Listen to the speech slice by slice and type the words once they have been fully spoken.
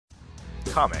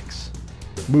comics,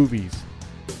 movies,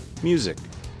 music,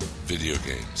 video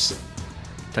games,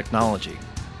 technology,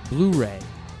 Blu-ray,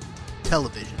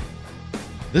 television.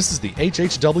 This is the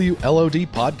HHW LOD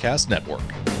Podcast Network.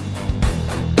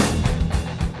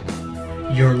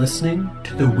 You're listening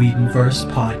to the Whedonverse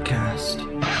Podcast,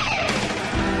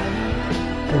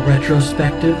 a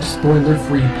retrospective,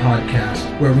 spoiler-free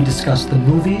podcast where we discuss the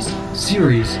movies,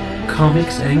 series,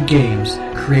 comics, and games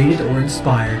created or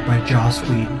inspired by Joss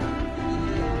Whedon.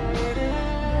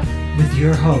 With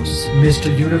your hosts,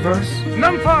 Mr. Universe,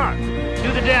 Numfar,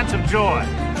 do the dance of joy,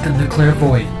 and the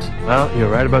Clairvoyant. Well, you're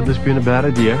right about this being a bad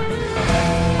idea.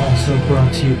 Also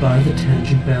brought to you by the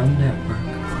Tangent Bound Network.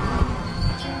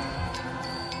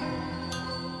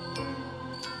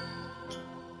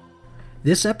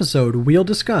 This episode, we'll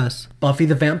discuss Buffy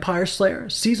the Vampire Slayer,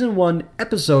 Season 1,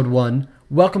 Episode 1,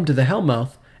 Welcome to the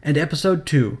Hellmouth, and Episode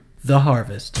 2, The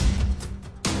Harvest.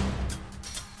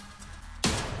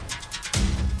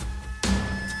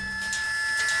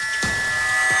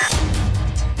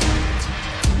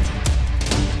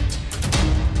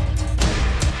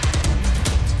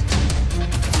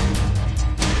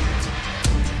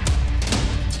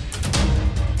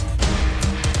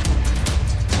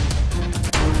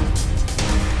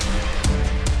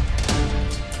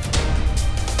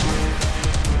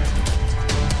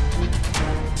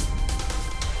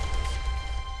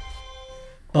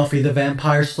 Buffy the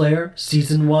Vampire Slayer,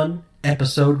 Season 1,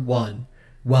 Episode 1,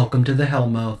 Welcome to the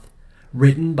Hellmouth.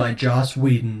 Written by Joss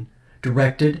Whedon.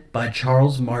 Directed by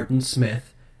Charles Martin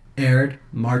Smith. Aired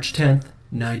March 10th,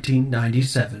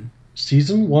 1997.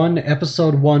 Season 1,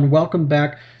 Episode 1, welcome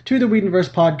back to the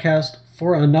Whedonverse Podcast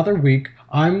for another week.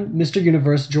 I'm Mr.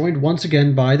 Universe, joined once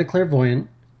again by the Clairvoyant.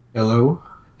 Hello.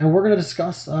 And we're going to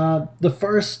discuss the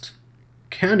first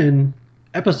canon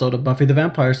episode of Buffy the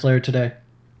Vampire Slayer today.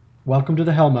 Welcome to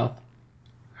the Hellmouth.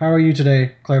 How are you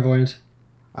today, Clairvoyant?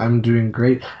 I'm doing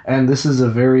great, and this is a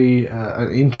very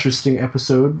an interesting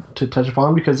episode to touch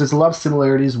upon because there's a lot of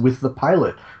similarities with the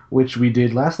pilot, which we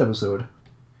did last episode.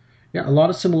 Yeah, a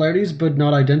lot of similarities, but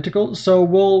not identical, so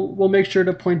we'll make sure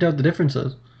to point out the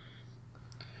differences.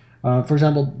 For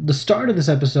example, the start of this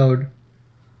episode,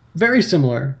 very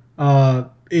similar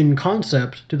in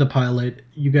concept to the pilot.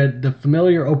 You get the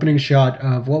familiar opening shot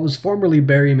of what was formerly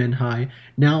Berryman High,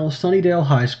 now Sunnydale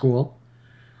High School.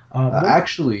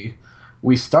 Actually,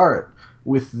 we start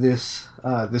with this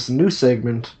new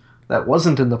segment that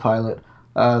wasn't in the pilot.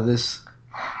 This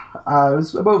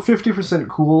was about 50%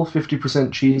 cool,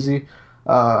 50% cheesy,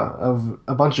 of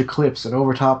a bunch of clips, and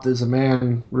over top there's a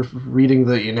man reading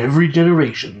the "In every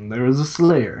generation there is a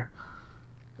Slayer."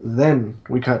 Then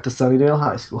we cut to Sunnydale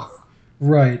High School.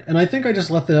 Right, and I think I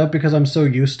just left it up because I'm so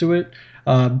used to it,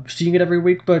 seeing it every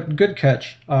week, but good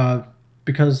catch,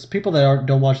 because people that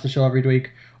don't watch the show every week,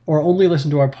 or only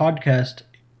listen to our podcast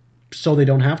so they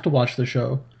don't have to watch the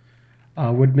show,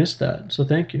 would miss that, so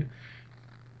thank you.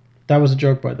 That was a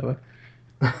joke, by the way.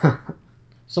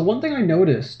 So one thing I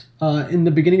noticed in the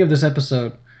beginning of this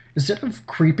episode, instead of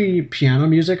creepy piano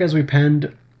music as we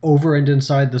panned over and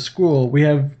inside the school, we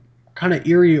have kind of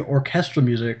eerie orchestral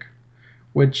music,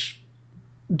 which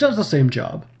does the same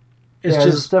job. It's just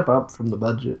just a step up from the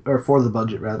budget, or for the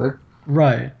budget rather.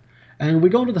 Right. And we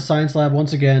go into the science lab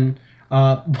once again.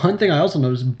 One thing I also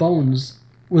noticed, bones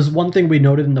was one thing we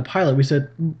noted in the pilot. We said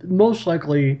most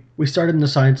likely we started in the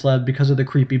science lab because of the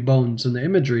creepy bones and the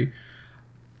imagery.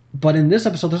 But in this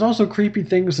episode, there's also creepy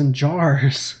things in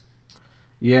jars.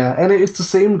 Yeah, and it's the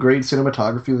same great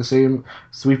cinematography, the same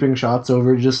sweeping shots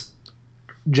over just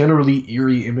generally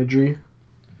eerie imagery.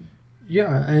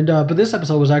 Yeah, and but this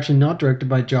episode was actually not directed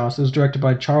by Joss. It was directed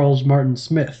by Charles Martin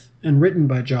Smith and written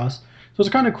by Joss. So it's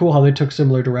kind of cool how they took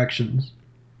similar directions.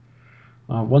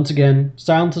 Once again,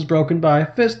 silence is broken by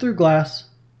fist through glass,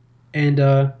 and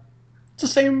it's the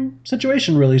same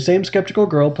situation really. Same skeptical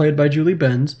girl played by Julie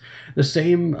Benz, the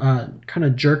same kind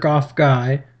of jerk off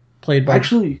guy played by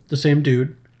the same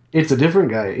dude. It's a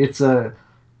different guy. It's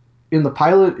in the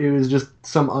pilot it was just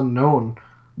some unknown,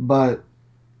 but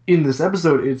in this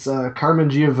episode, it's Carmen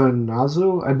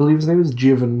Giovinazzo, I believe his name is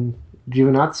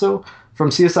Giovinazzo, from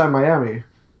CSI Miami.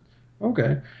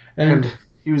 Okay. And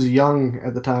he was young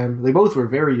at the time. They both were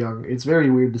very young. It's very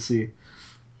weird to see.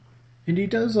 And he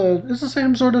does, it's the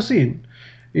same sort of scene.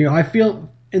 You know, I feel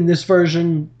in this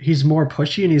version, he's more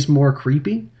pushy and he's more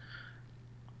creepy.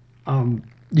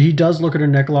 He does look at her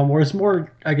neck a lot more. It's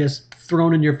more, I guess,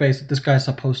 thrown in your face that this guy's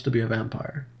supposed to be a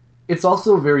vampire. It's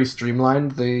also very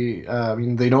streamlined. They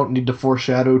don't need to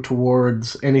foreshadow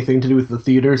towards anything to do with the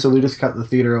theater, so they just cut the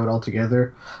theater out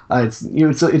altogether. It's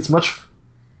a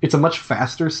much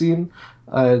faster scene.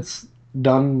 It's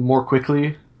done more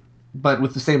quickly, but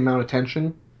with the same amount of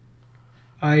tension.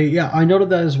 I noted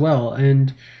that as well.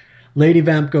 And Lady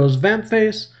Vamp goes vamp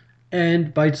face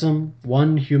and bites him.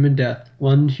 One human death.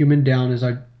 One human down is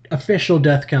our official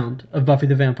death count of Buffy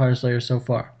the Vampire Slayer so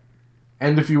far.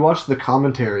 And if you watch the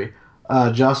commentary,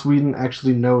 Joss Whedon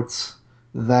actually notes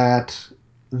that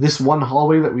this one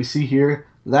hallway that we see here,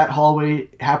 that hallway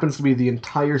happens to be the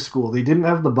entire school. They didn't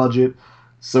have the budget,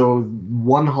 so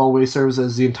one hallway serves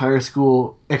as the entire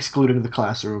school, excluding the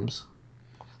classrooms.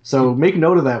 So make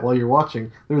note of that while you're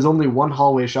watching. There's only one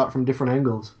hallway shot from different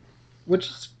angles. Which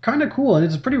is kind of cool, and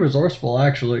it's pretty resourceful,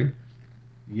 actually.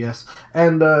 Yes.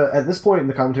 And at this point in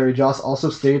the commentary, Joss also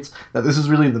states that this is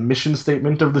really the mission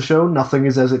statement of the show. Nothing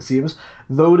is as it seems.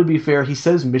 Though, to be fair, he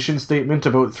says mission statement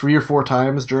about 3 or 4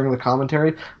 times during the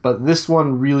commentary, but this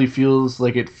one really feels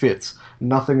like it fits.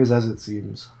 Nothing is as it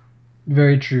seems.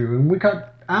 Very true. And we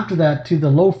cut after that to the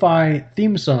lo-fi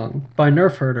theme song by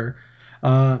Nerf Herder.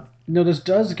 This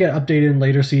does get updated in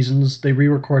later seasons. They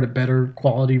re-record a better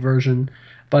quality version,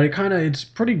 but it's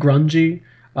pretty grungy.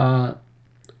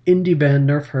 Indie band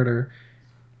Nerf Herder.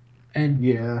 And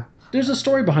yeah, there's a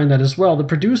story behind that as well. The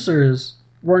producers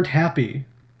weren't happy,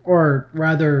 or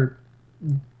rather,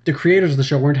 the creators of the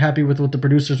show weren't happy with what the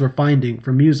producers were finding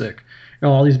for music.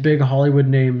 All these big Hollywood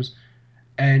names,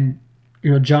 and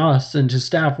Joss and his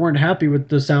staff weren't happy with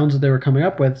the sounds that they were coming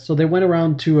up with, so they went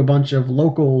around to a bunch of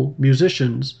local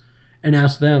musicians and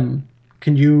asked them,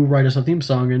 "Can you write us a theme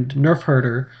song?" And Nerf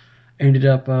Herder ended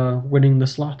up winning the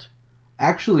slot.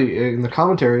 Actually, in the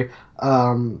commentary,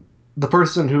 the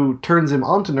person who turns him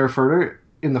on to Nerf Herder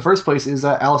in the first place is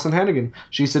Allison Hannigan.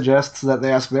 She suggests that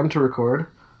they ask them to record,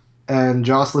 and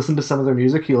Joss listened to some of their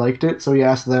music. He liked it, so he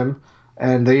asked them,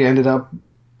 and they ended up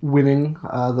winning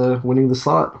the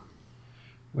slot.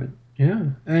 Yeah,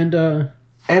 and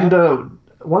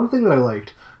one thing that I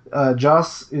liked,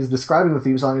 Joss is describing the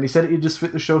theme song, and he said it just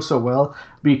fit the show so well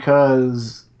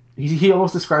because he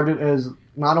almost described it as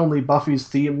not only Buffy's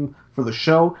theme for the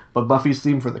show, but Buffy's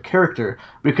theme for the character,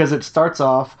 because it starts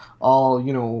off all,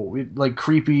 like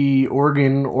creepy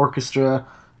organ orchestra,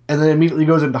 and then immediately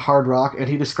goes into hard rock, and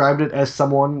he described it as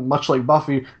someone, much like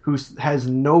Buffy, who has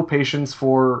no patience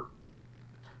for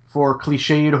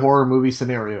cliched horror movie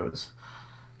scenarios.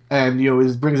 And,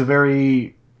 brings a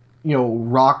very,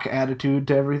 rock attitude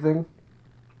to everything.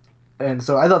 And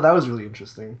so I thought that was really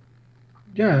interesting.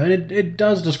 Yeah, and it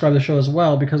does describe the show as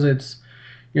well, because it's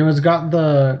got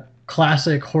the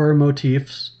classic horror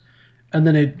motifs, and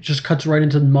then it just cuts right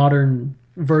into the modern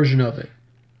version of it.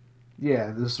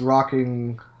 Yeah, this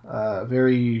rocking,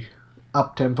 very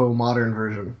up-tempo modern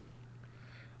version.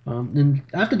 And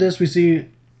after this, we see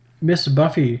Miss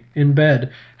Buffy in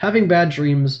bed, having bad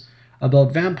dreams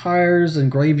about vampires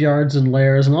and graveyards and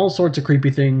lairs and all sorts of creepy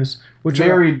things. Which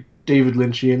very David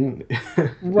Lynchian.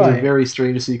 Right. It's a very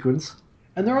strange sequence.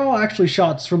 And they're all actually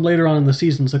shots from later on in the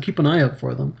season, so keep an eye out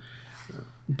for them.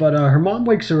 But her mom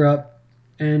wakes her up,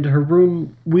 and her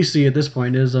room, we see at this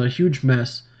point, is a huge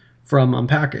mess from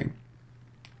unpacking.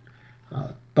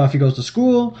 Buffy goes to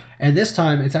school, and this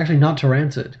time it's actually not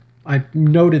Rancid. I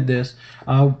noted this.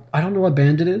 I don't know what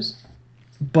band it is,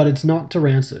 but it's not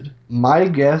Rancid. My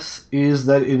guess is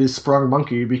that it is Sprung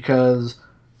Monkey, because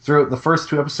throughout the first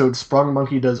 2 episodes, Sprung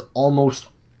Monkey does almost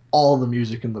all the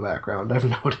music in the background, I've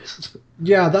noticed.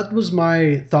 Yeah, that was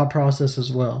my thought process as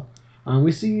well.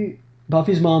 We see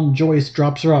Buffy's mom, Joyce,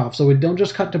 drops her off, so we don't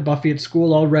just cut to Buffy at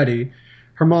school already.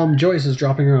 Her mom, Joyce, is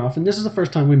dropping her off, and this is the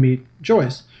first time we meet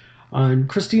Joyce. And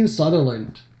Christine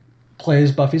Sutherland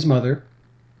plays Buffy's mother,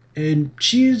 and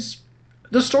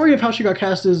the story of how she got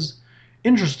cast is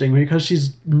interesting because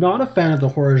she's not a fan of the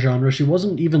horror genre. She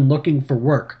wasn't even looking for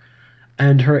work,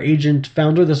 and her agent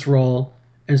found her this role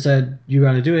and said, "You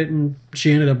got to do it," and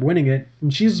she ended up winning it.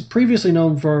 And she's previously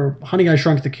known for Honey, I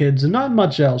Shrunk the Kids and not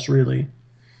much else, really.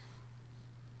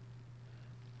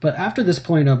 But after this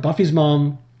point, Buffy's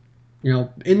mom,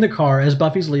 in the car as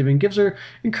Buffy's leaving, gives her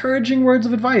encouraging words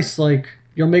of advice, like,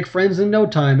 "You'll make friends in no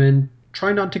time and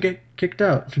try not to get kicked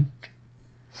out."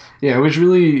 Yeah, which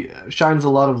really shines a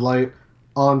lot of light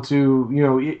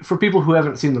onto, for people who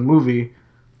haven't seen the movie,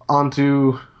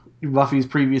 onto Buffy's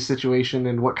previous situation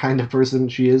and what kind of person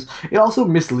she is. It also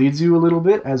misleads you a little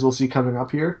bit, as we'll see coming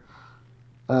up here.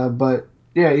 But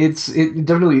yeah, it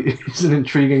definitely is an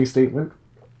intriguing statement.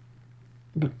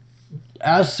 But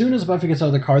as soon as Buffy gets out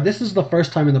of the car, this is the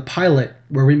first time in the pilot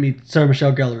where we meet Sarah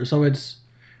Michelle Gellar. So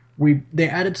they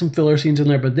added some filler scenes in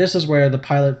there, but this is where the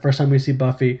pilot, first time we see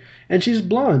Buffy, and she's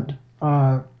blonde.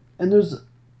 And there's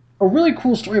a really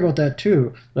cool story about that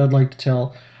too that I'd like to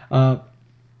tell.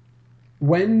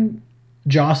 When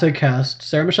Joss had cast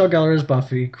Sarah Michelle Gellar as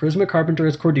Buffy, Charisma Carpenter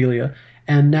as Cordelia,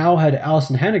 and now had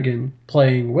Allison Hannigan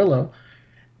playing Willow,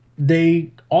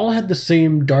 they all had the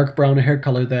same dark brown hair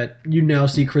color that you now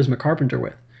see Charisma Carpenter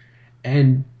with.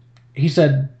 And he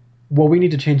said, well, we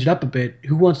need to change it up a bit.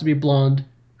 Who wants to be blonde?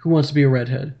 Who wants to be a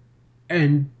redhead?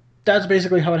 And that's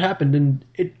basically how it happened. And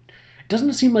it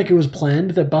doesn't seem like it was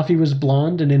planned that Buffy was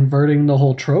blonde and inverting the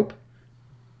whole trope,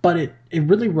 but it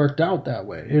really worked out that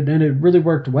way. And it really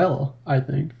worked well, I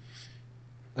think.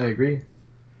 I agree.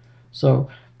 So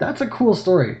that's a cool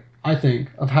story, I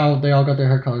think, of how they all got their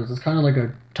hair colors. It's kind of like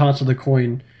a toss of the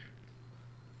coin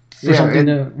for something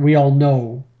that we all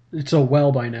know so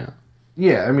well by now.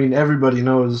 Yeah, I mean, everybody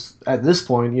knows at this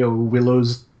point,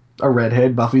 Willow's a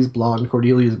redhead, Buffy's blonde,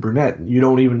 Cordelia's brunette. You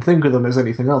don't even think of them as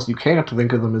anything else. You can't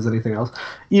think of them as anything else.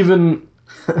 Even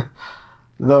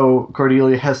though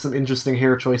Cordelia has some interesting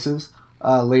hair choices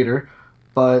later,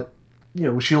 but,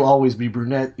 she'll always be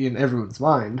brunette in everyone's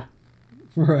mind.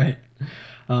 Right.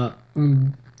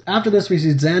 After this, we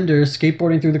see Xander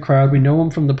skateboarding through the crowd. We know him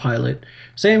from the pilot.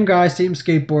 Same guy, same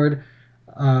skateboard.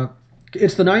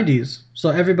 It's the 90s, so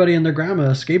everybody and their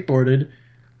grandma skateboarded,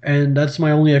 and that's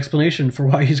my only explanation for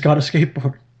why he's got a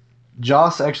skateboard.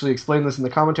 Joss actually explained this in the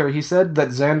commentary. He said that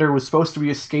Xander was supposed to be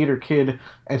a skater kid,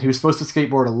 and he was supposed to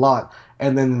skateboard a lot.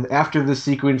 And then after this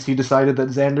sequence, he decided that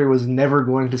Xander was never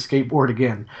going to skateboard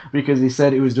again, because he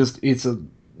said it's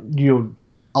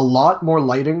a lot more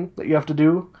lighting that you have to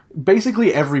do.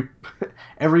 Basically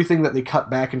everything that they cut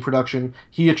back in production,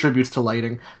 he attributes to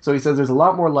lighting. So he says there's a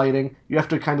lot more lighting. You have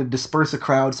to kind of disperse a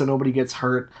crowd so nobody gets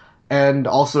hurt. And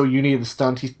also you need a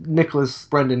stunt. Nicholas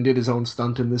Brendan did his own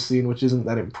stunt in this scene, which isn't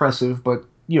that impressive, but,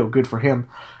 good for him.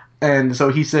 And so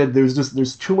he said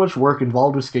there's too much work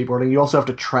involved with skateboarding. You also have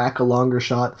to track a longer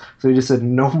shot. So he just said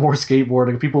no more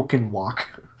skateboarding. People can walk.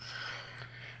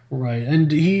 Right.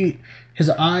 And his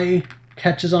eye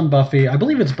catches on Buffy. I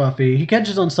believe it's Buffy. He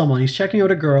catches on someone. He's checking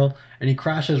out a girl, and he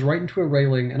crashes right into a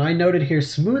railing. And I noted here,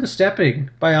 smooth stepping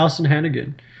by Allison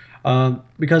Hannigan.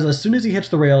 Because as soon as he hits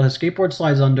the rail, his skateboard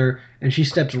slides under, and she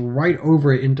steps right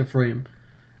over it into frame.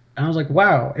 And I was like,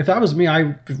 wow, if that was me,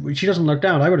 if she doesn't look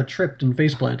down, I would have tripped and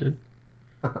face planted.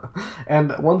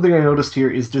 And one thing I noticed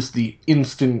here is just the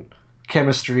instant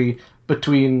chemistry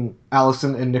between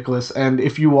Allison and Nicholas. And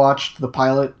if you watched the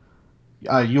pilot,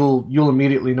 you'll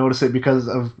immediately notice it because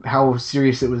of how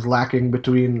serious it was lacking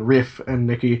between Riff and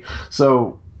Nikki.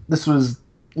 So this was,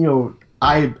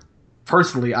 I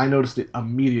noticed it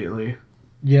immediately.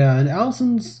 Yeah, and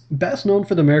Allison's best known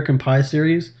for the American Pie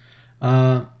series.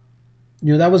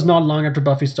 That was not long after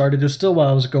Buffy started. It was still while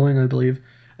I was going, I believe,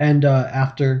 and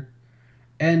after.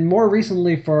 And more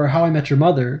recently for How I Met Your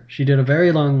Mother, she did a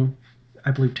very long,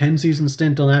 I believe, 10-season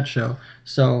stint on that show.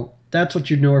 So that's what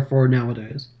you'd know her for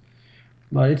nowadays.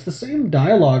 But it's the same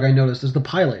dialogue, I noticed, as the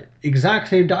pilot. Exact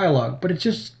same dialogue, but it's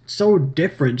just so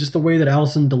different. Just the way that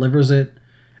Allison delivers it,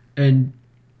 and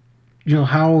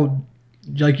how,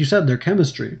 like you said, their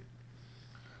chemistry.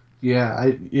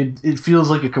 Yeah, it feels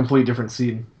like a complete different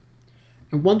scene.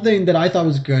 And one thing that I thought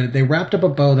was good, they wrapped up a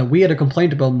bow that we had a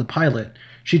complaint about in the pilot.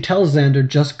 She tells Xander,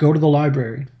 just go to the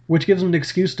library, which gives him an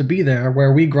excuse to be there,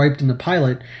 where we griped in the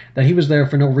pilot that he was there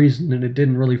for no reason and it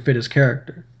didn't really fit his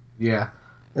character. Yeah.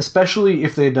 Especially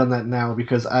if they had done that now,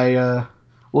 because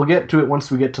we'll get to it once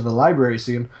we get to the library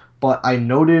scene, but I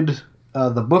noted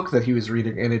the book that he was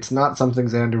reading, and it's not something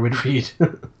Xander would read.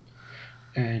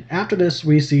 And after this,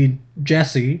 we see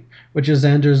Jesse, which is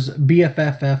Xander's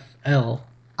BFFFL.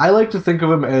 I like to think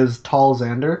of him as Tall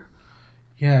Xander.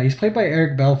 Yeah, he's played by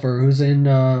Eric Belfer, who's in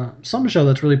some show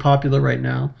that's really popular right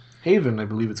now. Haven, I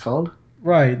believe it's called.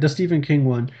 Right, the Stephen King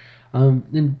one.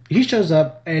 And he shows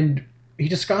up, and they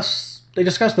discuss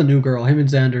the new girl, him and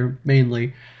Xander,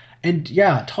 mainly. And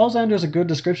yeah, Tall Xander's a good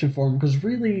description for him, because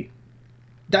really,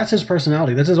 that's his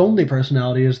personality. That's his only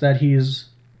personality, is that he's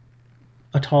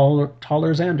a taller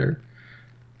Xander.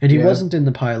 And he wasn't in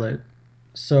the pilot.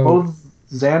 So both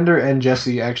Xander and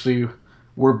Jesse actually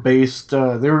were based, they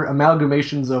were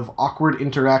amalgamations of awkward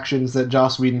interactions that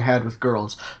Joss Whedon had with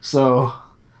girls. So,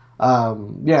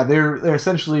 they're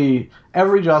essentially,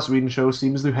 every Joss Whedon show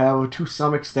seems to have, to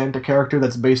some extent, a character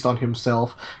that's based on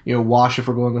himself. Wash if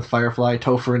we're going with Firefly,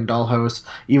 Topher in Dollhouse,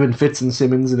 even Fitz and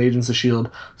Simmons in Agents of S.H.I.E.L.D.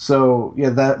 So,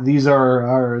 these are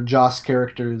our Joss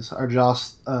characters, our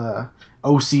Joss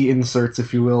OC inserts,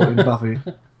 if you will, in Buffy.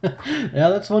 Yeah,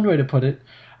 that's one way to put it.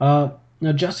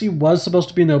 Now, Jesse was supposed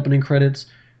to be in the opening credits,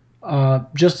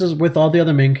 just as with all the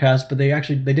other main cast, but they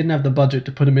didn't have the budget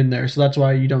to put him in there, so that's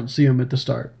why you don't see him at the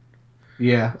start.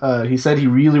 Yeah, he said he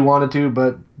really wanted to,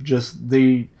 but just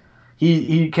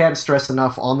he can't stress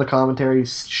enough on the commentary,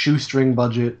 shoestring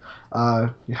budget,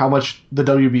 how much the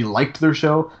WB liked their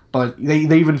show, but they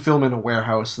even film in a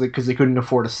warehouse because they couldn't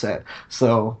afford a set.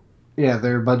 So yeah,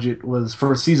 their budget was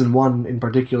for season 1 in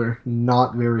particular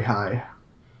not very high.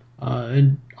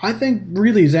 And I think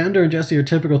really Xander and Jesse are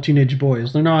typical teenage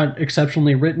boys. They're not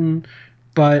exceptionally written,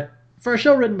 but for a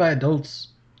show written by adults,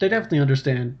 they definitely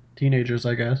understand teenagers,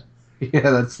 I guess.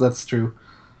 Yeah, that's true.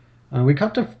 We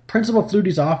cut to Principal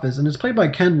Flutie's office, and it's played by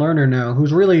Ken Lerner now,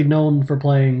 who's really known for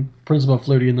playing Principal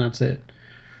Flutie, and that's it.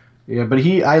 Yeah, but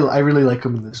I really like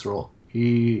him in this role.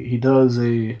 He does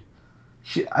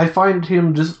I find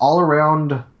him just all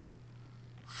around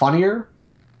funnier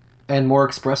and more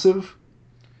expressive.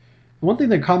 One thing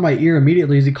that caught my ear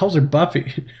immediately is he calls her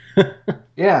Buffy.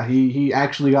 Yeah, he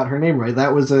actually got her name right.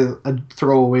 That was a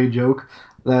throwaway joke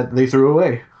that they threw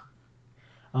away.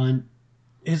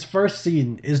 His first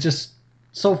scene is just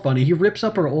so funny. He rips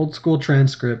up her old school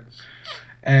transcript,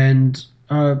 and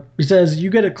he says, "You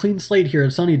get a clean slate here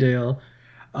at Sunnydale,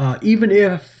 even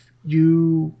if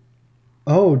you."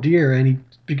 Oh dear! And he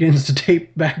begins to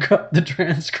tape back up the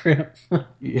transcript.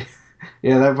 Yeah,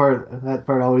 that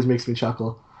part always makes me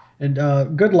chuckle. And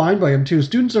good line by him too.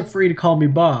 Students are free to call me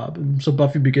Bob. And so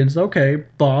Buffy begins, "Okay,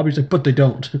 Bob." He's like, "But they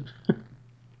don't."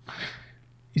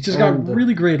 He's just got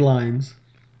really great lines.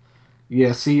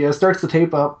 Yes, he starts to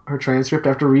tape up her transcript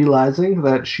after realizing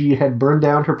that she had burned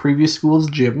down her previous school's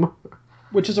gym.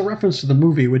 Which is a reference to the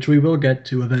movie, which we will get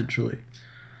to eventually.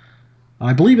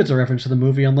 I believe it's a reference to the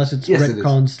movie, unless it's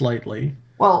retconned slightly.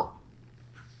 Well,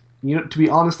 to be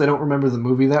honest, I don't remember the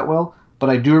movie that well, but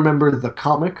I do remember the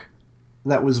comic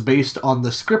that was based on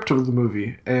the script of the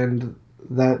movie, and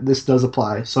that this does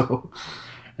apply, so...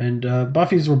 And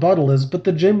Buffy's rebuttal is, "But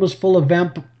the gym was full of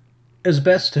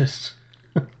asbestos."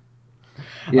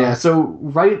 Yeah, so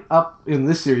right up in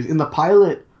this series, in the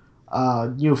pilot,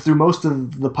 through most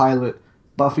of the pilot,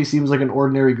 Buffy seems like an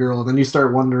ordinary girl, and then you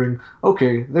start wondering,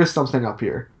 okay, there's something up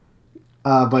here.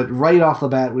 But right off the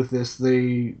bat with this,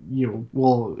 even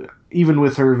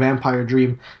with her vampire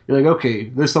dream, you're like, okay,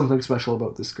 there's something special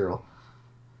about this girl.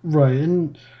 Right,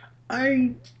 and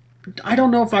I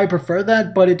don't know if I prefer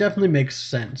that, but it definitely makes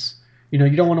sense. You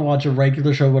don't want to watch a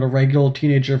regular show about a regular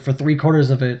teenager for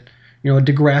 3/4 of it, a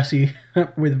Degrassi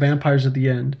with vampires at the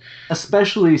end.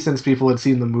 Especially since people had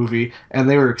seen the movie, and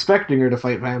they were expecting her to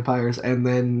fight vampires, and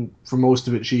then for most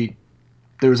of it,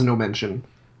 there was no mention.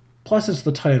 Plus, it's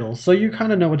the title, so you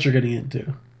kind of know what you're getting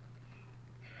into.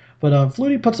 But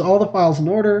Flutie puts all the files in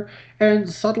order and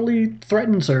subtly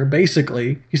threatens her,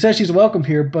 basically. He says she's welcome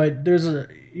here, but there's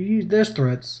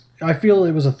threats. I feel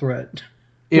it was a threat.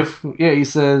 He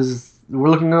says, "We're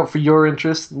looking out for your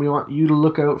interests. We want you to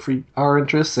look out for our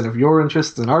interests, and if your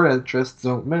interests and our interests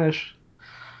don't mesh..."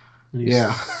 And he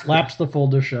slaps the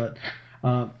folder shut.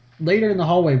 Later in the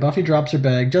hallway, Buffy drops her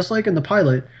bag, just like in the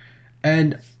pilot,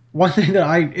 and one thing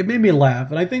that it made me laugh,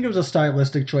 and I think it was a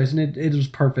stylistic choice, and it was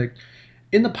perfect.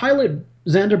 In the pilot,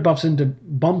 Xander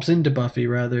bumps into Buffy,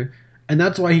 rather, and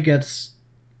that's why he gets,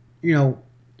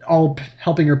 all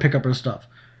helping her pick up her stuff.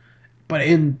 But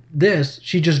in this,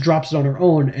 she just drops it on her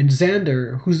own, and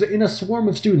Xander, who's in a swarm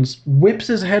of students, whips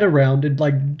his head around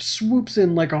and swoops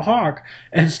in like a hawk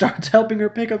and starts helping her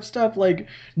pick up stuff. Like,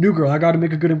 new girl, I got to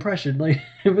make a good impression. Like,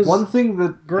 it was one thing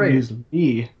that great. Amused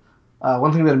me,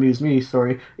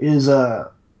 is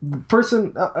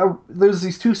there's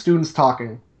these two students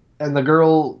talking, and the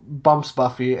girl bumps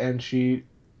Buffy, and she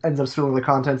ends up spilling the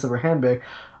contents of her handbag,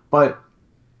 but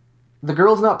the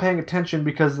girl's not paying attention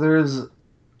because there's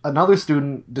another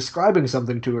student describing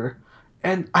something to her,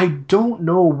 and I don't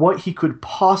know what he could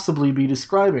possibly be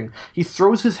describing. He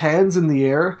throws his hands in the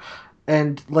air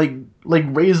and like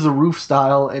raise the roof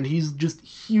style, and he's just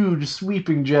huge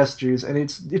sweeping gestures, and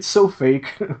it's so fake.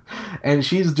 And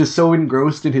she's just so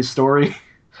engrossed in his story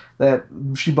that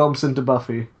she bumps into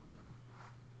Buffy.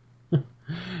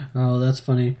 Oh, that's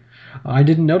funny. I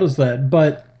didn't notice that,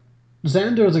 but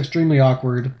Xander is extremely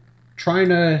awkward, trying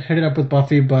to hit it up with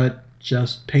Buffy, but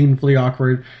just painfully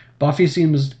awkward. Buffy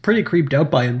seems pretty creeped out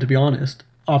by him, to be honest,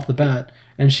 off the bat,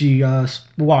 and she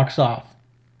walks off.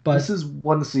 But this is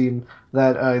one scene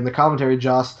that in the commentary,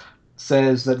 Joss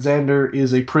says that Xander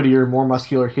is a prettier, more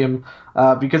muscular him,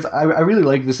 because I really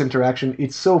like this interaction.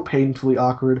 It's so painfully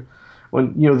awkward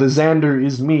when, the Xander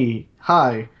is me.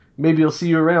 Hi, maybe I'll see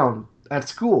you around at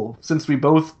school, since we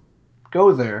both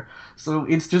go there. So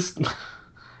it's just,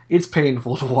 it's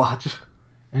painful to watch.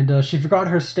 And she forgot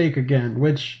her steak again,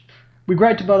 which we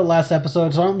griped about it last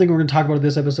episode, so I don't think we're going to talk about it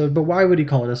this episode, but why would he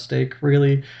call it a steak,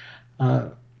 really?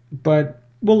 But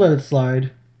we'll let it slide.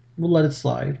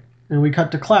 And we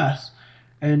cut to class.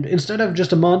 And instead of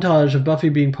just a montage of Buffy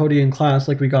being Pody in class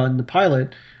like we got in the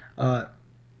pilot,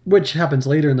 which happens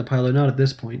later in the pilot, not at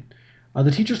this point,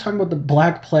 The teacher's talking about the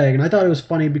Black Plague, and I thought it was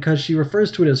funny because she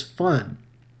refers to it as fun.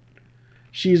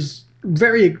 She's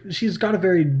got a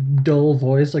very dull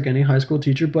voice like any high school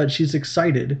teacher, but she's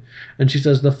excited, and she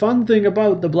says the fun thing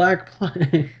about the Black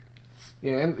Plague.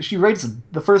 Yeah, and she writes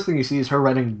the first thing you see is her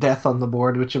writing death on the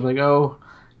board, which I'm like, oh,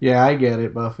 yeah, I get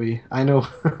it, Buffy. I know,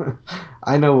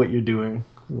 I know what you're doing.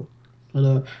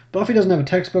 But Buffy doesn't have a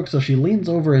textbook, so she leans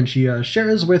over and she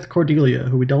shares with Cordelia,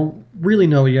 who we don't really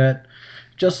know yet,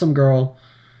 just some girl.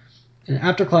 And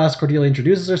after class, Cordelia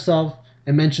introduces herself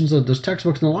and mentions that there's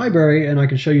textbooks in the library and I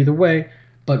can show you the way.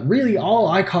 But really, all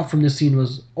I caught from this scene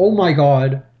was, oh my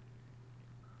god,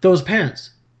 those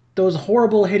pants. Those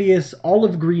horrible, hideous,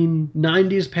 olive green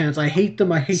 90s pants. I hate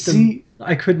them. See,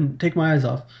 I couldn't take my eyes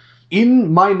off.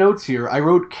 in my notes here, I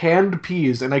wrote canned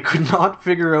peas, and I could not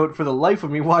figure out for the life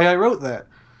of me why I wrote that.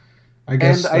 I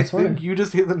guess And I that's think why. you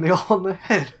just hit the nail on the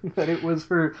head, that it was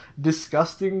for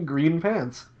disgusting green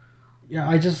pants. Yeah,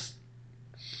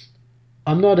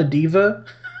 I'm not a diva,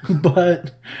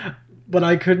 but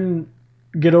I couldn't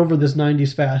get over this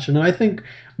 90s fashion. And I think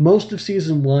most of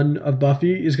season 1 of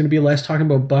Buffy is going to be less talking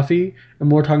about Buffy and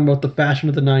more talking about the fashion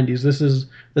of the 90s. This is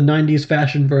the 90s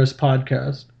fashion verse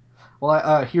podcast.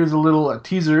 Well, here's a little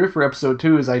teaser for episode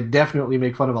 2, is I definitely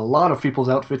make fun of a lot of people's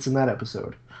outfits in that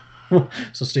episode.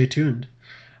 So stay tuned.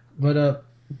 But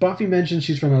Buffy mentions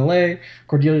she's from LA.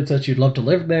 Cordelia says she'd love to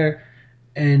live there.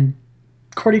 And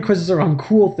Cordy quizzes her on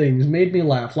cool things. Made me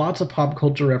laugh. Lots of pop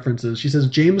culture references. She says,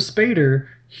 James Spader,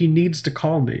 he needs to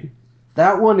call me.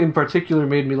 That one in particular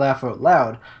made me laugh out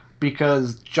loud,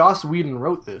 because Joss Whedon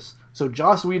wrote this. So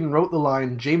Joss Whedon wrote the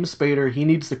line, James Spader, he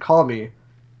needs to call me.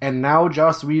 And now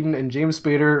Joss Whedon and James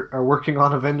Spader are working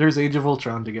on Avengers Age of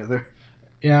Ultron together.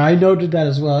 Yeah, I noted that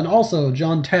as well. And also,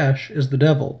 John Tesh is the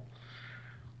devil.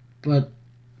 But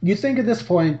you think at this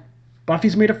point,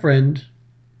 Buffy's made a friend.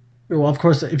 Well, of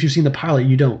course, if you've seen the pilot,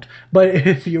 you don't. But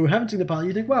if you haven't seen the pilot,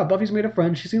 you think, wow, Buffy's made a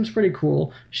friend. She seems pretty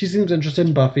cool. She seems interested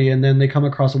in Buffy. And then they come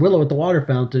across Willow at the water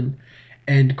fountain.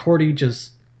 And Cordy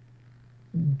just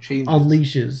Changes.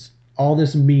 unleashes all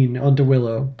this mean onto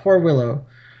Willow. Poor Willow.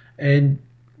 And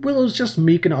Willow's just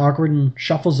meek and awkward and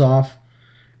shuffles off.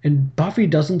 And Buffy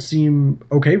doesn't seem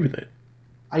okay with it.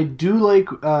 I do like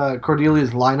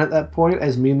Cordelia's line at that point,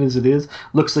 as mean as it is.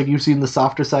 Looks like you've seen the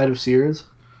softer side of Sears.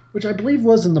 Which I believe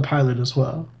was in the pilot as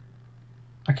well.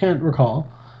 I can't recall.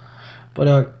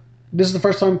 But this is the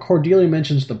first time Cordelia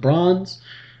mentions the bronze,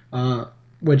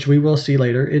 which we will see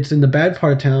later. It's in the bad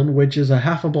part of town, which is a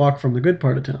half a block from the good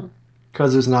part of town.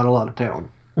 Because there's not a lot of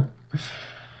town.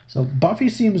 So Buffy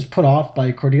seems put off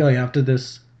by Cordelia after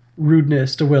this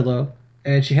rudeness to Willow,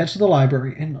 and she heads to the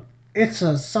library, and it's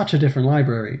such a different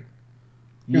library.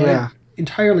 You know, Yeah.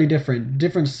 entirely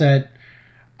different set.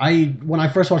 When I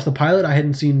first watched the pilot, I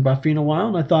hadn't seen Buffy in a while,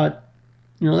 and I thought,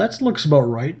 that looks about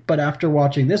right. But after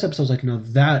watching this episode, I was like, no,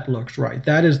 that looks right.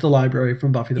 That is the library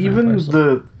from Buffy the Even Vampire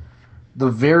Slayer. the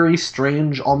very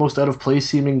strange, almost out of place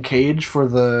seeming cage for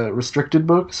the restricted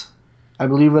books, I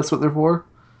believe that's what they're for.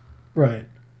 Right.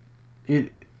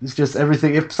 It's just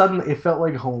everything. It felt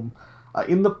like home.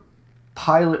 In the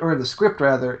pilot, or in the script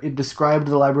rather, it described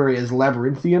the library as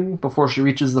labyrinthian before she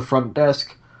reaches the front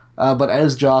desk. But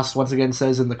as Joss once again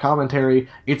says in the commentary,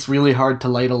 it's really hard to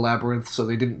light a labyrinth, so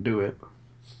they didn't do it.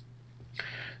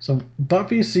 So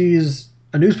Buffy sees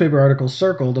a newspaper article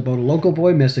circled about a local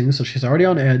boy missing, so she's already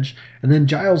on edge. And then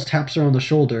Giles taps her on the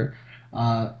shoulder.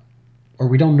 Or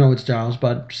we don't know it's Giles,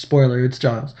 but spoiler, it's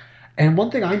Giles. And one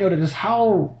thing I noted is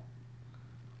how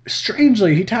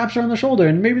strangely he taps her on the shoulder.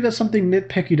 And maybe that's something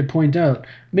nitpicky to point out.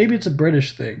 Maybe it's a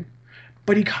British thing.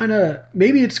 But he kind of...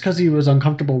 Maybe it's because he was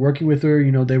uncomfortable working with her.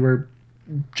 They were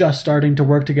just starting to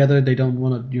work together. They don't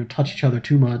want to touch each other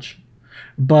too much.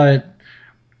 But,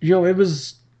 it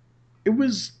was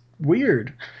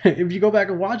weird. If you go back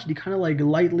and watch it, he kind of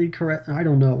lightly correct... I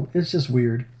don't know. It's just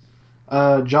weird.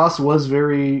 Joss was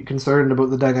very concerned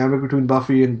about the dynamic between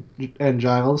Buffy and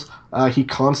Giles. He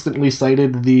constantly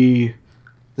cited the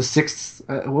sixth...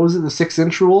 what was it? The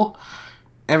 6-inch rule?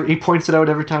 He points it out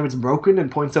every time it's broken and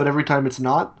points out every time it's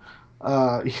not.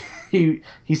 He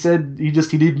said he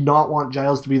did not want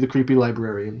Giles to be the creepy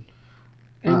librarian.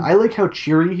 I like how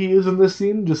cheery he is in this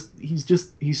scene.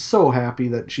 He's so happy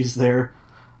that she's there.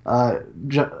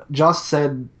 Joss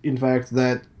said, in fact,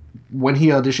 that when he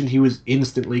auditioned, he was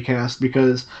instantly cast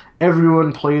because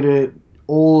everyone played it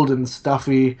old and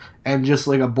stuffy and just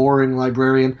like a boring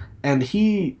librarian. And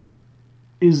he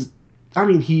is,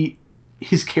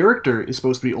 his character is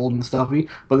supposed to be old and stuffy,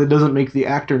 but it doesn't make the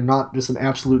actor not just an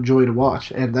absolute joy to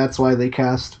watch, and that's why they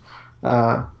cast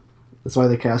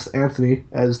Anthony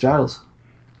as Giles.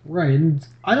 Right, and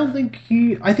I think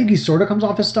he sort of comes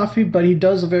off as stuffy, but he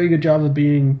does a very good job of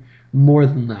being more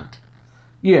than that.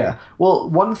 Yeah. Well,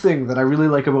 one thing that I really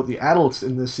like about the adults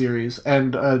in this series,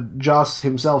 and Joss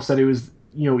himself said it was,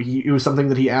 it was something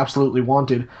that he absolutely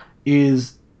wanted,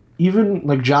 is even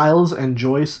like Giles and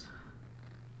Joyce.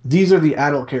 These are the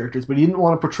adult characters, but he didn't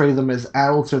want to portray them as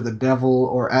adults or the devil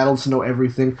or adults know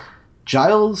everything.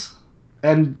 Giles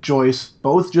and Joyce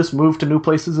both just moved to new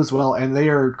places as well, and they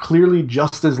are clearly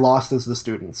just as lost as the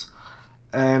students.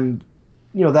 And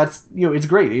that's it's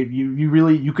great. You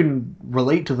really you can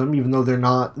relate to them, even though they're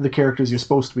not the characters you're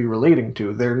supposed to be relating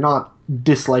to. They're not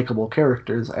dislikable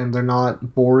characters, and they're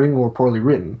not boring or poorly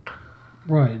written.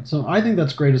 Right, so I think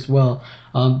that's great as well.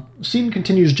 Scene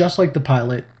continues just like the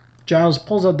pilot. Giles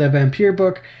pulls out that vampire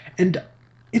book, and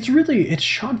it's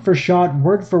shot for shot,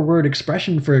 word for word,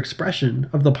 expression for expression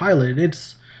of the pilot.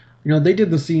 It's they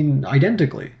did the scene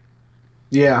identically,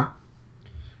 Yeah,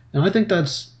 and I think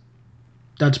that's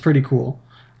pretty cool.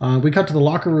 We cut to the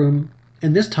locker room,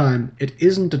 and this time it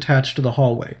isn't attached to the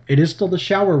hallway. It is still the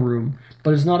shower room,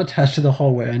 but it's not attached to the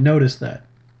hallway. I noticed that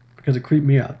because it creeped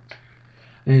me out.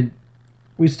 And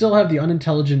we still have the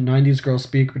unintelligent 90s girl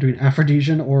speak between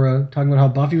Aphrodisia and Aura, talking about how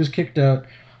Buffy was kicked out.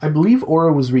 I believe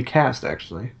Aura was recast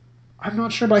actually. I'm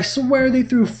not sure, but I swear they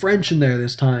threw French in there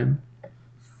this time.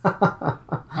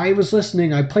 I was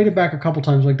listening. I played it back a couple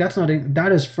times. Like,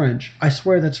 that is French. I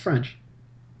swear that's French.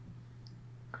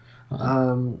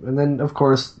 And then of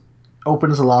course,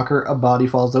 opens the locker. A body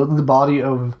falls out. The body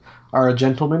of our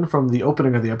gentleman from the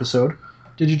opening of the episode.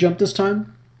 Did you jump this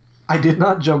time? I did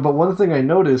not jump, but one thing I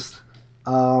noticed,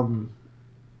 the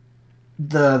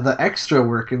extra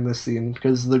work in this scene,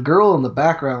 because the girl in the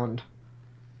background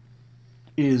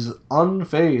is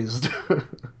unfazed.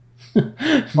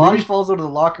 Body falls out of the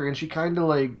locker and she kind of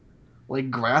like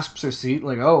grasps her seat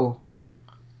like, oh,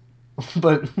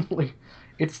 but like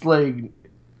it's like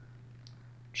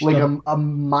a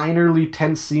minorly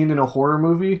tense scene in a horror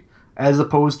movie as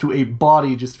opposed to a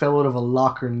body just fell out of a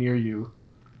locker near you.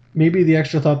 Maybe the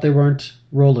extra thought they weren't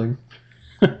rolling.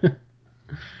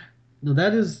 No,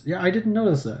 that is, yeah, I didn't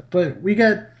notice that. But we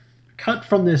get cut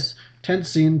from this tense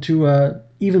scene to a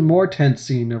even more tense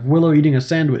scene of Willow eating a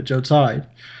sandwich outside.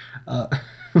 Uh,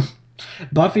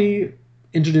 Buffy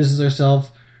introduces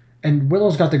herself, and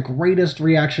Willow's got the greatest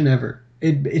reaction ever.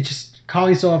 It just caught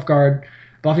me so off guard.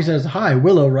 Buffy says, "Hi,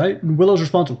 Willow, right?" And Willow's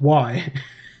response, "Why?"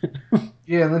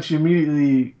 Yeah, and then she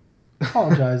immediately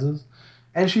Apologizes.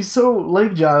 and she's so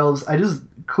like Giles. I just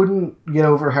couldn't get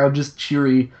over how just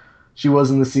cheery she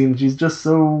was in the scene. She's just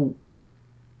so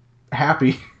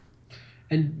happy.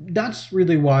 And that's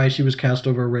really why she was cast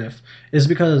over Riff, is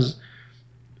because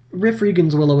Riff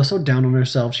Regan's Willow was so down on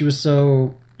herself. She was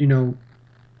so,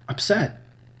 upset.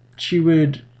 She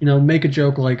would, make a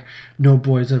joke like, "No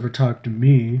boys ever talk to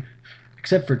me,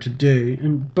 except for today."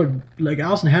 But like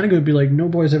Alison Hannigan would be like, "No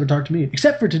boys ever talk to me,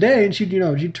 except for today," and she'd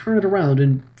turn it around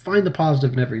and find the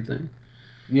positive in everything.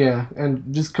 Yeah,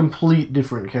 and just complete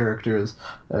different characters.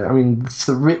 I mean, it's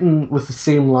written with the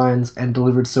same lines and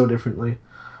delivered so differently.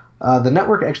 The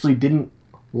network actually didn't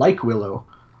like Willow,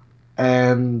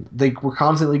 and they were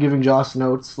constantly giving Joss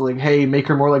notes like, "Hey, make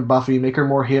her more like Buffy, make her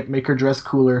more hip, make her dress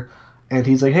cooler." And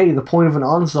he's like, "Hey, the point of an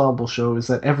ensemble show is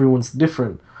that everyone's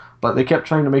different." But they kept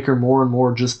trying to make her more and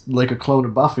more just like a clone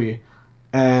of Buffy.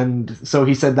 And so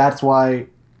he said that's why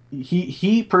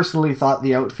he personally thought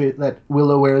the outfit that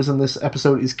Willow wears in this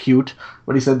episode is cute,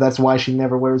 but he said that's why she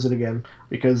never wears it again,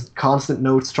 because constant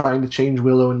notes trying to change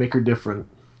Willow and make her different.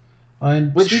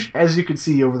 And Which, as you can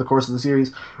see over the course of the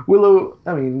series, Willow,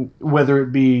 I mean, whether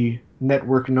it be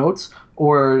network notes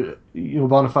or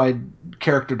bona fide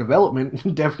character development,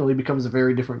 definitely becomes a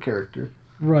very different character.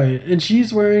 right, and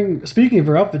she's wearing. Speaking of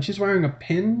her outfit, she's wearing a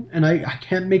pin, and I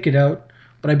can't make it out,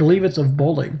 but I believe it's of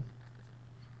bowling.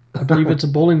 I believe it's a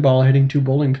bowling ball hitting two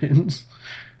bowling pins,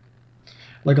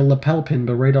 like a lapel pin,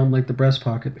 but right on like the breast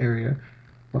pocket area.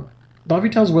 Buffy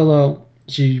tells Willow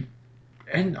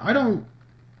and I don't.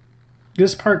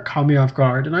 This part caught me off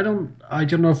guard, and I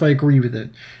don't know if I agree with it.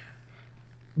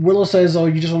 Willow says, "Oh,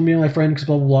 you just want to be my friend because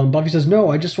blah blah blah," and Buffy says, "No,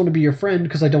 I just want to be your friend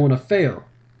because I don't want to fail."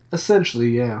 Essentially,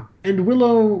 yeah. And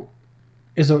Willow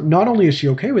not only is she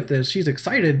okay with this, she's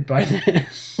excited by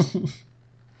this.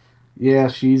 Yeah,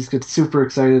 she gets super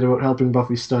excited about helping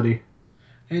Buffy study.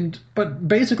 But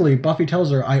basically, Buffy tells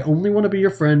her, "I only want to be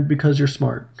your friend because you're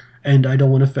smart, and I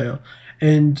don't want to fail."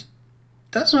 And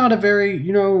that's not a very,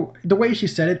 the way she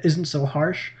said it isn't so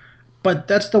harsh, but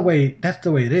that's the way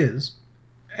it is.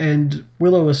 And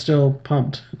Willow is still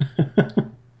pumped.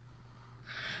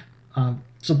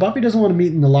 So Buffy doesn't want to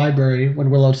meet in the library when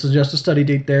Willow suggests a study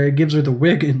date there. It gives her the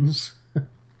Wiggins.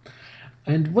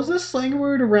 And was this slang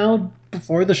word around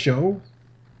before the show?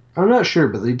 I'm not sure,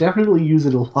 but they definitely use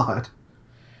it a lot.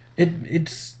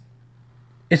 It's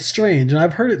strange, and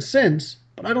I've heard it since,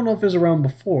 but I don't know if it was around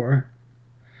before.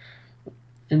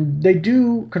 And they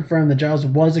do confirm that Giles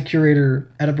was a curator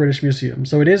at a British museum,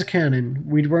 so it is canon.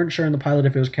 We weren't sure in the pilot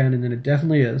if it was canon, and it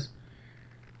definitely is.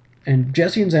 And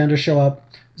Jesse and Xander show up.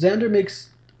 Xander makes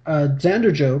a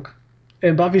Xander joke,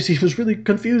 and Buffy seems really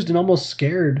confused and almost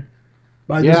scared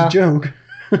by Yeah. this joke.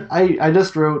 I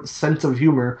just wrote sense of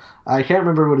humor. I can't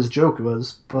remember what his joke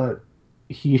was, but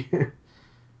he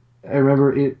I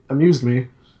remember it amused me.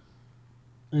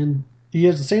 And he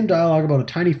has the same dialogue about a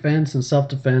tiny fence and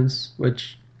self-defense,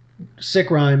 which sick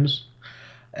rhymes.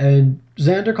 And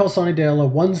Xander calls Sunnydale a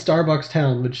one Starbucks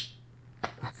town, which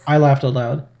I laughed out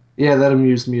loud. Yeah, that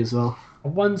amused me as well. A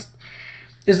one,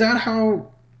 is that how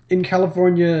in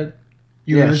California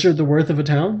you Yes. measure the worth of a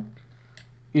town?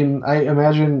 I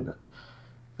imagine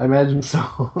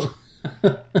so.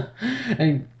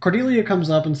 And Cordelia comes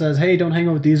up and says, "Hey, don't hang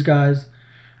out with these guys."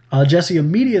 Jesse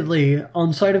immediately,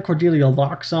 on sight of Cordelia,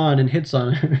 locks on and hits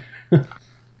on her.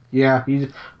 Yeah, he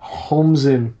homes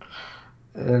in,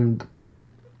 and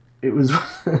it was.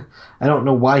 I don't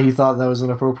know why he thought that was an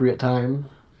appropriate time.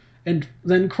 And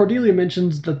then Cordelia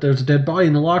mentions that there's a dead body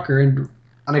in the locker, An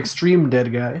extreme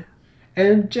dead guy.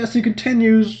 and Jesse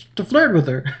continues to flirt with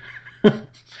her.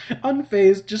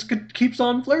 Unfazed, just keeps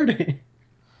on flirting.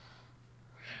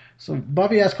 So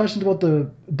Buffy asks questions about the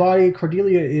body.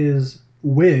 Cordelia is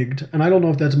wigged, and I don't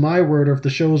know if that's my word or if the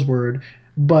show's word,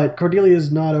 but Cordelia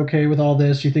is not okay with all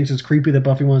this. She thinks it's creepy that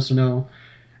Buffy wants to know,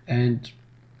 and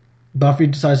Buffy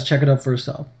decides to check it out for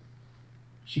herself.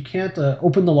 She can't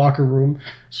open the locker room,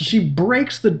 so she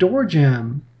breaks the door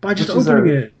jamb by just Which is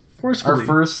opening it forcefully.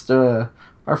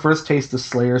 Our first taste of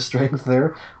Slayer strength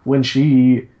there, when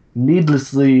she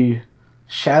needlessly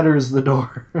shatters the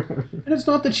door. And it's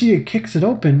not that she kicks it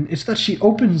open, it's that she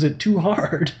opens it too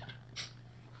hard.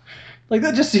 Like,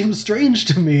 that just seems strange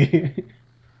to me.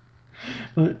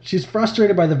 But she's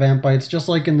frustrated by the vamp bites, just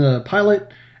like in the pilot,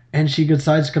 and she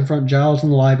decides to confront Giles in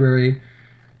the library.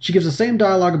 She gives the same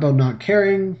dialogue about not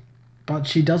caring, but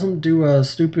she doesn't do a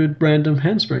stupid random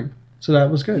handspring. So that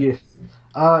was good. Yeah.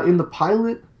 In the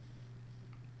pilot,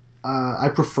 I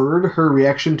preferred her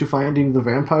reaction to finding the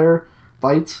vampire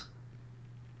bites.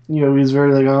 You know, he was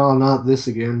very like, oh, not this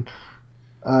again.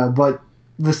 But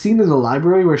the scene in the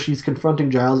library where she's confronting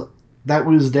Giles, that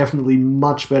was definitely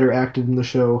much better acted in the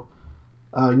show.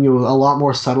 You know, a lot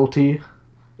more subtlety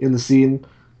in the scene.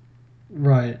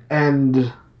 Right.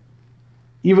 And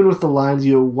even with the lines,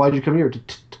 you know, why'd you come here? To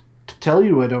tell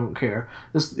you I don't care.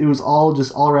 It was all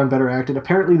just all around better acted.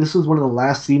 Apparently, this was one of the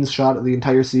last scenes shot of the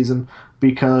entire season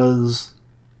because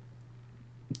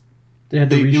They had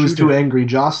to he was reshoot too it. angry.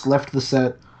 Joss left the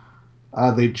set.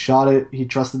 They'd shot it. He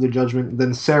trusted the judgment.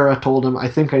 Then Sarah told him, I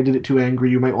think I did it too angry.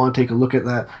 You might want to take a look at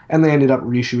that. And they ended up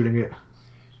reshooting it.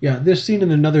 Yeah, this scene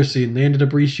and another scene, they ended up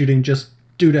reshooting just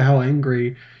due to how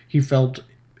angry he felt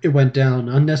it went down.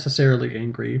 Unnecessarily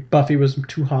angry. Buffy was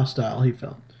too hostile, he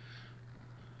felt.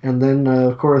 And then,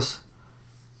 of course,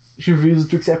 she refuses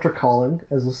to accept her calling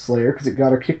as a Slayer because it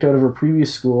got her kicked out of her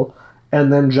previous school.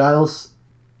 And then Giles,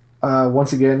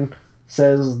 once again,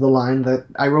 says the line that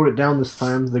I wrote it down this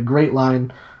time, the great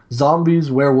line, zombies,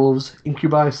 werewolves,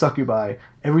 incubi, succubi,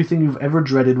 everything you've ever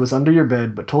dreaded was under your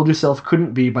bed but told yourself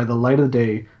couldn't be by the light of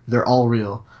day, they're all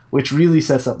real, which really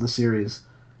sets up the series.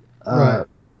 Right.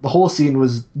 The whole scene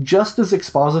was just as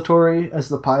expository as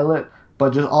the pilot,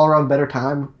 but just all around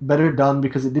better done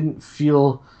because it didn't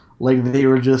feel like they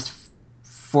were just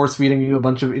force-feeding you a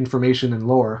bunch of information and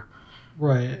lore.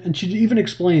 Right, and she even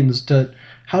explains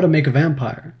how to make a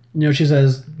vampire. You know, she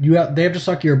says they have to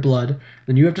suck your blood,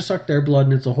 then you have to suck their blood,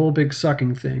 and it's a whole big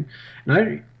sucking thing.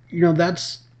 And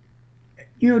that's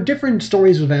different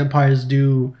stories with vampires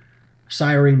do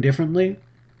siring differently,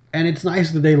 and it's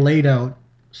nice that they laid out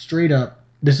straight up.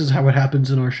 This is how it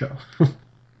happens in our show.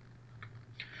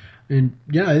 And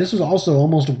yeah, this was also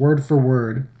almost word for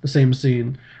word the same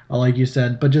scene, like you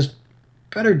said, but just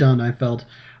better done. I felt.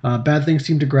 Bad things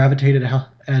seem to gravitate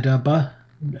at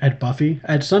Buffy,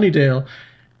 at Sunnydale.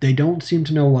 They don't seem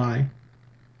to know why.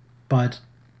 But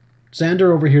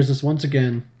Xander overhears this once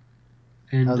again,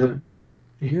 and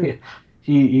yeah.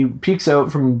 He peeks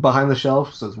out from behind the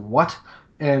shelf, says, "What?"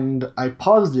 And I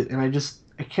paused it, and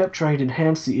I kept trying to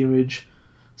enhance the image,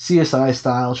 CSI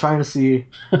style, trying to see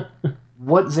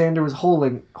what Xander was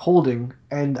holding,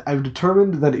 and I've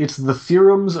determined that it's the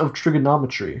theorems of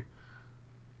trigonometry,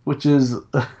 which is,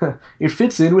 it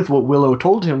fits in with what Willow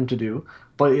told him to do,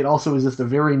 but it also is just a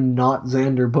very not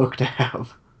Xander book to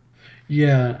have.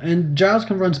 Yeah, and Giles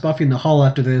confronts Buffy in the hall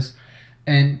after this,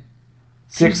 and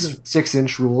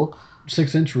Six-inch rule.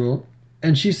 6 inch rule,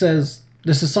 and she says,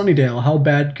 "This is Sunnydale. How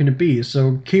bad can it be?"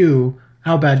 So Q,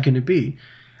 how bad can it be?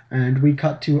 And we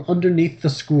cut to underneath the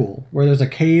school, where there's a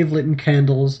cave lit in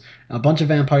candles, a bunch of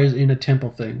vampires in a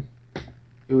temple thing.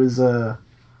 It was now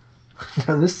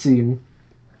this scene.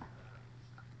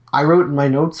 I wrote in my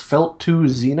notes felt too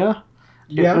Xena.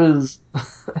 It Yeah, was,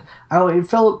 it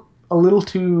felt a little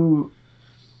too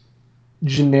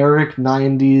generic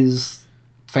 '90s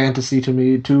fantasy to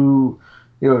me. Too,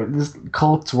 this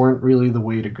cults weren't really the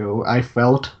way to go. I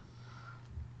felt,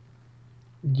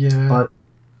 yeah.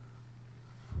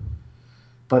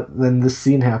 but then this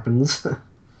scene happens.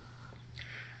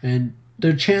 And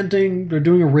they're chanting, they're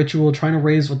doing a ritual, trying to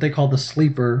raise what they call the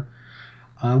sleeper.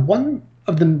 One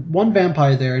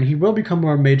vampire there, and he will become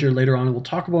more major later on, and we'll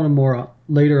talk about him more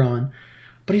later on.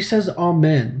 But he says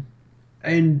 "Amen,"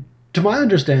 and to my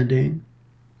understanding,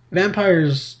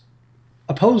 vampires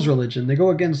oppose religion. They go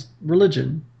against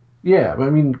religion. Yeah, but I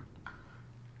mean,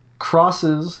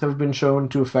 crosses have been shown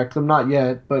to affect them. Not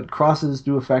yet, but crosses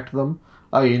do affect them.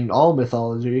 In all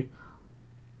mythology,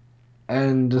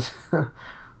 and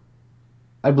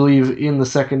I believe in the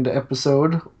second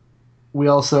episode,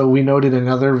 we noted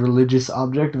another religious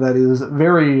object that is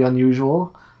very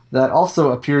unusual that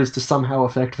also appears to somehow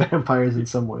affect vampires in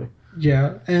some way.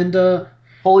 Yeah, and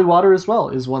Holy water as well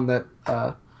is one that.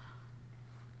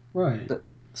 right.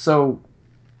 So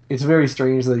it's very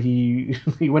strange that he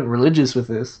he went religious with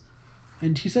this.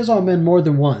 And he says "Amen" more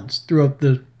than once throughout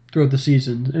the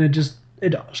season, and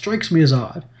it strikes me as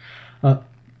odd. Uh,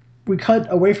 we cut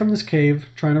away from this cave,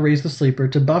 trying to raise the sleeper,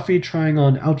 to Buffy trying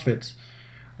on outfits.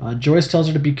 Joyce tells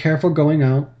her to be careful going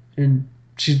out, and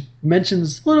she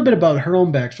mentions a little bit about her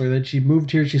own backstory, that she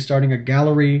moved here, she's starting a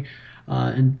gallery,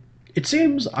 and it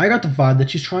seems, I got the vibe that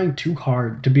she's trying too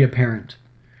hard to be a parent.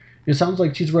 It sounds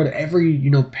like she's read every,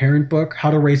 parent book,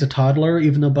 How to Raise a Toddler,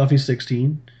 even though Buffy's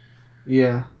 16.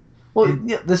 Yeah. Well,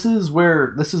 yeah, this is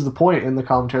the point in the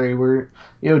commentary where,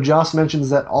 Joss mentions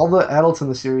that all the adults in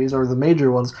the series, or the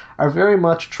major ones, are very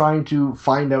much trying to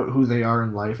find out who they are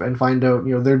in life and find out,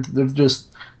 they're just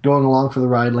going along for the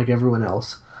ride like everyone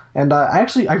else. And I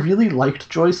really liked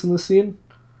Joyce in the scene.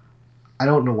 I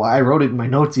don't know why. I wrote it in my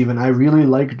notes even. I really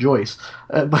like Joyce.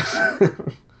 But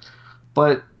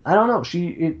but I don't know.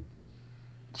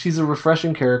 She's a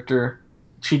refreshing character.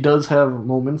 She does have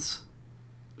moments.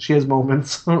 She has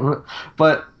moments.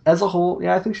 But as a whole,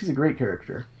 yeah, I think she's a great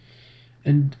character.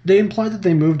 And they imply that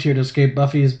they moved here to escape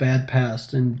Buffy's bad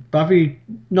past. And Buffy,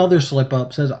 another slip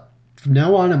up, says, "From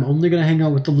now on, I'm only going to hang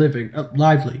out with the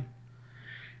lively."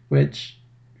 Which,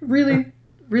 really,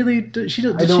 really, does she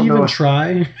even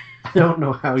try? I don't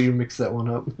know how you mix that one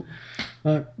up.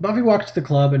 Buffy walks to the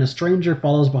club, and a stranger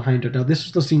follows behind her. Now, this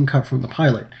is the scene cut from the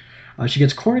pilot. She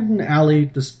gets cornered in an alley.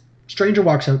 This stranger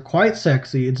walks out, quite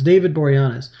sexy. It's David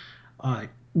Boreanaz,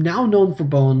 now known for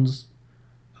Bones,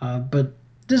 but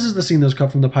this is the scene that was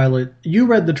cut from the pilot. You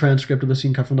read the transcript of the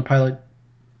scene cut from the pilot.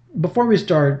 Before we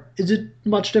start, is it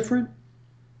much different?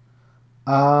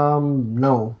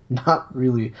 No, not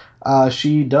really.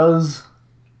 She does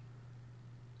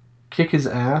kick his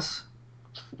ass,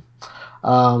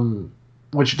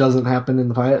 which doesn't happen in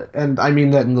the pilot, and I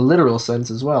mean that in the literal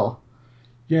sense as well.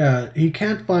 Yeah, he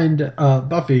can't find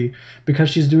Buffy because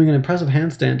she's doing an impressive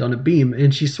handstand on a beam,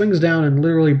 and she swings down and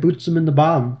literally boots him in the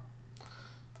bottom.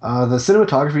 The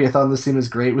cinematography I thought in this scene was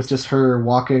great, with just her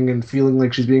walking and feeling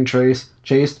like she's being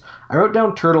chased. I wrote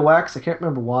down turtle wax. I can't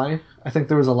remember why. I think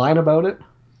there was a line about it.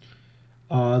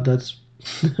 That's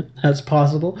that's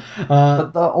possible.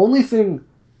 But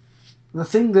the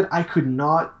thing that I could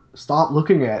not stop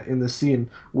looking at in this scene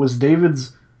was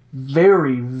David's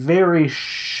very, very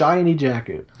shiny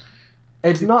jacket.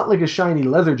 It's not like a shiny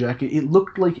leather jacket. It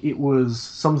looked like it was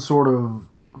some sort of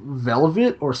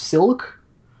velvet or silk,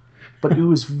 but it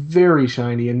was very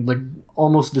shiny and like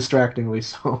almost distractingly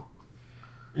so.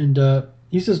 And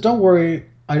he says, "Don't worry,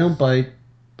 I don't bite.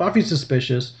 Buffy's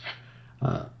suspicious,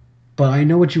 but I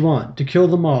know what you want, to kill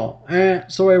them all."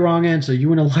 Sorry, wrong answer. You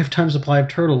want a lifetime supply of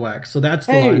turtle wax. So that's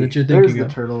the line that you're thinking there's of.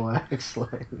 the turtle wax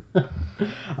line.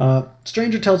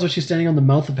 Stranger tells her she's standing on the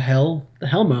mouth of hell, the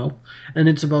Hellmouth, and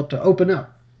it's about to open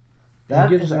up.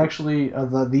 That is actually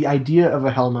the idea of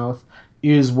a Hellmouth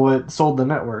is what sold the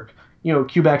network.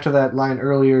 Cue back to that line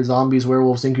earlier: zombies,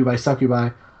 werewolves, incubi, succubi.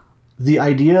 The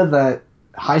idea that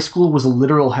high school was a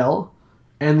literal hell,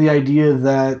 and the idea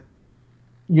that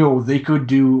they could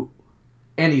do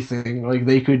anything, like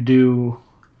they could do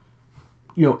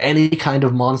any kind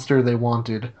of monster they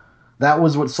wanted. That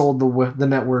was what sold the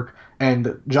network.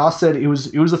 And Joss said it was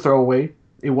a throwaway.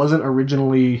 it wasn't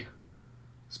originally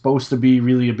supposed to be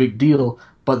really a big deal,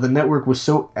 but the network was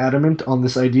so adamant on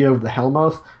this idea of the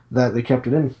Hellmouth that they kept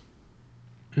it in.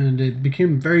 And it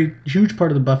became a very huge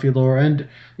part of the Buffy lore. And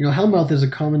Hellmouth is a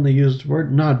commonly used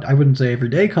word. Not, I wouldn't say every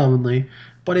day commonly,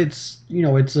 but it's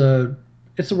it's a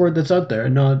word that's out there,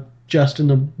 not just in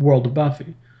the world of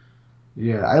Buffy.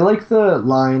 Yeah, I like the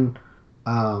line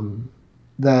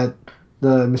that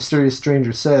the mysterious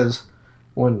stranger says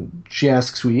when she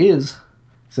asks who he is.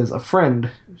 He says, "A friend,"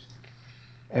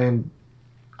 and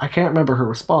I can't remember her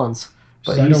response,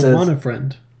 but I he don't says, want a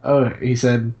friend. "Oh," he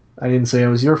said, "I didn't say I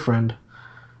was your friend,"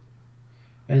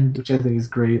 And which I think is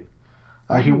great.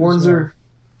 I He do as warns well. her.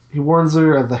 He warns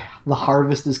her the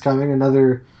harvest is coming.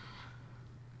 Another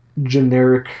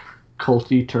generic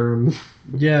culty term.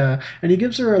 Yeah, and he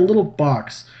gives her a little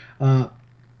box,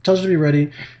 tells her to be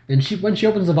ready, and when she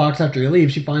opens the box after he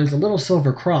leaves, she finds a little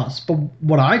silver cross. But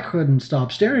what I couldn't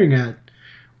stop staring at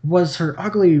was her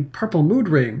ugly purple mood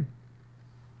ring.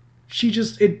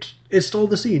 It stole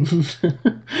the scene.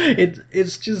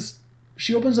 It's just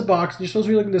she opens the box and you're supposed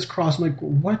to be looking at this cross. I'm like,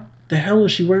 what the hell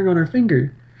is she wearing on her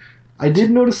finger? I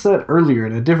did notice that earlier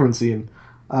in a different scene,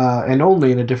 and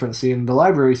only in a different scene, the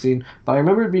library scene. But I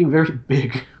remember it being very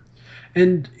big.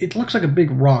 And it looks like a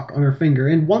big rock on her finger.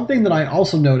 And one thing that I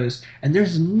also noticed, and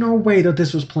there's no way that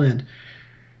this was planned.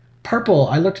 Purple,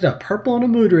 I looked it up. Purple on a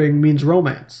mood ring means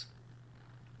romance.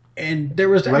 And there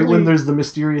was Right definitely when there's the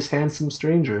mysterious handsome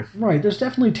stranger. right, there's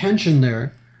definitely tension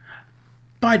there.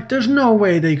 But there's no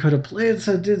way they could have played.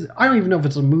 I don't even know if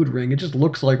it's a mood ring. It just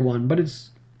looks like one, but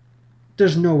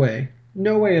there's no way,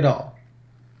 no way at all.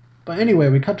 But anyway,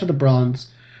 we cut to the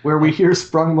bronze. Where we hear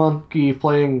Sprung Monkey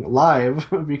playing live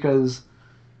because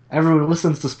everyone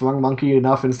listens to Sprung Monkey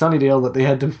enough in Sunnydale that they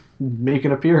had to make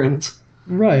an appearance.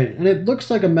 Right, and it looks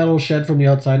like a metal shed from the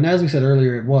outside, and as we said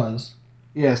earlier, it was.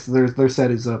 Yes, their set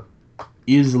is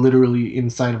literally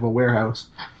inside of a warehouse.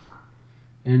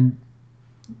 And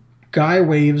Guy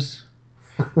waves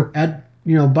at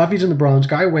Buffy's in the bronze.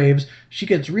 Guy waves. She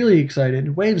gets really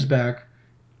excited, waves back.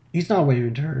 He's not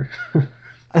waving to her.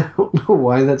 I don't know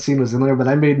why that scene was in there, but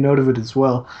I made note of it as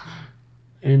well.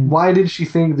 And Why did she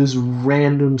think this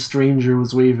random stranger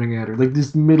was waving at her? Like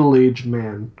this middle-aged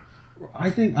man. I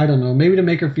don't know, maybe to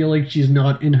make her feel like she's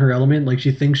not in her element, like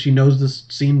she thinks she knows this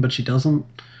scene, but she doesn't.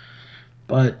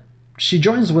 But she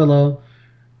joins Willow.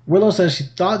 Willow says she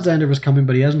thought Xander was coming,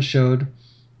 but he hasn't showed.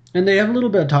 And they have a little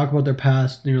bit of talk about their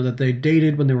past, that they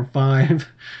dated when they were 5.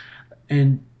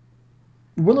 And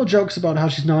Willow jokes about how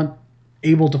she's not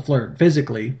able to flirt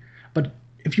physically. But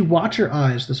if you watch her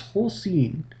eyes, this whole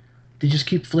scene, they just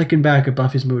keep flicking back at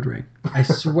Buffy's mood ring. I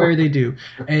swear they do.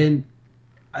 And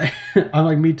I'm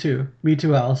like, me too,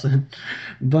 Allison.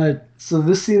 But So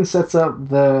this scene sets up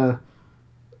the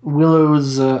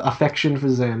Willow's affection for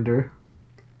Xander.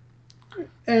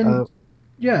 and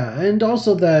yeah, and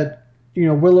also that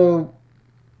Willow,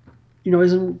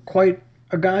 isn't quite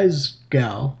a guy's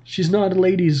gal. She's not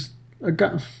a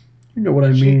guy. You know what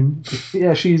I mean?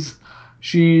 Yeah, she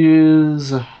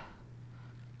is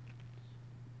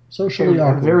Socially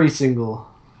awkward, very single.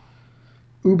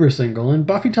 uber single. And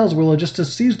Buffy tells Willow just to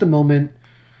seize the moment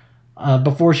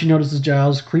before she notices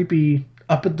Giles creepy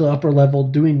up at the upper level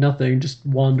doing nothing, just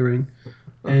wandering.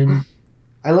 And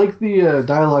I like the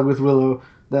dialogue with Willow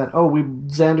that,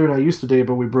 Xander and I used to date,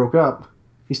 but we broke up.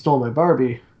 He stole my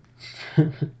Barbie.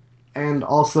 And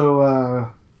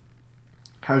also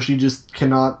how she just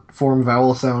cannot form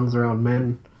vowel sounds around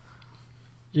men.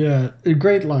 yeah,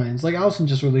 great lines. Like Allison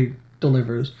just really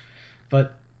delivers.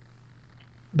 But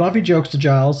Buffy jokes to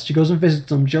Giles. She goes and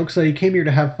visits him, jokes that he came here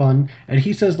to have fun, and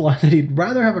he says the line that he'd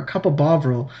rather have a cup of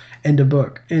Bovril and a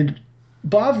book. And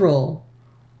Bovril,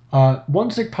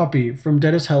 One Sick Puppy from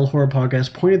Dead as Hell Horror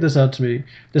Podcast pointed this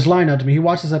line out to me. He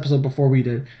watched this episode before we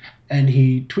did, and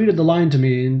he tweeted the line to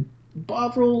me. And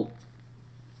Bovril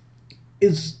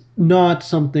is not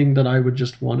something that I would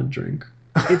just want to drink.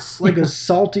 It's like a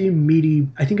salty, meaty,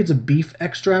 I think it's a beef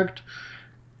extract,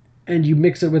 and you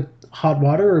mix it with hot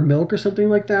water or milk or something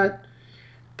like that.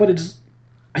 But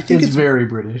I think It's very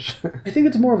British. I think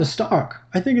it's more of a stock.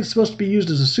 I think it's supposed to be used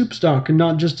as a soup stock and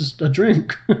not just as a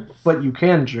drink. But you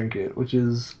can drink it, which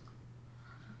is...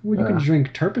 Well, you can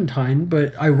drink turpentine,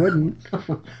 but I wouldn't.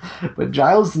 But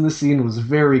Giles in this scene was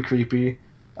very creepy.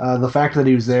 The fact that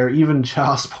he was there, even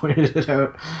Giles pointed it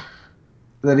out.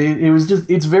 That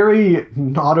it's very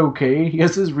not okay. He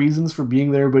has his reasons for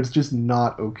being there, but it's just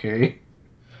not okay.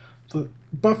 But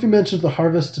Buffy mentions the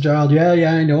harvest to Giles. Yeah,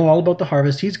 I know all about the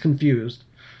harvest. He's confused.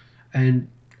 And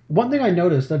one thing I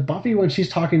noticed, that Buffy, when she's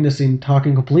talking this scene,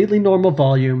 talking completely normal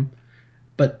volume,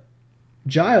 but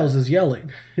Giles is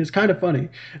yelling. It's kind of funny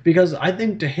because I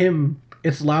think to him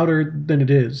it's louder than it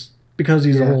is because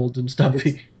he's Yeah. old and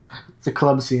stuffy. It's a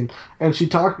club scene, and she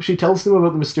tells him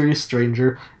about the mysterious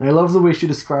stranger, and I love the way she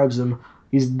describes him.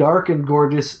 He's dark and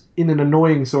gorgeous in an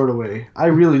annoying sort of way. I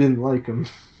really didn't like him.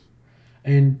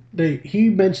 And he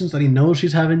mentions that he knows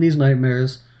she's having these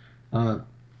nightmares.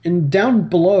 And down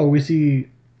below we see,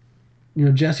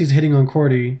 Jesse's hitting on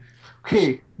Cordy.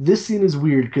 Okay, this scene is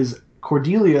weird because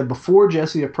Cordelia, before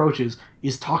Jesse approaches,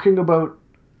 is talking about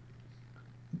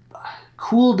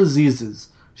cool diseases.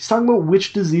 She's talking about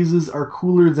which diseases are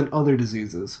cooler than other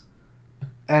diseases.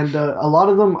 And a lot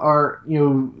of them are,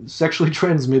 sexually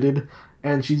transmitted.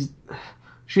 And she's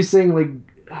saying, like,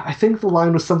 I think the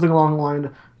line was something along the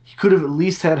line, he could have at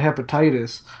least had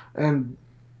hepatitis. And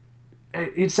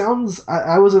it sounds,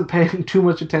 I wasn't paying too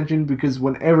much attention because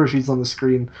whenever she's on the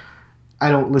screen,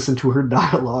 I don't listen to her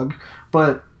dialogue.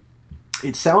 But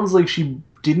it sounds like she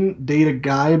didn't date a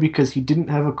guy because he didn't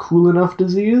have a cool enough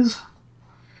disease.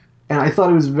 And I thought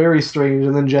it was very strange,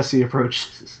 and then Jesse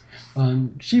approaches.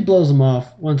 She blows him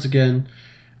off once again.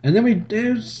 And then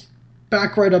it's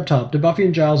back right up top to Buffy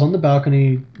and Giles on the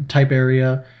balcony type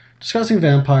area, discussing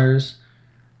vampires.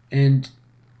 And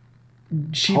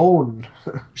she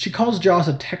calls Joss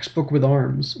a textbook with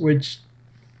arms, which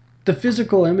the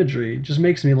physical imagery just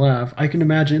makes me laugh. I can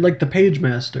imagine, like the Page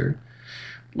Master.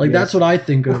 Like, Yes. That's what I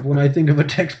think of when I think of a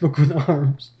textbook with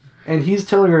arms. And he's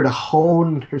telling her to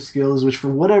hone her skills, which for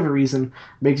whatever reason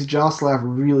makes Joss laugh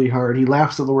really hard. He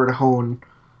laughs at the word hone.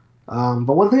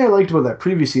 But one thing I liked about that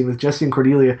previous scene with Jesse and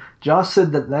Cordelia, Joss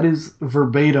said that is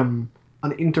verbatim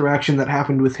an interaction that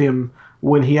happened with him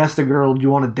when he asked a girl, "Do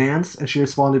you want to dance?" And she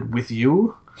responded, "With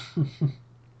you?"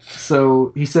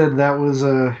 So he said that was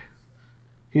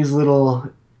his little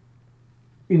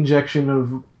injection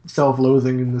of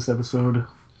self-loathing in this episode.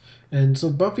 And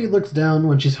so Buffy looks down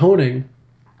when she's honing.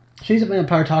 She's a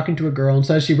vampire talking to a girl and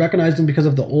says she recognized him because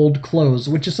of the old clothes,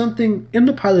 which is something in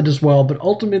the pilot as well, but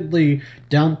ultimately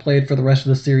downplayed for the rest of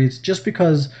the series just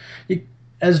because,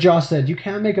 as Joss said, you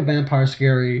can't make a vampire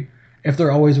scary if they're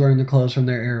always wearing the clothes from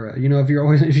their era. If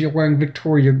you're wearing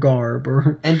Victoria garb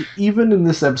or... And even in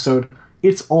this episode,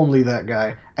 it's only that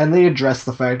guy. And they address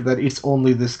the fact that it's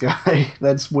only this guy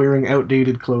that's wearing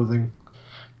outdated clothing.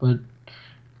 But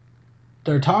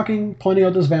they're talking, pointing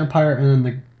out this vampire, and then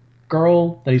the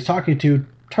girl that he's talking to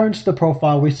turns to the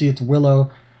profile. We see it's Willow.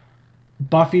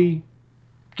 Buffy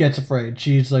gets afraid.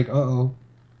 She's like, uh-oh.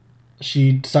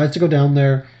 She decides to go down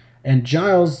there, and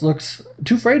Giles looks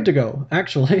too afraid to go,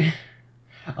 actually.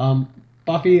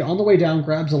 Buffy, on the way down,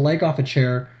 grabs a leg off a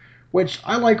chair, which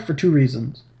I like for two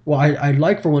reasons. Well, I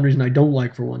like for one reason, I don't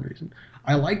like for one reason.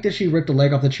 I like that she ripped a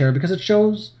leg off the chair because it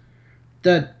shows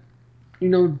that,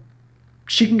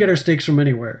 she can get her steaks from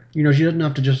anywhere. She doesn't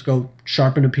have to just go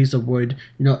sharpen a piece of wood.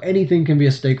 Anything can be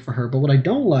a steak for her. But what I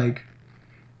don't like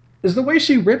is the way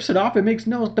she rips it off.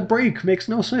 The break makes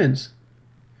no sense.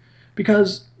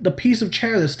 Because the piece of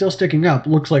chair that's still sticking up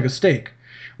looks like a steak,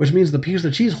 which means the piece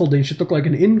that she's holding should look like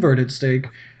an inverted steak,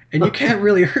 and you can't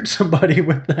really hurt somebody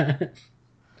with that.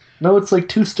 No, it's like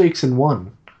 2 steaks in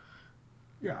 1.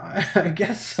 Yeah, I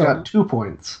guess so. Got 2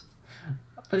 points.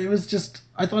 But it was just,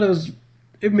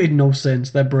 it made no sense,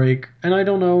 that break. And I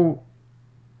don't know,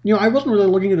 I wasn't really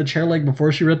looking at the chair leg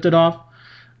before she ripped it off.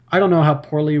 I don't know how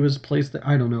poorly it was placed.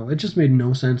 I don't know. It just made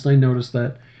no sense. I noticed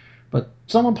that. But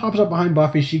someone pops up behind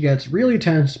Buffy. She gets really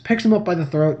tense, picks him up by the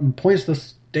throat, and points the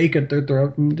stake at their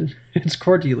throat. And it's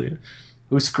Cordelia.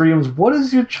 Who screams, "What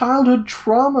is your childhood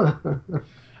trauma?"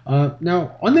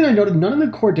 Now, one thing I noted, none of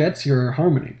the Cordettes here are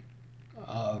Harmony.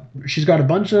 She's got a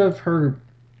bunch of her...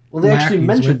 Well, they actually lackeys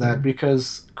mentioned with her. that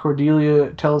because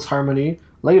Cordelia tells Harmony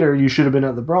later, "You should have been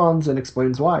at the Bronze," and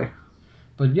explains why.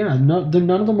 But yeah, none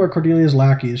of them are Cordelia's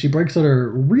lackeys. She breaks out her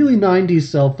really 90s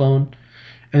cell phone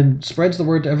and spreads the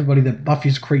word to everybody that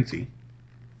Buffy's crazy.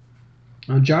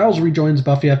 Giles rejoins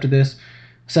Buffy after this,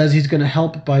 says he's going to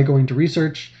help by going to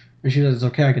research, and she says,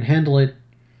 "Okay, I can handle it."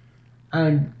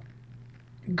 And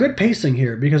good pacing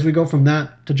here, because we go from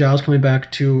that to Giles coming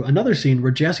back to another scene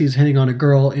where Jesse's hitting on a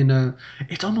girl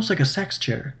it's almost like a sex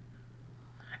chair.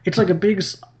 It's like a big...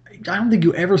 I don't think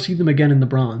you ever see them again in the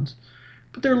Bronze.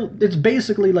 But it's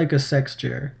basically like a sex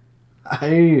chair.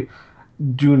 I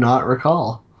do not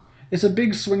recall. It's a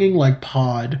big swinging like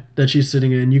pod that she's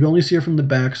sitting in. You can only see her from the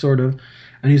back, sort of.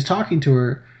 And he's talking to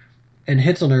her and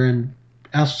hits on her and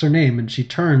asks her name. And she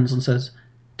turns and says,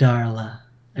 "Darla."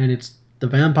 And it's the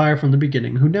vampire from the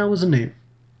beginning, who now has a name.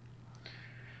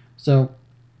 So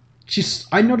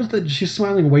I noticed that she's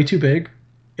smiling way too big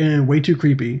and way too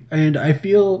creepy. And I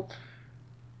feel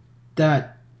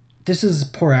that this is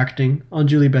poor acting on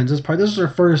Julie Benz's part. This is her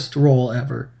first role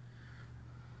ever.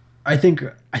 I think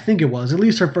it was at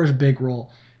least her first big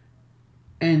role.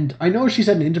 And I know she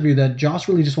said in an interview that Joss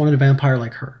really just wanted a vampire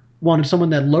like her. Wanted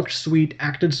someone that looked sweet,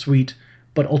 acted sweet,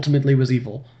 but ultimately was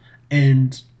evil.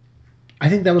 And I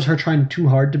think that was her trying too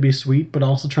hard to be sweet, but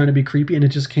also trying to be creepy, and it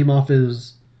just came off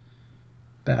as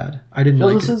bad. I didn't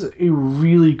like This it. is a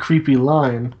really creepy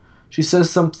line. She says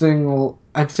something,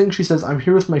 I think she says, "I'm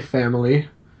here with my family."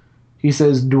 He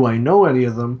says, "Do I know any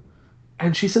of them?"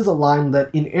 And she says a line that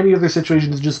in any other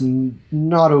situation is just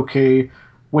not okay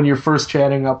when you're first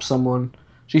chatting up someone.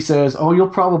 She says, "Oh, you'll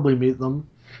probably meet them."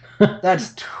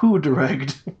 That's too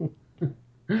direct.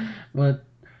 But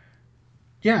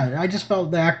yeah, I just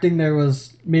felt the acting there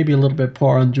was maybe a little bit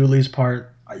poor on Julie's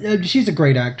part. She's a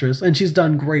great actress, and she's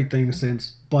done great things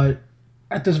since, but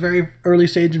at this very early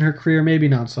stage in her career, maybe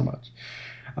not so much.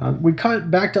 We cut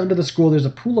back to Under the School. There's a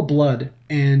pool of blood,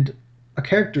 and a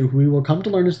character who we will come to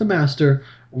learn is the Master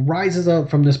rises up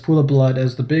from this pool of blood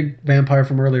as the big vampire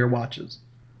from earlier watches.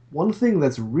 One thing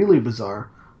that's really bizarre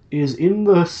is in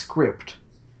the script,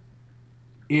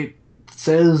 it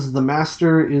says the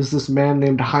Master is this man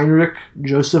named Heinrich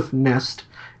Joseph Nest,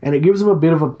 and it gives him a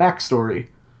bit of a backstory,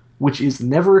 which is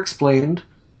never explained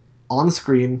on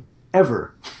screen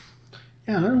ever.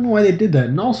 Yeah, I don't know why they did that.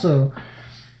 And also,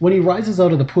 when he rises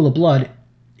out of the pool of blood,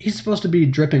 he's supposed to be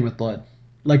dripping with blood.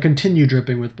 Like, continue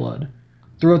dripping with blood.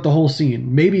 Throughout the whole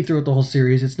scene. Maybe throughout the whole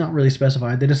series. It's not really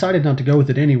specified. They decided not to go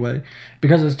with it anyway.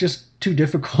 Because it's just too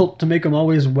difficult to make him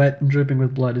always wet and dripping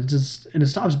with blood. And it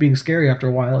stops being scary after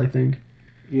a while, I think.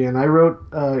 Yeah, and I wrote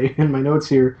in my notes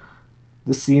here,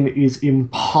 the scene is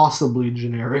impossibly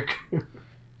generic.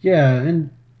 Yeah,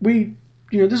 and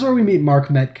this is where we meet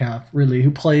Mark Metcalf, really, who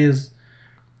plays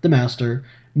the Master.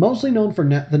 Mostly known for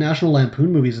the National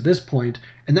Lampoon movies at this point,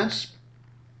 and that's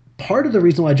part of the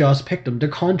reason why Joss picked him, to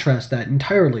contrast that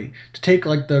entirely, to take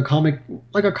like a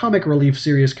comic relief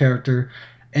serious character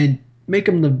and make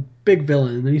him the big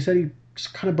villain. And then he said he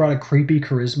just kind of brought a creepy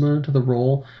charisma to the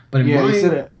role. But in Yeah, my he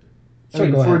said it.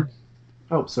 sorry, go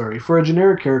ahead. For a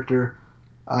generic character,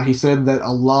 he said that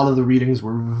a lot of the readings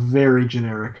were very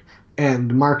generic,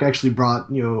 and Mark actually brought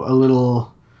a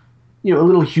little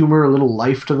humor, a little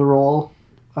life to the role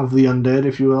of the undead,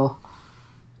 if you will.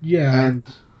 Yeah, And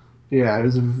yeah, it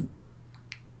was.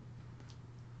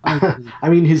 I agree. I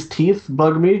mean, his teeth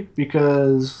bug me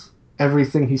because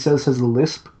everything he says has a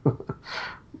lisp.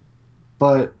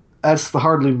 But that's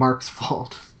hardly Mark's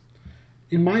fault.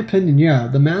 In my opinion, yeah,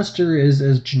 the Master is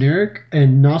as generic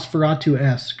and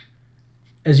Nosferatu-esque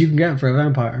as you can get for a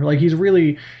vampire. Like, he's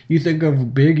really, you think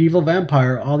of big evil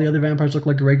vampire, all the other vampires look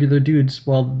like regular dudes,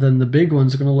 well, then the big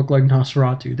ones are going to look like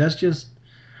Nosferatu.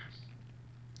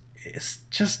 It's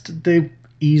just the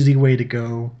easy way to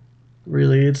go,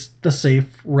 really. It's the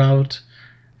safe route,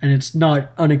 and it's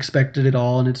not unexpected at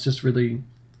all, and it's just really,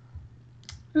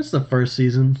 it's the first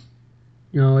season.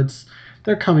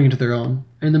 They're coming into their own.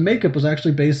 And the makeup was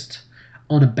actually based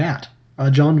on a bat.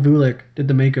 John Vulick did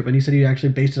the makeup, and he said he actually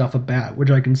based it off a bat,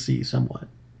 which I can see somewhat.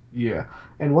 Yeah,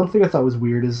 and one thing I thought was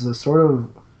weird is the sort of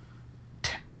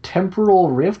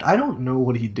temporal rift. I don't know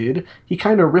what he did. He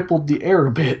kind of rippled the air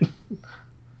a bit.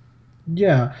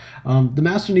 Yeah, the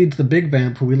Master needs the big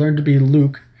vamp, who we learned to be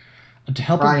Luke, to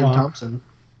help him Brian walk. Thompson.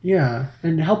 Yeah,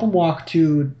 and help him walk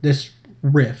to this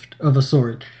rift of a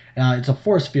sort. It's a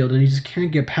force field, and he just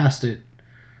can't get past it.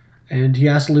 And he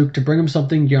asks Luke to bring him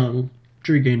something young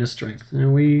to regain his strength.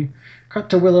 And we cut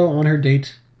to Willow on her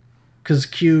date. Because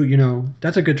Q,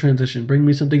 that's a good transition. Bring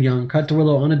me something young. Cut to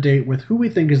Willow on a date with who we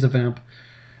think is the vamp.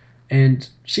 And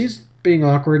she's being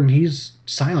awkward, and he's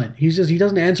silent. He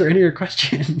doesn't answer any of her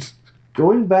questions.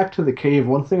 Going back to the cave,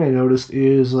 one thing I noticed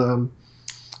is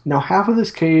now half of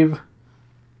this cave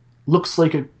looks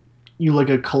like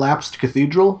a collapsed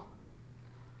cathedral,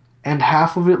 and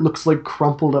half of it looks like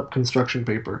crumpled up construction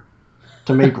paper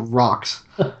to make rocks.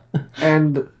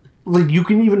 And like you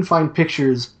can even find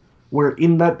pictures where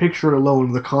in that picture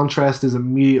alone the contrast is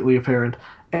immediately apparent.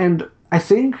 And I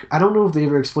don't know if they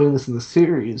ever explained this in the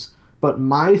series, but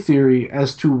my theory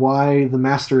as to why the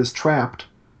Master is trapped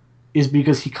is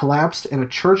because he collapsed and a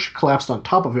church collapsed on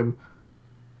top of him.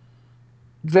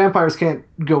 Vampires can't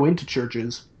go into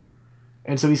churches,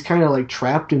 and so he's kind of like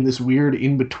trapped in this weird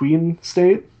in-between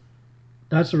state.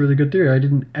 That's a really good theory. I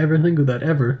didn't ever think of that,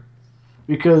 ever.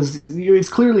 Because it's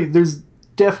clearly, there's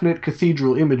definite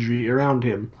cathedral imagery around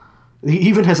him. He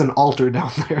even has an altar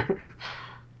down there.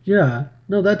 Yeah,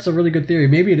 no, that's a really good theory.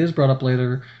 Maybe it is brought up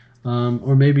later,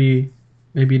 or maybe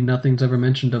nothing's ever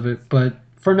mentioned of it. But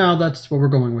for now, that's what we're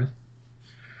going with.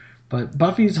 But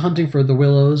Buffy's hunting for the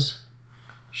Willows,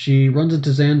 she runs into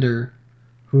Xander,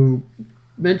 who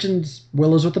mentions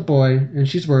Willow's with the boy, and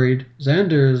she's worried.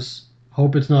 Xander's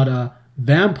hope it's not a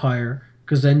vampire,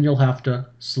 because then you'll have to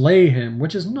slay him,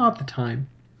 which is not the time,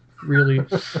 really.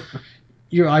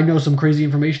 I know some crazy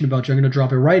information about you. I'm going to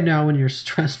drop it right now when you're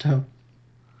stressed out.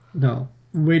 No,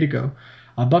 way to go.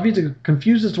 Buffy's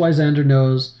confused as to why Xander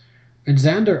knows. And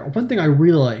Xander, one thing I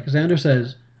really like, Xander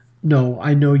says, "No,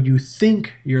 I know you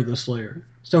think you're the Slayer."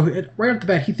 So right off the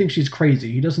bat, he thinks she's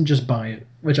crazy. He doesn't just buy it,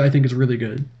 which I think is really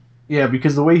good. Yeah,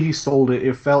 because the way he sold it,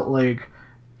 it felt like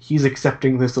he's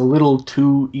accepting this a little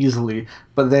too easily.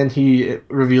 But then he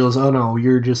reveals, "Oh no,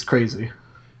 you're just crazy."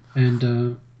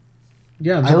 And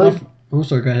yeah, I like. Oh,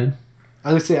 sorry. Go ahead.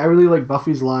 I would say I really like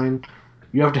Buffy's line,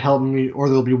 "You have to help me, or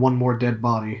there'll be one more dead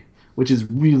body," which is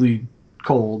really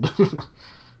cold.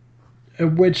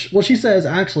 She says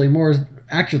actually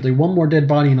one more dead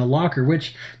body in a locker,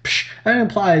 which that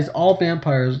implies all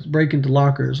vampires break into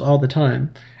lockers all the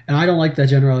time, and I don't like that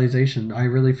generalization. I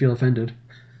really feel offended.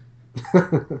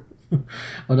 But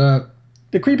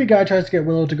the creepy guy tries to get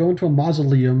Willow to go into a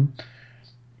mausoleum.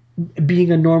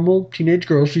 Being a normal teenage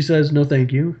girl, she says no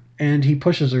thank you, and he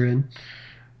pushes her in.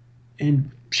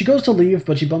 And she goes to leave,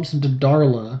 but she bumps into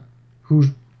Darla, who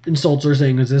insults her,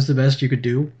 saying, "Is this the best you could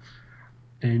do?"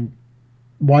 And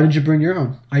 "Why did you bring your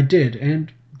own?" "I did."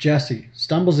 And Jesse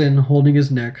stumbles in, holding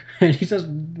his neck, and he says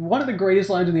one of the greatest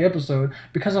lines in the episode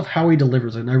because of how he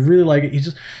delivers it. And I really like it.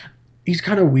 He's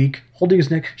kind of weak, holding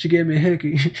his neck. "She gave me a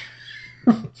hickey."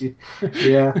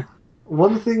 Yeah.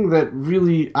 One thing that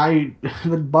really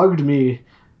that bugged me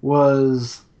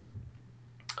was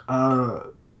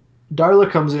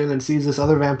Darla comes in and sees this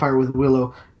other vampire with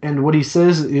Willow, and what he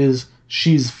says is,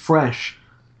 "She's fresh."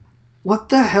 What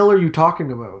the hell are you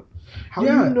talking about? How do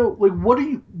you know? Like, what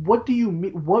do you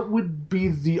mean? What would be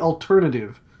the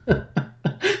alternative?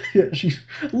 Yeah, she's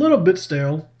a little bit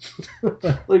stale.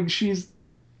 Like, she's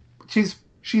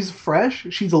fresh.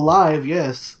 She's alive.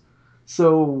 Yes.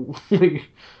 So, like,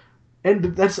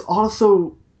 and that's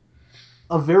also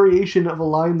a variation of a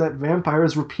line that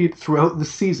vampires repeat throughout the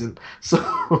season.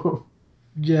 So,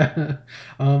 yeah.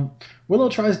 Willow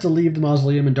tries to leave the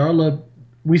mausoleum, and Darla,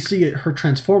 we see her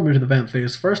transform into the vamp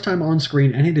face, first time on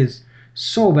screen, and it is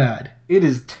so bad. It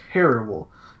is terrible.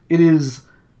 It is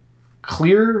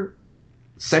clear,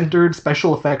 centered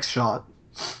special effects shot.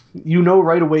 You know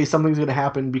right away something's going to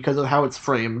happen because of how it's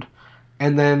framed,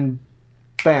 and then,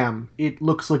 bam! It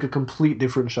looks like a complete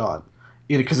different shot.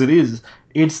 Because it is.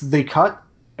 They cut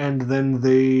and then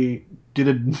they did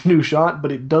a new shot, but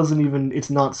it doesn't even. It's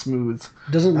not smooth.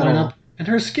 It doesn't line up, and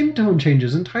her skin tone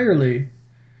changes entirely.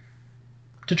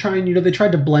 To try and they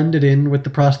tried to blend it in with the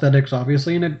prosthetics,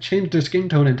 obviously, and it changed her skin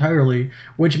tone entirely,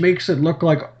 which makes it look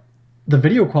like the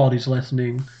video quality's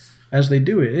lessening as they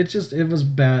do it. It was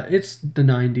bad. It's the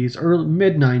 90s, early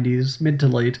mid 90s, mid to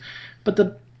late, but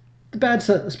the bad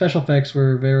special effects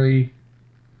were very,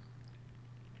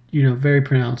 very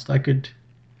pronounced. I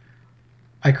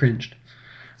cringed.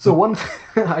 So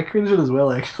I cringed as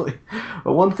well, actually.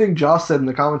 But one thing Joss said in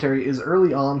the commentary is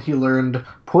early on he learned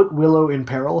put Willow in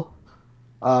peril.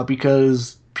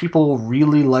 Because people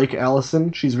really like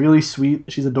Allison. She's really sweet.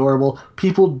 She's adorable.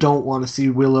 People don't want to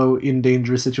see Willow in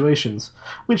dangerous situations,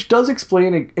 which does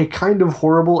explain a kind of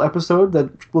horrible episode that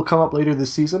will come up later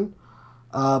this season.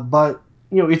 But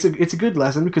it's a good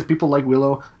lesson because people like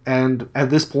Willow, and at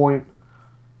this point,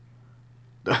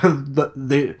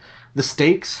 the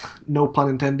stakes, no pun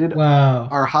intended,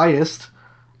 are highest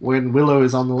when Willow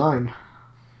is on the line.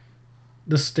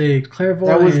 The stakes,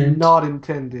 clairvoyant. That was not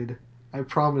intended. I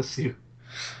promise you.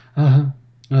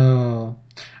 Oh.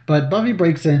 But Buffy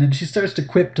breaks in and she starts to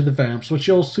quip to the vamps, which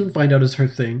you'll soon find out is her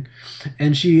thing.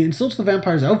 And she insults the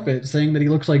vampire's outfit, saying that he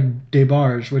looks like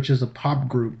DeBarge, which is a pop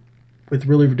group with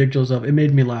really ridiculous stuff. It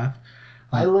made me laugh.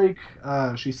 I like,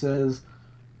 she says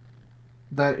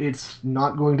that it's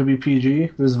not going to be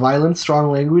PG. There's violence,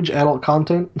 strong language, adult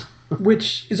content.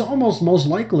 Which is almost most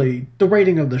likely the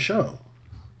rating of the show.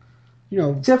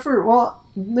 Except for,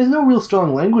 there's no real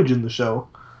strong language in the show.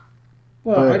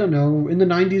 Well, I don't know. In the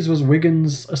 90s, was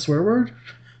Wiggins a swear word?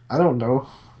 I don't know.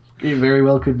 It very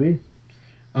well could be.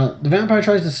 The vampire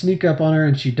tries to sneak up on her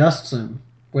and she dusts him,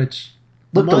 which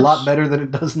looked a lot better than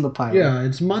it does in the pilot. Yeah,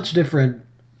 it's much different,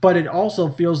 but it also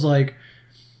feels like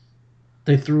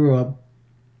they threw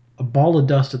a ball of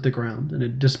dust at the ground and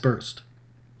it dispersed.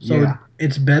 So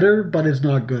it's better, but it's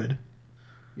not good.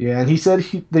 Yeah, and he said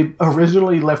they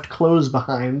originally left clothes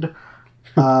behind,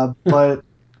 but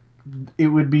it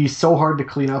would be so hard to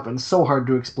clean up and so hard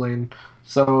to explain,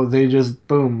 so they just,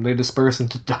 they disperse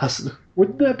into dust.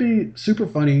 Wouldn't that be super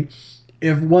funny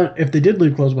if they did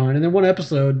leave clothes behind, and then one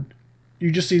episode,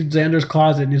 you just see Xander's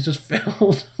closet, and it's just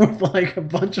filled with like a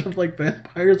bunch of like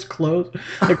vampires' clothes,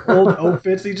 like old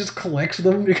outfits. He just collects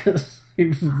them because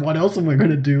what else am I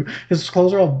gonna do? His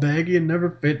clothes are all baggy and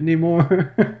never fit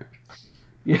anymore.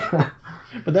 Yeah.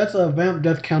 But that's a vamp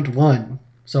death count 1.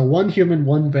 So 1 human,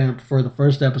 1 vamp for the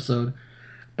first episode.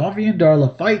 Buffy and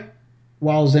Darla fight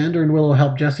while Xander and Willow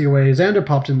help Jesse away. Xander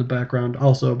pops in the background,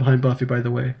 also behind Buffy, by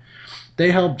the way.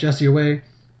 They help Jesse away,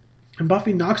 and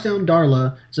Buffy knocks down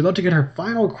Darla. Is about to get her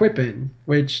final quip in,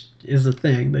 which is a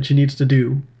thing that she needs to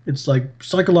do. It's like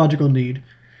psychological need.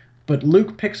 But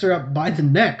Luke picks her up by the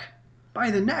neck,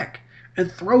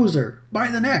 and throws her by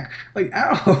the neck. Like,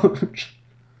 ouch!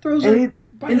 Throws her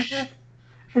by the neck.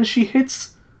 And she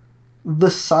hits the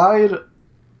side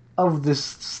of this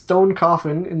stone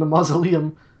coffin in the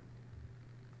mausoleum,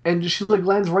 and she like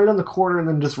lands right on the corner and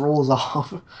then just rolls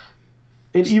off.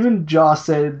 And even Joss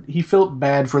said he felt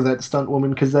bad for that stunt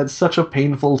woman because that's such a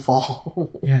painful fall.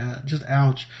 Yeah, just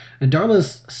ouch. And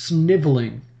Darla's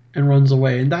sniveling and runs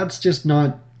away, and that's just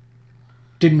not...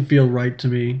 didn't feel right to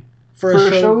me. For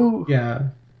a show... Yeah.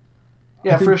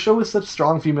 Yeah, for a show with such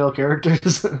strong female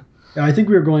characters. Yeah, I think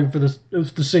we were going for this. It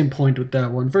was the same point with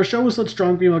that one. For a show with such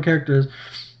strong female characters,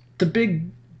 the big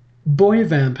boy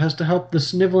vamp has to help the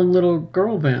sniveling little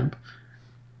girl vamp.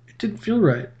 It didn't feel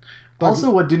right. But also,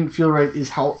 what didn't feel right is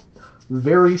how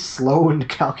very slow and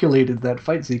calculated that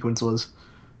fight sequence was.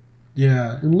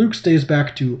 Yeah, and Luke stays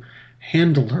back to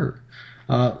handle her.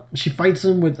 She fights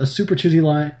him with a super cheesy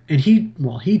line, and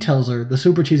he tells her the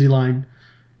super cheesy line,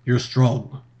 "You're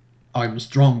strong. I'm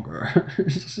stronger."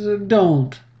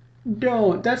 Don't.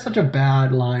 That's such a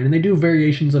bad line, and they do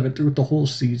variations of it through the whole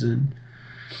season.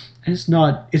 And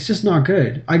it's just not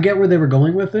good. I get where they were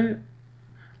going with it.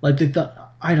 Like, they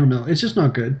thought, I don't know, it's just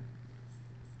not good.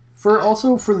 For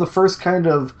the first kind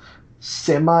of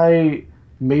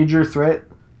semi-major threat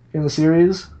in the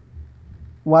series,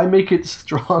 why make it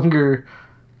stronger?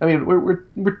 I mean, we're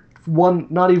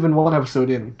not even one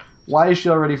episode in. Why is she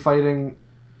already fighting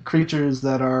creatures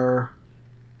that are...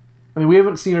 I mean, we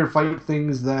haven't seen her fight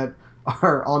things that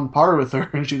are on par with her,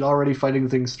 and she's already fighting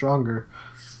things stronger.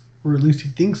 Or at least he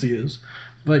thinks he is.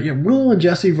 But yeah, Willow and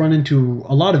Jesse run into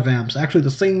a lot of vamps. Actually,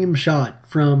 the same shot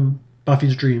from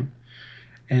Buffy's dream.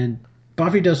 And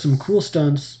Buffy does some cool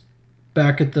stunts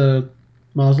back at the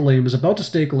mausoleum. Is about to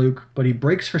stake Luke, but he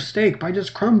breaks her stake by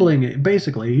just crumbling it.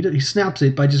 Basically, he snaps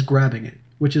it by just grabbing it,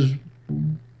 which is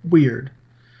weird.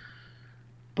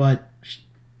 But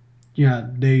yeah,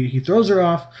 he throws her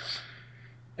off.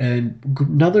 And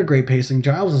another great pacing.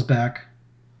 Giles is back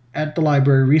at the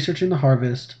library researching the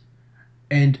harvest,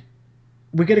 and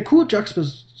we get a cool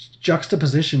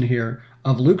juxtaposition here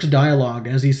of Luke's dialogue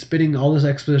as he's spitting all this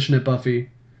exposition at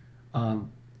Buffy,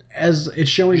 as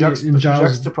it's showing it in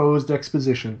Giles' juxtaposed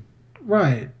exposition.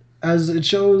 Right, as it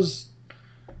shows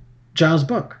Giles'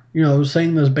 book,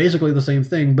 saying this basically the same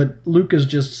thing, but Luke is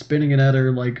just spinning it at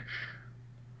her like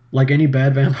any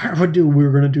bad vampire would do.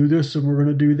 We're going to do this, and we're going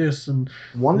to do this. And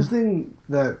one thing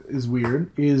that is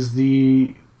weird is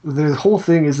the whole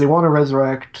thing is they want to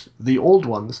resurrect the old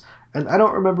ones. And I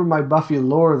don't remember my Buffy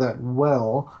lore that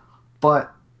well,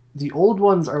 but the old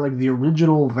ones are like the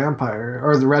original vampire,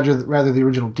 or rather the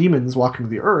original demons walking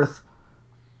the earth.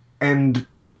 And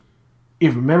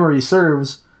if memory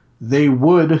serves, they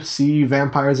would see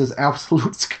vampires as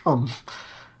absolute scum.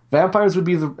 Vampires would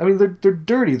be they're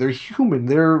dirty, they're human,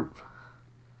 they're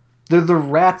the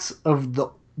rats of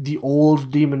the old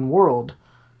demon world.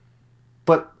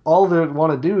 But all they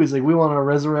want to do is we want to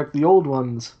resurrect the old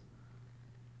ones.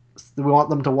 We want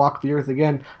them to walk the earth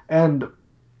again, and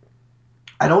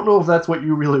I don't know if that's what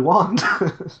you really want.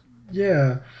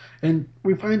 Yeah, and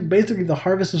we find basically the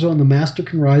harvest is on. The Master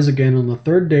can rise again on the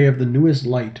 3rd day of the newest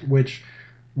light, which,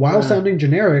 while sounding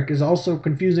generic, is also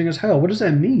confusing as hell. What does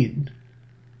that mean?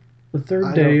 The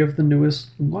 3rd day of the newest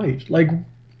light.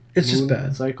 It's just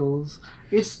bad. Cycles.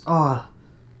 It's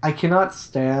I cannot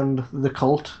stand the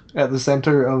cult at the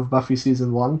center of Buffy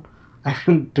season 1.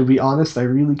 To be honest, I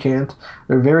really can't.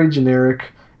 They're very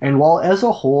generic, and while as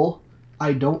a whole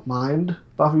I don't mind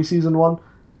Buffy season 1,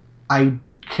 I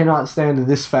cannot stand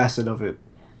this facet of it.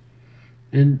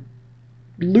 And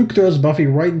Luke throws Buffy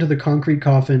right into the concrete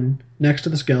coffin next to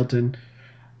the skeleton.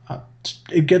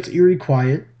 It gets eerie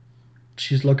quiet.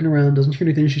 She's looking around, doesn't hear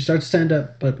anything. She starts to stand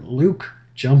up, but Luke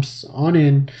jumps on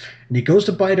in, and he goes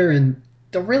to bite her, and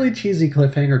the really cheesy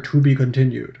cliffhanger to be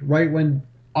continued. Right when,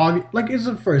 it's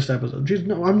the first episode.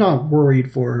 I'm not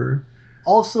worried for her.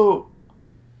 Also,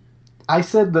 I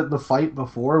said that the fight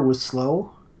before was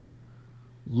slow.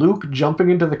 Luke jumping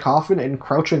into the coffin and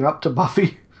crouching up to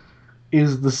Buffy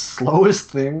is the slowest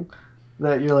thing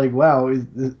that you're like, wow,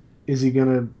 is he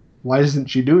gonna? Why isn't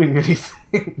she doing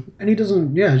anything? And he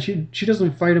doesn't. Yeah, she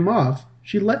doesn't fight him off.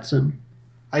 She lets him.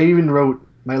 I even wrote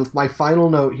my final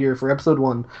note here for episode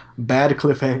 1: bad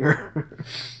cliffhanger.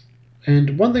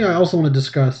 And one thing I also want to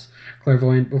discuss,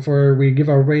 Clairvoyant, before we give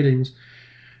our ratings,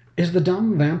 is the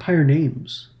dumb vampire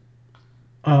names.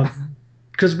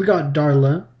 Because we got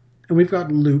Darla, and we've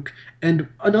got Luke, and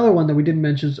another one that we didn't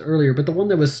mention earlier, but the one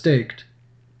that was staked,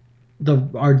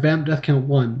 our Vamp Death Count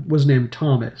 1, was named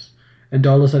Thomas, and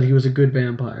Darla said he was a good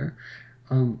vampire.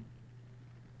 So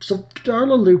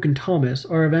Darla, Luke, and Thomas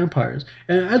are vampires,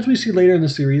 and as we see later in the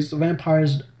series, the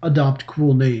vampires adopt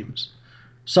cool names.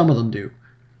 Some of them do.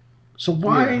 So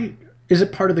why is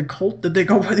it part of the cult that they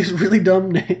go by these really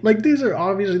dumb names? Like, these are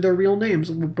obviously their real names,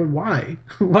 but why?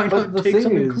 Why not take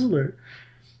something cooler?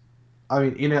 I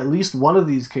mean, in at least one of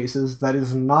these cases, that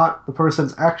is not the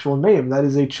person's actual name. That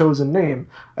is a chosen name,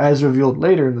 as revealed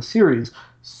later in the series.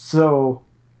 So,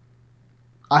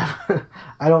 I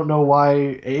don't know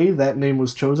why, A, that name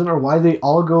was chosen, or why they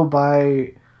all go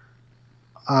by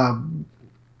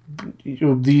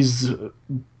these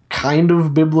kind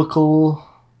of biblical...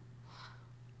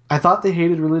 I thought they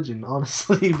hated religion,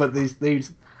 honestly, but they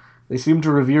seem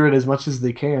to revere it as much as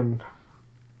they can.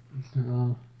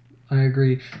 I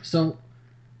agree. So,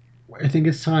 I think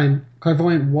it's time.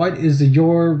 Clairvoyant, what is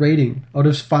your rating out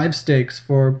of 5 stakes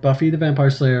for Buffy the Vampire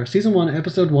Slayer, Season 1,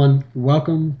 Episode 1,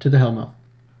 Welcome to the Hellmouth?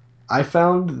 I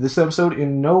found this episode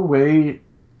in no way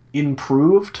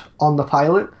improved on the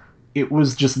pilot. It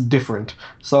was just different.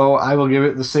 So I will give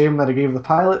it the same that I gave the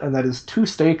pilot, and that is 2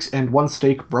 stakes and 1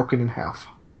 stake broken in half.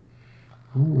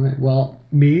 All right. Well,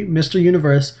 me, Mr.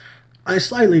 Universe, I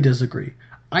slightly disagree.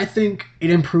 I think it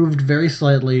improved very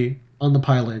slightly on the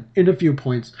pilot in a few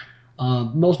points.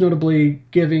 Most notably,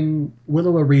 giving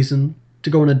Willow a reason to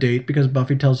go on a date because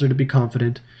Buffy tells her to be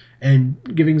confident, and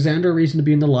giving Xander a reason to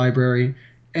be in the library,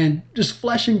 and just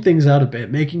fleshing things out a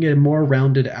bit, making it a more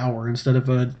rounded hour instead of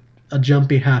a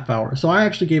jumpy half hour. So I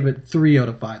actually gave it 3 out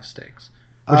of 5 stakes.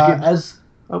 Go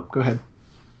ahead.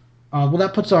 Well,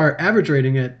 that puts our average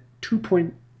rating at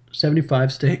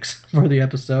 2.75 stakes for the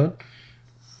episode.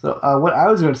 So what I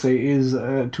was going to say is,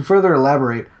 to further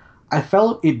elaborate, I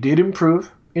felt it did improve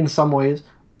in some ways,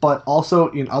 but also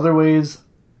in other ways,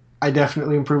 I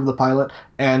definitely improved the pilot,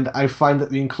 and I find that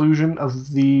the inclusion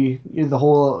of the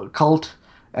whole cult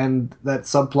and that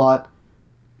subplot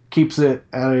keeps it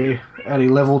at a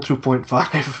level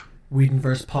 2.5.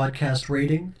 Whedonverse podcast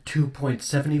rating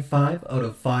 2.75 out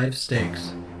of 5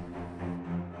 stakes.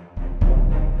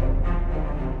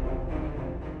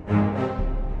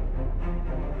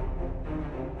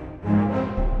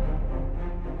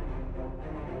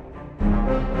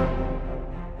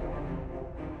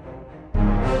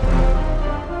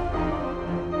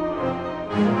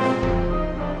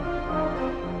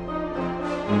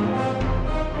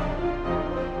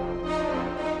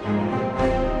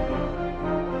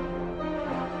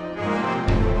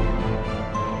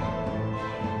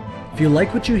 If you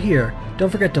like what you hear, don't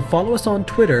forget to follow us on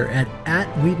Twitter at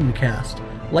 @WhedonCast,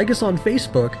 like us on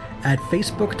Facebook at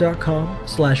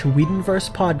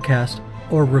facebook.com/WhedonversePodcast,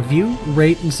 or review,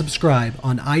 rate, and subscribe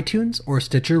on iTunes or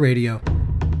Stitcher Radio.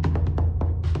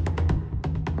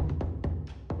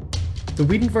 The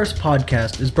Whedonverse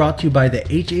Podcast is brought to you by the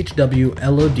HHW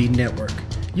LOD Network.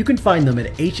 You can find them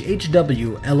at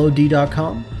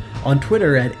hhwlod.com, on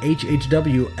Twitter at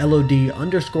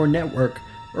hhwlod_network,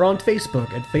 or on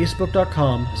Facebook at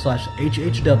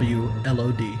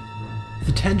facebook.com/hhwlod.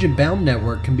 The Tangent Bound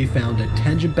Network can be found at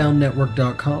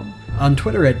tangentboundnetwork.com, on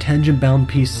Twitter at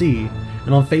tangentboundpc,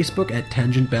 and on Facebook at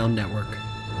Tangent Bound Network.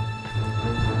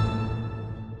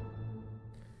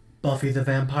 Buffy the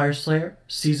Vampire Slayer,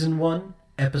 Season 1,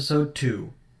 Episode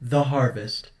 2, The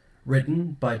Harvest,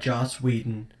 written by Joss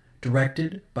Whedon,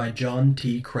 directed by John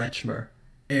T. Kretschmer,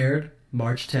 aired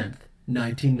March 10th,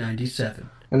 1997.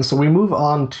 And so we move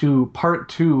on to part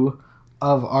 2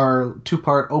 of our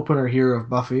 2-part opener here of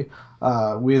Buffy,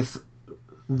 with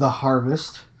The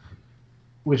Harvest,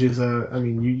 which is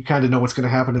you kind of know what's going to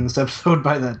happen in this episode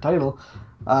by that title,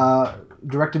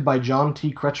 directed by John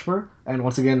T. Kretschmer, and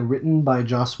once again written by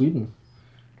Joss Whedon.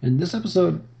 And this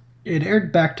episode, it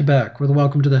aired back-to-back with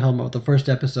Welcome to the Hellmouth, the first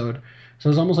episode, so it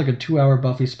was almost like a 2-hour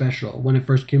Buffy special when it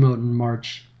first came out in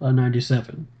March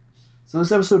 97. So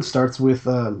this episode starts with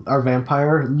our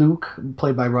vampire, Luke,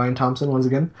 played by Ryan Thompson once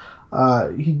again.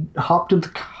 He hopped into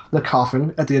the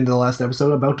coffin at the end of the last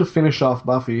episode, about to finish off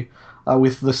Buffy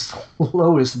with the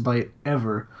slowest bite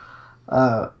ever.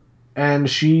 And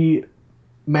she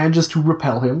manages to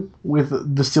repel him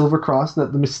with the silver cross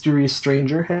that the mysterious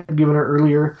stranger had given her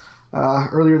earlier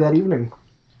that evening.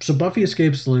 So Buffy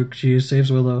escapes Luke. She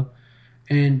saves Willow,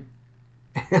 and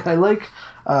And I like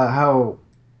how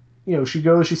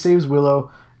she saves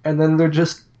Willow, and then they're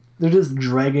just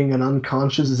dragging an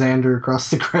unconscious Xander across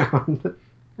the ground.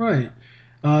 right.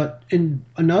 And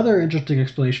another interesting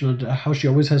explanation on how she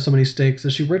always has so many stakes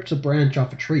is she rips a branch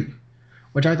off a tree,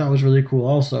 which I thought was really cool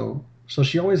also. So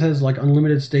she always has like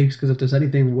unlimited stakes because if there's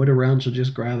anything wood around, she'll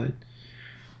just grab it.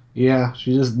 Yeah,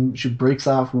 she breaks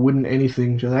off wooden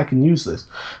anything. She's like, I can use this,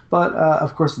 but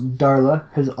of course Darla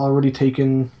has already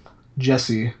taken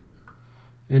Jesse.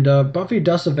 And Buffy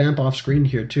dusts a vamp off screen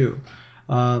here too.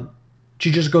 Uh,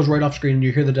 she just goes right off screen and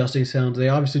you hear the dusting sounds. They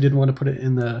obviously didn't want to put it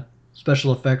in the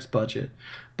special effects budget,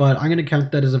 but I'm going to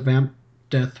count that as a vamp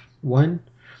death one.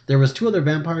 There was two other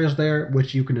vampires there,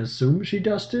 which you can assume she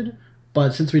dusted,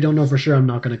 but since we don't know for sure, I'm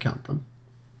not going to count them.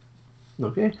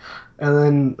 Okay, and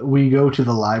then we go to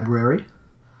the library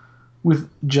with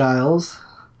Giles,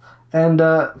 and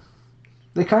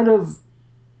they kind of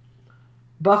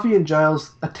Buffy and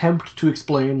Giles attempt to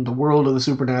explain the world of the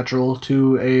supernatural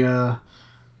to a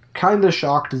kind of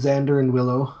shocked Xander and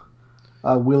Willow.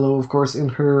 Willow, of course, in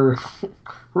her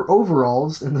her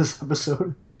overalls in this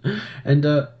episode.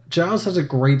 And Giles has a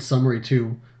great summary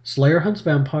too. Slayer hunts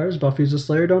vampires. Buffy's a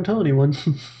Slayer. Don't tell anyone.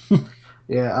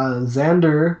 Yeah,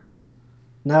 Xander.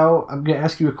 Now I'm gonna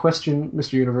ask you a question,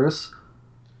 Mr. Universe.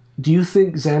 Do you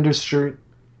think Xander's shirt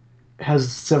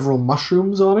has several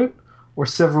mushrooms on it, or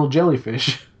several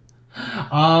jellyfish?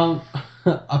 Um,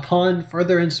 upon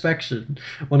further inspection,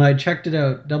 when I checked it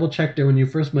out, double checked it when you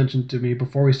first mentioned it to me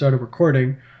before we started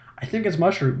recording, I think it's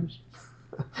mushrooms.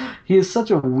 He has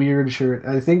such a weird shirt.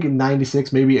 I think in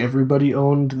 '96 maybe everybody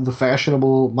owned the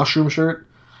fashionable mushroom shirt.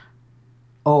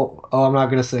 Oh, I'm not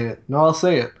gonna say it. No, I'll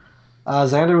say it.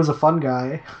 Xander was a fun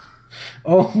guy.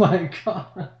 Oh my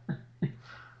god.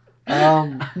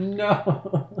 Um,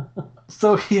 No.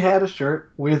 so he had a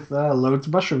shirt with loads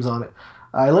of mushrooms on it.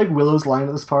 I like Willow's line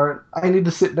at this part. I need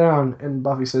to sit down, and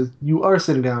Buffy says, "You are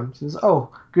sitting down." She says, "Oh,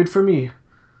 good for me."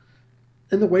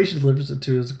 And the way she delivers it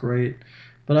too is great.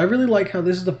 But I really like how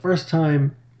this is the first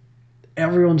time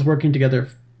everyone's working together,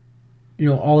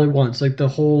 all at once. Like the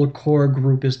whole core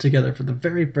group is together for the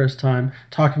very first time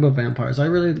talking about vampires. I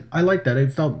like that.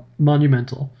 It felt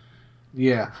monumental.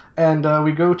 Yeah, and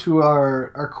we go to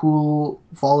our cool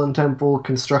Fallen Temple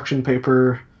construction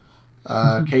paper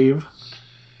cave,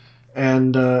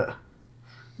 and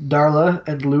Darla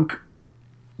and Luke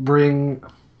bring.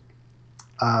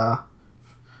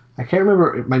 I can't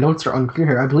remember. My notes are unclear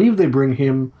here. I believe they bring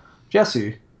him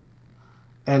Jesse,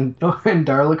 and and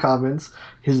Darla comments,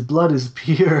 "His blood is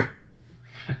pure."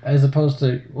 As opposed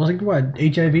to, like what,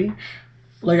 HIV?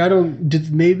 Like I don't,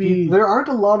 did maybe. There aren't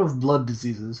a lot of blood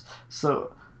diseases,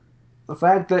 so the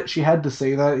fact that she had to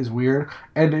say that is weird,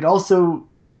 and it also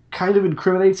kind of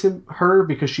incriminates her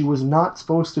because she was not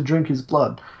supposed to drink his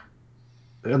blood.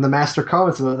 And the master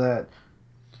comments about that.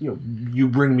 You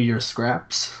bring me your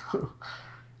scraps.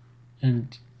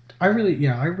 And I really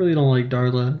don't like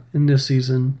Darla in this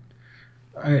season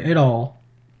at all.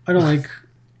 I don't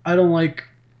like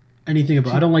anything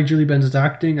about. I don't like Julie Benz's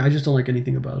acting. I just don't like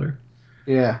anything about her.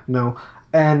 Yeah, no.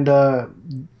 And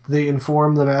they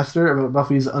inform the master about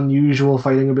Buffy's unusual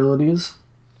fighting abilities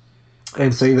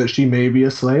and say that she may be a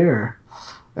Slayer.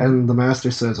 And the master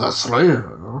says, "A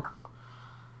Slayer?"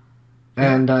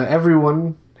 And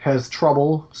everyone has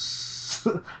trouble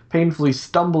painfully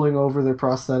stumbling over their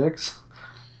prosthetics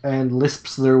and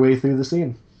lisps their way through the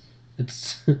scene.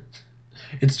 It's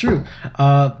it's true.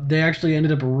 They actually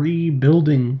ended up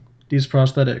rebuilding these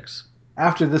prosthetics.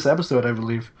 After this episode, I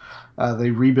believe,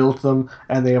 they rebuilt them,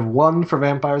 and they have one for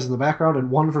vampires in the background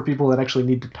and one for people that actually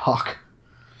need to talk.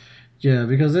 Yeah,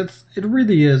 because it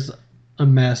really is a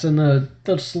mess, and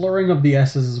the slurring of the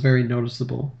S's is very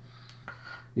noticeable.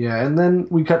 Yeah, and then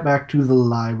we cut back to the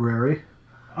library.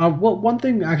 Well, one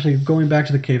thing actually going back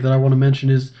to the cave that I want to mention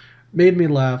is made me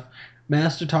laugh.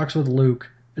 Master talks with Luke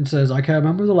and says, "I can't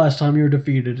remember the last time you were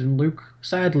defeated," and Luke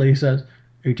sadly says,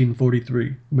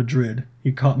 "1843, Madrid.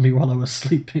 He caught me while I was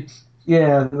sleeping."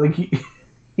 Yeah, like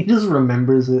he just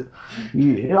remembers it.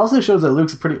 It also shows that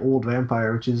Luke's a pretty old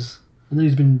vampire, which is. And then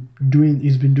he's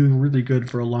been doing really good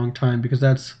for a long time because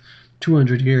that's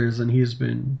 200 years, and he's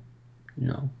been,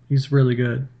 he's really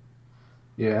good.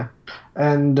 Yeah,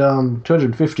 and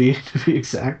 250 to be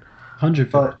exact. 150.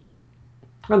 But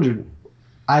 100.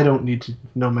 I don't need to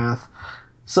know math.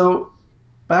 So,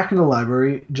 back in the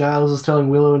library, Giles is telling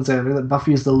Willow and Xander that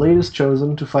Buffy is the latest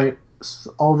chosen to fight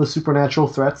all the supernatural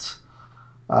threats.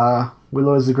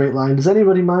 Willow has a great line, "Does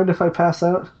anybody mind if I pass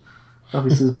out?"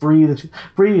 Buffy says, "Breathe,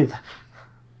 breathe."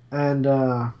 And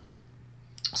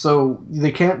so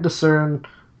they can't discern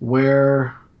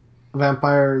where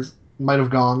vampires might have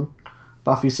gone.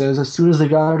 Buffy says as soon as they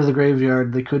got out of the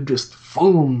graveyard, they could just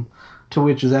boom. To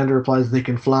which Xander replies, they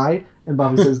can fly. And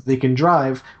Buffy says they can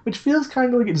drive, which feels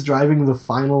kind of like it's driving the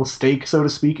final stake, so to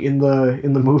speak, in the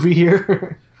movie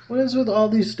here. What is with all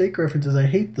these steak references? I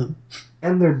hate them.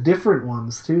 And they're different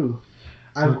ones too.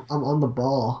 I'm on the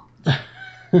ball.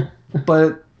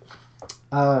 But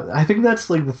I think that's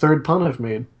like the third pun I've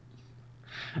made.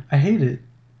 I hate it.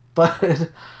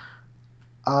 But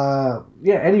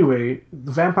yeah. Anyway,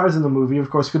 the vampires in the movie, of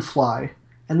course, could fly.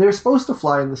 And they're supposed to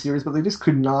fly in the series, but they just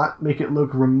could not make it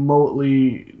look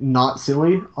remotely not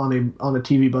silly on a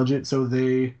TV budget. So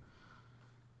they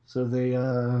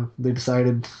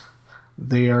decided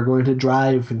they are going to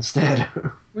drive instead.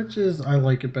 Which is, I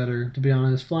like it better, to be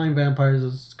honest. Flying vampires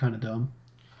is kind of dumb.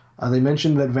 They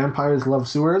mentioned that vampires love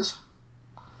sewers.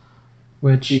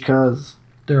 Which, because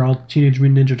they're all Teenage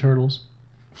Mutant Ninja Turtles.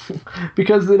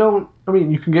 Because they don't, I mean,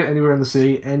 you can get anywhere in the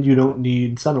city and you don't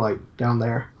need sunlight down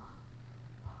there.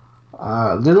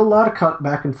 There's a lot of cut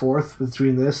back and forth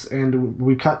between this, and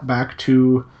we cut back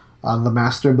to the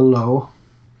Master below,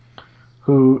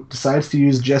 who decides to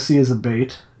use Jesse as a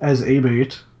bait.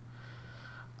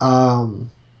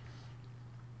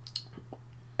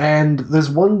 And there's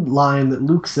one line that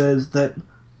Luke says that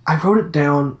I wrote it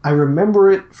down. I remember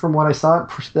it from when I saw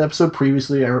it the episode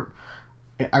previously.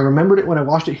 I remembered it when I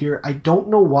watched it here. I don't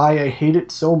know why I hate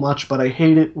it so much, but I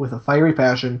hate it with a fiery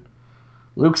passion.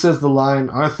 Luke says the line,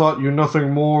 I thought you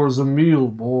nothing more as a meal,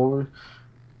 boy.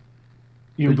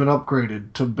 You've been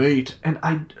upgraded to bait.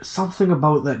 And something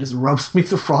about that just rubs me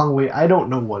the wrong way. I don't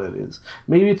know what it is.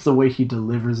 Maybe it's the way he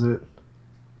delivers it.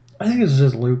 I think it's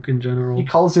just Luke in general. He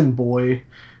calls him boy,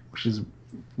 which is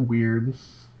weird.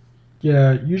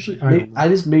 Yeah, usually... I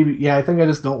think I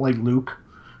just don't like Luke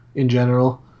in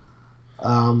general.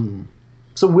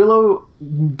 So Willow,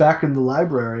 back in the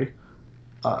library,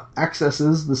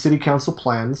 accesses the city council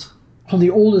plans. On the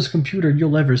oldest computer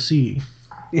you'll ever see.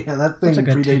 Yeah, that thing like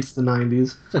predates the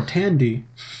 90s. It's a Tandy.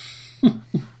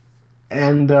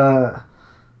 And,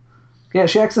 yeah,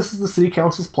 she accesses the city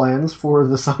council's plans for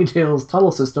the Sunnydale's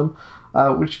tunnel system,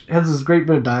 which has this great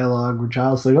bit of dialogue where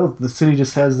Giles says, the city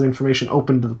just has the information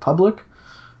open to the public.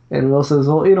 And Will says,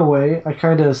 well, in a way, I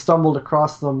kind of stumbled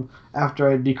across them after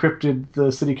I decrypted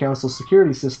the city council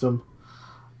security system.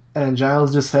 And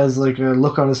Giles just has like a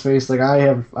look on his face, like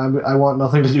I want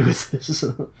nothing to do with this.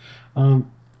 And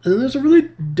there's a really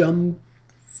dumb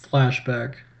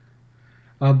flashback.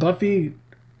 Buffy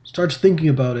starts thinking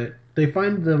about it. They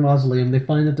find the mausoleum. They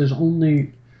find that there's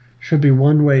should be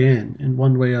one way in and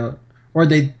one way out.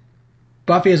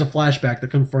 Buffy has a flashback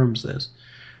that confirms this.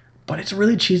 But it's a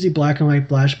really cheesy black and white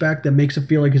flashback that makes it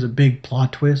feel like it's a big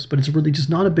plot twist, but it's really just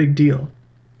not a big deal.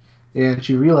 And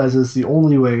she realizes the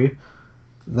only way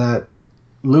that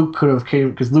Luke could have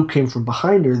came, because Luke came from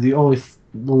behind her, the only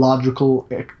logical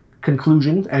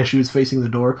conclusion as she was facing the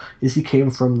door is he came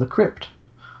from the crypt.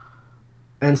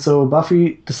 And so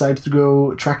Buffy decides to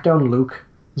go track down Luke.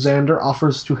 Xander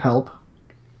offers to help.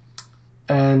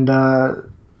 And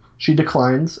she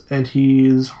declines, and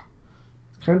he's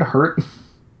kind of hurt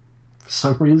for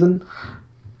some reason.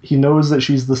 He knows that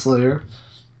she's the Slayer.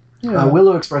 Yeah.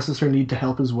 Willow expresses her need to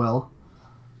help as well.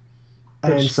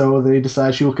 And so they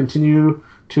decide she will continue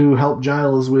to help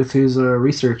Giles with his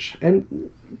research.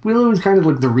 And Willow is kind of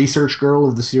like the research girl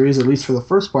of the series, at least for the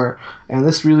first part. And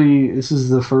this is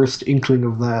the first inkling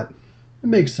of that. It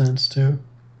makes sense, too.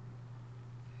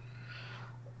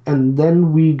 And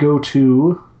then we go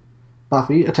to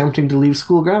Buffy attempting to leave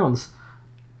school grounds.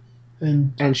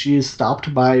 And she is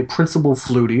stopped by Principal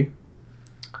Flutie.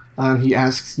 And he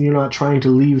asks, you're not trying to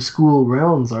leave school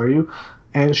grounds, are you?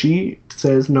 And she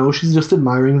says, no, she's just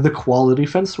admiring the quality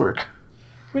fence work.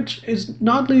 Which is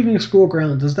not leaving school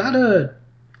grounds. Is that a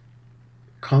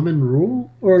common rule?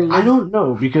 Or I don't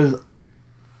know, because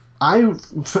I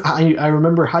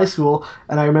remember high school,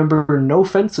 and I remember no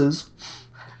fences,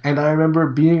 and I remember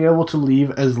being able to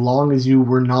leave as long as you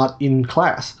were not in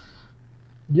class.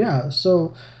 Yeah,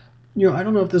 so, I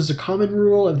don't know if this is a common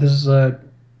rule, if this is a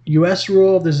U.S.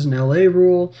 rule, if this is an L.A.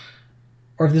 rule,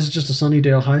 or if this is just a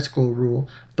Sunnydale High School rule,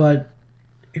 but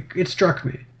it struck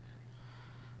me.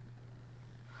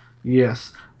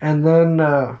 Yes, and then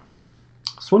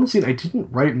this one scene, I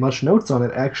didn't write much notes on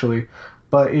it, actually,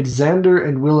 but it's Xander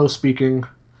and Willow speaking.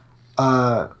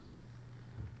 Xander,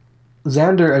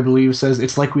 I believe, says,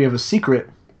 it's like we have a secret.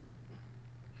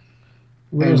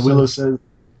 Willow says,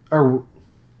 or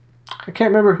I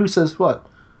can't remember who says what.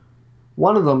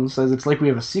 One of them says it's like we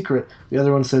have a secret. The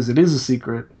other one says it is a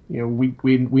secret.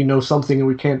 We know something and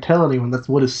we can't tell anyone. That's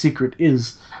what a secret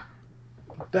is.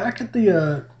 back at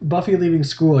the Buffy leaving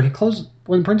school,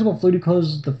 when Principal Flutie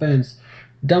closes the fence.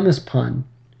 Dumbest pun.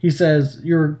 He says,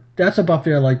 that's a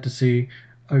Buffy I like to see.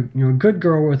 A good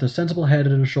girl with a sensible head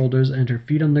on her shoulders and her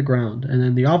feet on the ground." And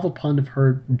then the awful pun of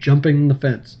her jumping the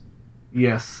fence.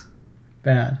 Yes.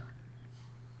 Bad.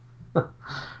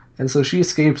 And so she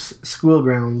escapes school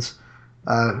grounds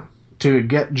to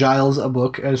get Giles a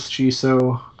book, as she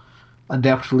so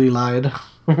adeptly lied.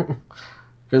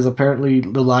 Because apparently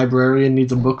the librarian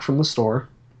needs a book from the store.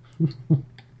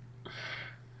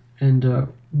 And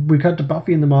we cut to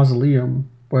Buffy in the mausoleum,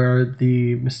 where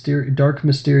the dark,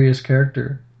 mysterious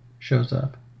character shows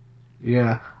up.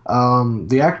 Yeah.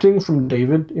 The acting from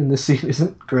David in this scene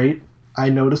isn't great. I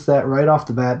noticed that right off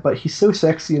the bat, but he's so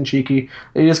sexy and cheeky,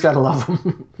 you just gotta love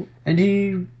him. And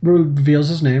he reveals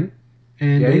his name.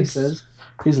 And yeah, he says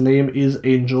his name is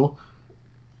Angel,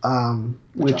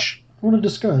 which I want to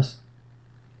discuss.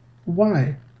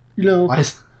 Why? why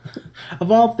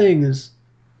Of all things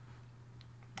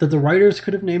that the writers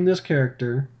could have named this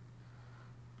character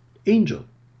Angel.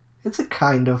 it's a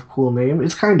kind of cool name.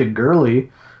 It's kind of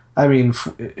girly. I mean,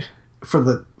 for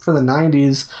the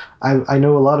 90s, I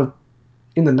know a lot of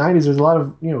in the 90s. There's a lot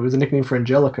of it was a nickname for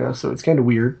Angelica, so it's kind of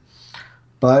weird,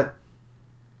 but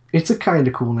it's a kind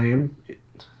of cool name,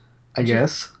 I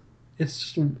guess. It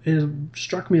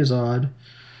struck me as odd.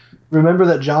 Remember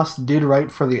that Joss did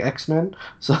write for the X-Men,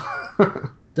 so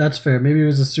That's fair. Maybe it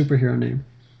was a superhero name.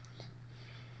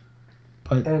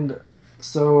 But and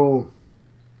so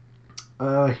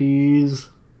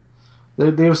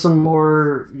they have some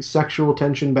more sexual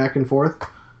tension back and forth.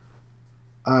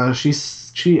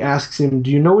 She asks him,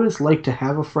 "Do you know what it's like to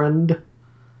have a friend?"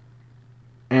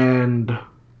 And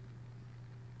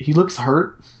he looks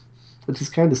hurt, which is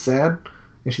kind of sad.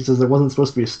 And she says there wasn't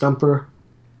supposed to be a stumper.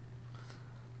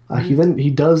 He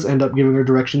does end up giving her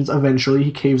directions. Eventually,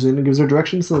 he caves in and gives her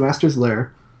directions to the Master's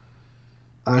lair.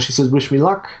 She says, "Wish me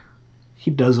luck."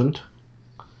 He doesn't.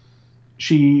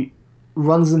 She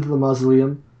runs into the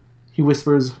mausoleum. He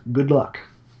whispers, "Good luck."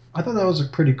 I thought that was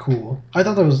pretty cool. I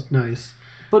thought that was nice.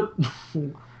 But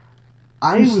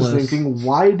I was Useless. thinking,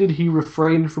 why did he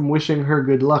refrain from wishing her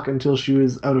good luck until she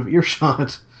was out of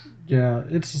earshot? Yeah,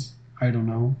 I don't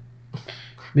know.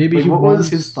 Maybe What was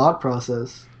his thought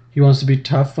process? he wants to be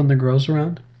tough when the girl's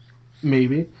around.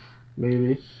 Maybe.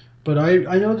 But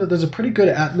I know that there's a pretty good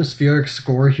atmospheric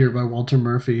score here by Walter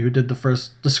Murphy, who did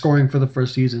the scoring for the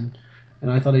first season,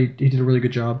 and I thought he did a really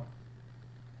good job.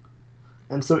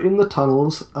 And so in the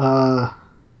tunnels,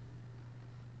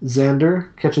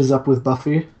 Xander catches up with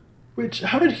Buffy.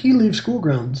 How did he leave school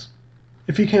grounds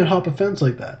if he can't hop a fence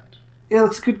like that? Yeah,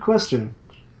 that's a good question.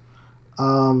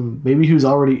 Maybe he was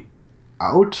already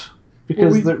out?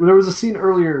 Because there was a scene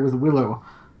earlier with Willow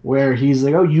where he's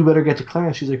like, "Oh, you better get to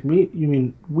class." She's like, "Me? You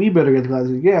mean we better get to class?"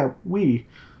 He's like, "Yeah, we."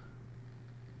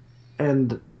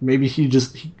 And maybe he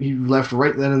left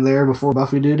right then and there before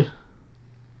Buffy did.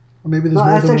 Or maybe there's No,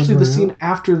 more that's than actually one the way scene out.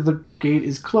 after the gate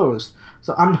is closed.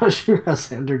 So I'm not sure how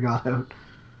Xander got out.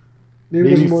 Maybe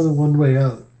maybe there's more than one way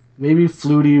out. Maybe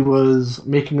Flutie was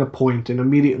making a point and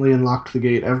immediately unlocked the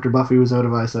gate after Buffy was out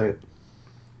of eyesight.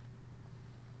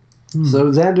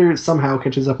 So Xander somehow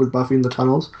catches up with Buffy in the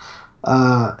tunnels,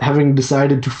 having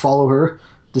decided to follow her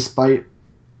despite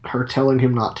her telling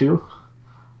him not to.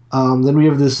 Then we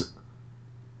have this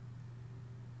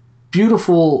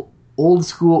beautiful old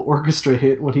school orchestra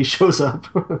hit when he shows up.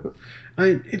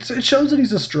 It shows that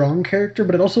he's a strong character,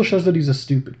 but it also shows that he's a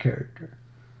stupid character.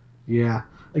 Yeah.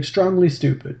 Like, strongly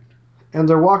stupid. And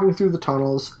they're walking through the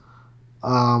tunnels.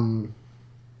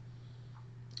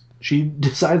 She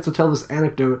decides to tell this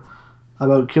anecdote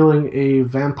about killing a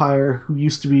vampire who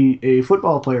used to be a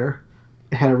football player.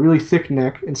 It had a really thick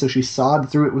neck, and so she sawed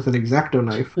through it with an X-Acto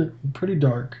knife. Pretty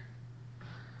dark.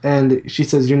 And she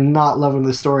says, "You're not loving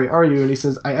this story, are you?" And he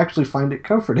says, "I actually find it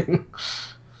comforting."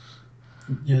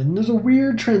 Yeah, and there's a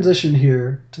weird transition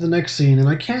here to the next scene, and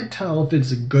I can't tell if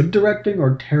it's good directing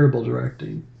or terrible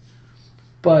directing.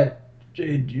 But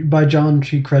by John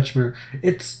T. Kretschmer,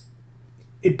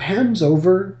 it pans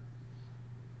over,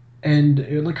 and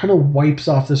it like kind of wipes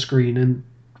off the screen and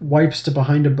wipes to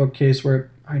behind a bookcase where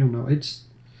I don't know.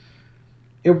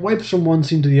 It wipes from one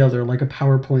scene to the other like a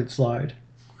PowerPoint slide,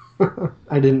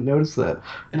 I didn't notice that.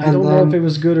 and I don't know if it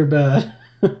was good or bad.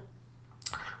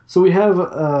 So we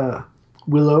have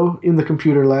Willow in the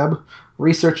computer lab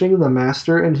researching the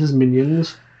Master and his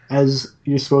minions, as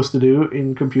you're supposed to do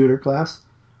in computer class.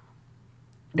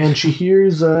 And she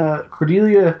hears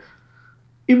Cordelia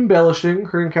embellishing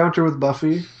her encounter with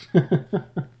Buffy.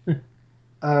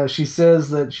 She says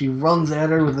that she runs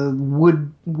at her with a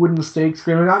wooden stake,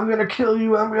 screaming, "I'm gonna kill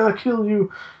you! I'm gonna kill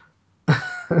you!"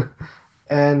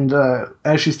 And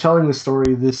as she's telling the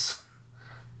story, this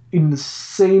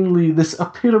epitome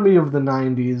of the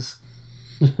 90s,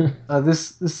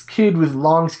 this kid with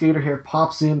long skater hair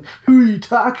pops in. Who are you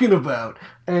talking about?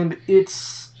 And he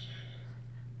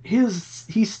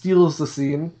steals the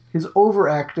scene. His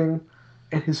overacting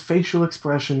and his facial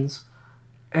expressions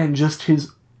and just the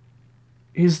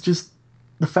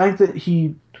fact that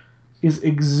he is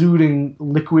exuding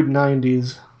liquid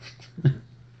 90s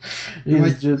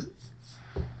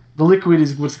the liquid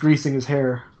is what's greasing his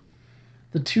hair.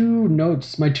 My two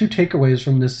takeaways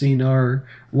from this scene are,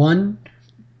 one,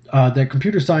 that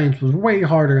computer science was way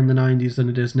harder in the 90s than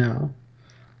it is now.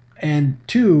 And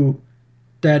two,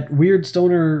 that weird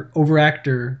stoner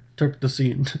overactor took the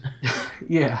scene.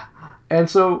 Yeah. And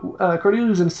so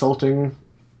Cordelia's insulting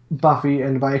Buffy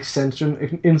and by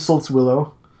extension insults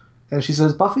Willow. And she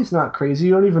says, Buffy's not crazy,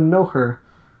 you don't even know her.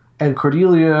 And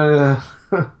Cordelia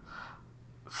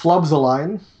flubs a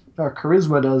line, or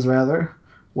Charisma does rather,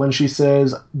 when she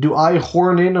says, do I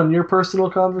horn in on your personal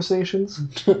conversations?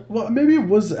 Well, maybe it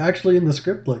was actually in the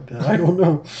script like that. I don't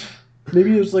know.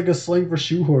 Maybe it was like a slang for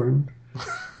shoehorn.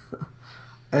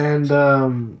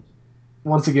 And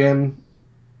once again,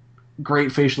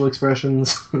 great facial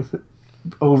expressions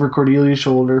over Cordelia's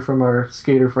shoulder from our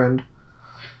skater friend.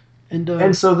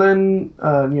 And so then,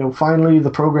 finally the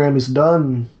program is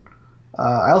done.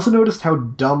 I also noticed how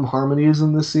dumb Harmony is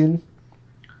in this scene.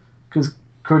 Because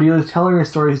Cordelia's telling her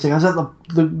story. He's saying, I was at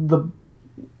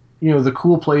the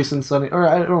cool place in Sunny... Or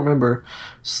I don't remember.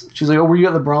 She's like, oh, were you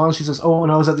at the Bronze? She says, oh,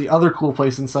 and I was at the other cool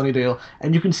place in Sunnydale.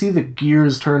 And you can see the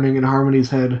gears turning in Harmony's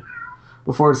head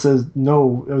before it says,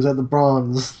 no, it was at the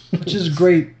Bronze. Which is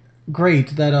great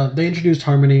that they introduced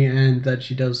Harmony and that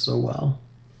she does so well.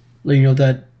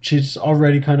 That she's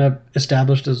already kind of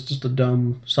established as just a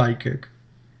dumb sidekick.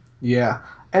 Yeah.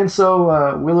 And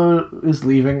so Willow is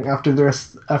leaving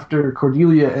after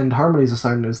Cordelia and Harmony's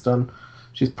assignment is done.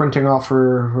 She's printing off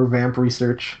her vamp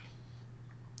research.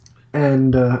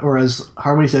 And, or as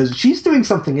Harmony says, she's doing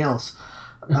something else.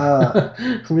 I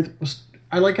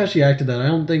like how she acted that. I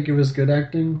don't think it was good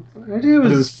acting. I think it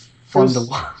was fun to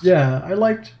watch. Yeah, I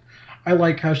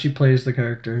like how she plays the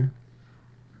character.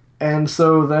 And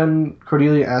so then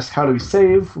Cordelia asks, how do we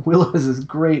save? Willow has this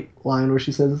great line where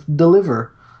she says,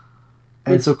 deliver.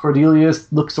 And so Cordelia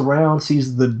looks around,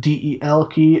 sees the DEL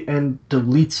key, and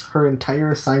deletes her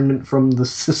entire assignment from the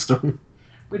system.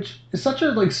 Which is such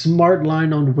a smart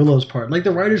line on Willow's part. The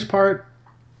writer's part,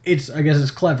 I guess it's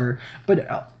clever,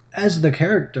 but as the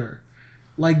character,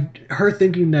 her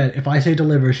thinking that if I say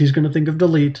deliver, she's going to think of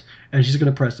delete, and she's going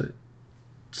to press it.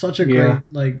 Such a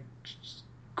great,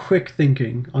 quick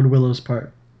thinking on Willow's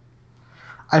part.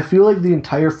 I feel like the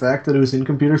entire fact that it was in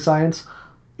computer science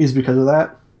is because of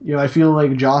that. I feel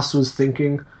like Joss was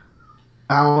thinking,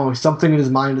 I don't know, something in his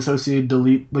mind associated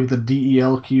delete, the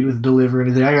DEL key with deliver,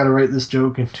 and he's like, I gotta write this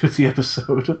joke into the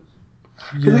episode.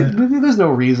 Yeah. There's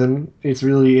no reason. It's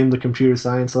really in the computer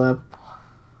science lab.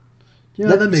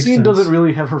 Yeah, that makes scene sense. Doesn't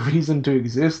really have a reason to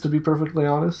exist, to be perfectly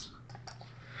honest.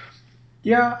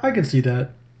 Yeah, I can see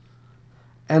that.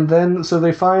 And then, so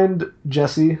they find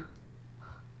Jesse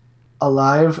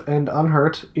alive and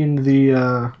unhurt in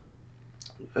the...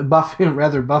 Buffy and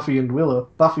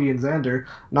Xander,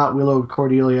 not Willow,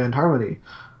 Cordelia, and Harmony.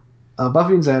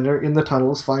 Buffy and Xander in the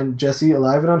tunnels find Jesse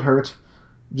alive and unhurt,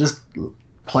 just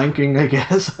planking, I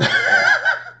guess.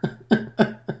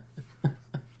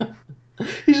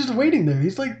 He's just waiting there.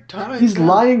 He's tied. He's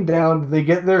lying down. They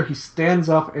get there. He stands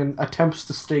up and attempts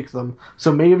to stake them.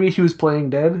 So maybe he was playing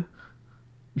dead,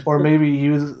 or maybe he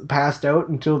was passed out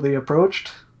until they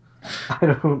approached. I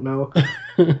don't know.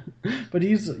 But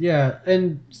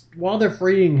and while they're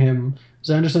freeing him,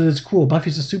 Xander says it's cool,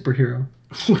 Buffy's a superhero.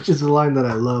 Which is a line that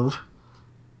I love.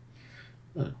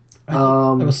 That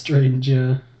was strange,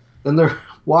 yeah. Then they're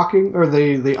walking, or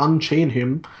they unchain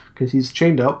him, because he's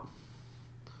chained up.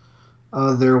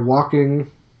 They're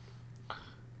walking,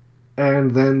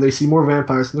 and then they see more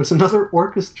vampires, and there's another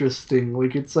orchestra sting,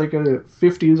 it's like a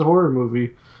 50s horror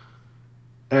movie.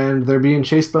 And they're being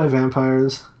chased by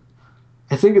vampires.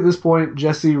 I think at this point,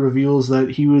 Jesse reveals that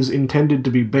he was intended to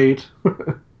be bait.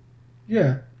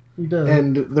 Yeah, he does.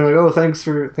 And they're like, "Oh, thanks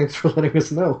for letting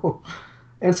us know."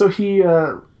 And so he's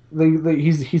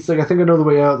like, "I think I know the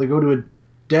way out." They go to a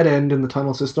dead end in the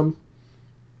tunnel system,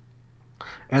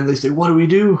 and they say, "What do we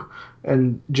do?"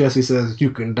 And Jesse says,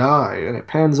 "You can die." And it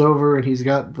pans over, and he's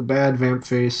got the bad vamp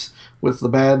face with the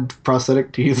bad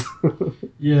prosthetic teeth.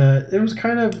 Yeah, it was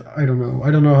kind of, I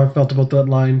don't know how I felt about that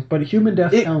line, but human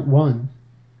death count 1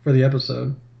 for the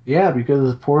episode. Yeah,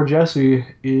 because poor Jesse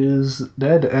is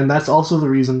dead, and that's also the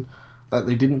reason that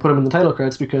they didn't put him in the title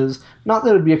credits because not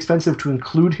that it would be expensive to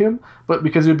include him, but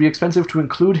because it would be expensive to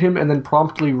include him and then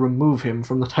promptly remove him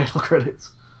from the title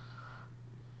credits.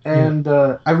 And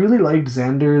I really liked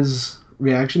Xander's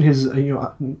reaction. His,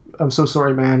 I'm so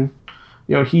sorry, man.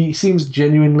 He seems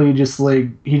genuinely just like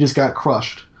he just got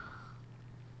crushed.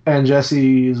 And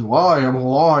Jesse's, why I'm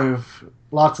alive.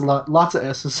 Lots of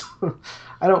S's.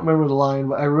 I don't remember the line,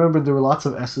 but I remember there were lots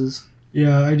of S's.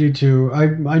 Yeah, I do too.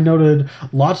 I noted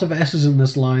lots of S's in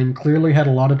this line, clearly had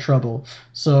a lot of trouble.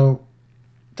 So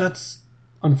that's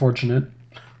unfortunate.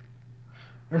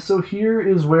 And so here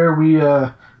is where we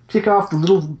kick off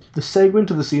the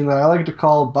segment of the scene that I like to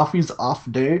call Buffy's off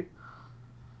day.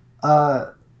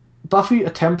 Buffy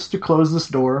attempts to close this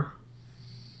door,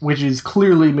 which is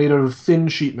clearly made out of thin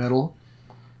sheet metal,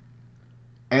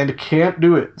 and can't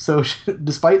do it. So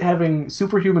despite having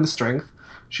superhuman strength,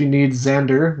 she needs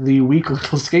Xander, the weak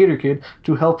little skater kid,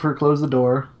 to help her close the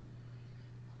door.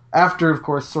 After, of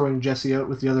course, throwing Jesse out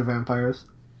with the other vampires.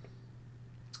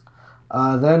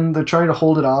 Then they're trying to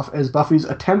hold it off as Buffy's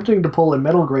attempting to pull a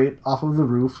metal grate off of the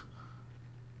roof.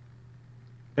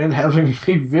 And having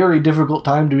a very difficult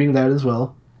time doing that as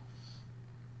well.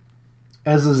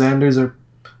 As the Xanders are...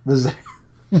 The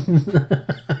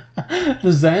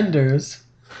Xanders.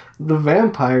 The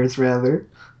vampires, rather,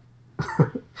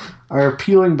 are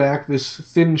peeling back this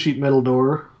thin sheet metal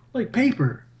door. Like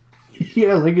paper.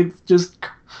 Yeah, like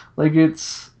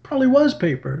it's... Probably was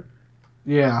paper.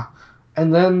 Yeah.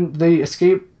 And then they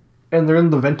escape, and they're in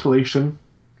the ventilation.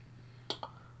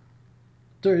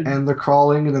 And they're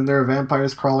crawling, and then there are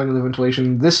vampires crawling in the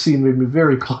ventilation. This scene made me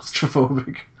very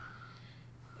claustrophobic.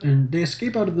 And they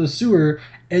escape out of the sewer,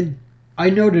 and I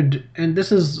noted, and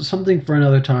this is something for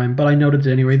another time, but I noted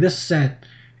it anyway, this set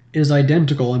is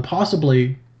identical, and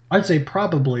possibly, I'd say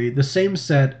probably, the same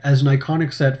set as an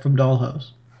iconic set from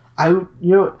Dollhouse.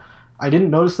 I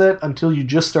didn't notice that until you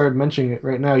just started mentioning it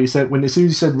right now. You said, as soon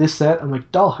as you said this set, I'm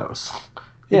like, Dollhouse.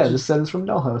 Yeah, this set is from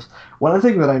Dollhouse. One other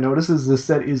thing that I noticed is this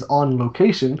set is on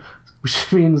location,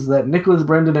 which means that Nicholas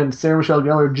Brendan and Sarah Michelle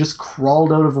Gellar just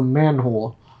crawled out of a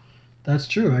manhole. That's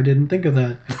true. I didn't think of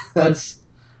that.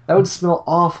 That would smell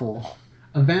awful.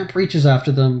 A vamp reaches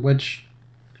after them, which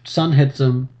sun hits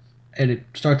them, and it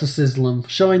starts to sizzle them,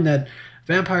 showing that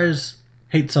vampires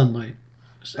hate sunlight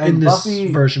in this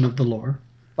version of the lore.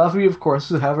 Buffy, of course,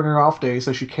 is having her off day,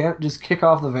 so she can't just kick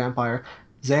off the vampire.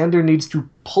 Xander needs to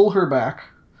pull her back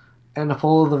and to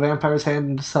pull the vampire's hand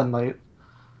into sunlight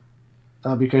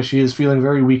because she is feeling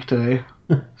very weak today.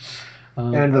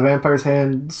 And the vampire's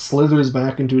hand slithers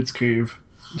back into its cave.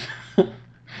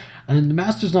 And the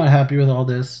Master's not happy with all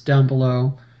this down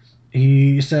below.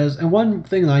 He says, and one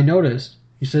thing that I noticed,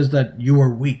 he says that you are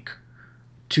weak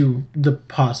to the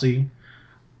posse.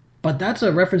 But that's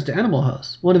a reference to Animal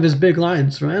House. One of his big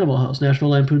lines from Animal House,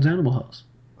 National Lampoon's Animal House.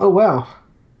 Oh, wow.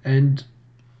 And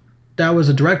that was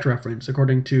a direct reference,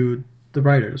 according to the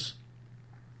writers.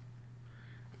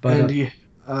 But, the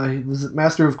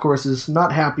Master, of course, is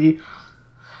not happy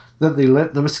that they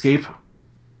let them escape.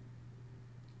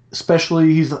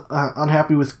 Especially, he's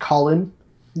unhappy with Colin,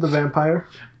 the vampire.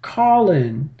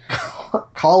 Colin.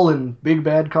 Colin. Big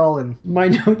bad Colin. My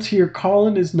notes here,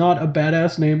 Colin is not a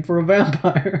badass name for a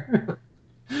vampire.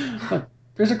 But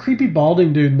there's a creepy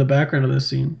balding dude in the background of this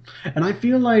scene. And I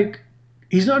feel like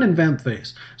he's not in vamp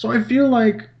face. So I feel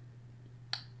like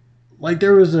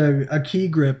there was a key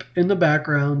grip in the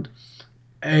background,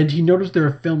 and he noticed they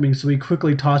were filming, so he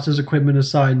quickly tossed his equipment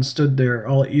aside and stood there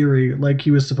all eerie, like he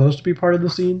was supposed to be part of the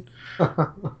scene.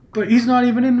 But he's not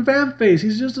even in vamp face.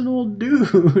 He's just an old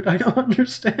dude. I don't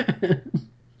understand.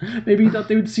 Maybe he thought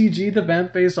they would CG the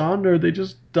vamp face on, or they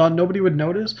just thought nobody would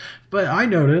notice. But I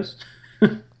noticed.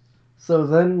 So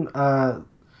then the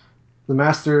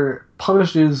Master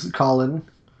punishes Colin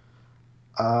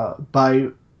by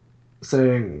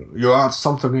saying, "You have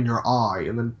something in your eye,"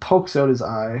 and then pokes out his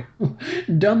eye.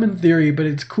 Dumb in theory, but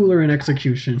it's cooler in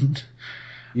execution.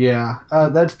 Yeah,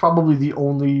 that's probably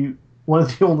one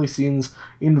of the only scenes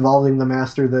involving the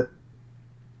Master that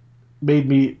made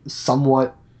me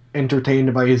somewhat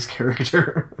entertained by his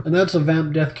character. And that's a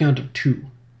vamp death count of 2.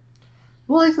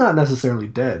 Well, he's not necessarily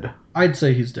dead. I'd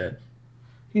say he's dead.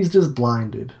 He's just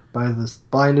blinded by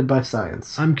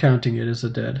science. I'm counting it as a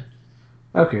dead.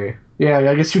 Okay. Yeah,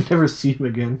 I guess you never see him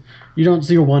again. You don't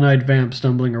see a one-eyed vamp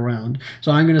stumbling around,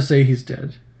 so I'm going to say he's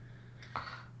dead.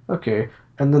 Okay,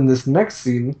 and then this next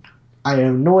scene, I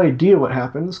have no idea what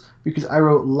happens, because I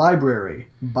wrote library.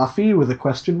 Buffy with a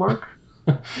question mark?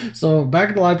 So, back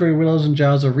at the library, Willows and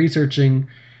Giles are researching,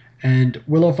 and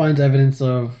Willow finds evidence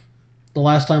of the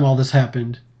last time all this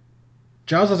happened.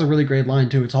 Giles has a really great line,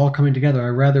 too. It's all coming together. I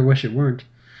rather wish it weren't.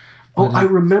 Oh, But I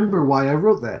remember why I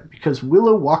wrote that. Because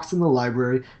Willow walks in the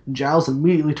library, and Giles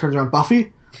immediately turns around,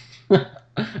 Buffy?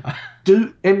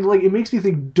 And like it makes me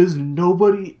think, does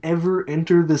nobody ever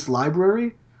enter this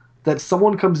library? That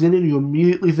someone comes in and you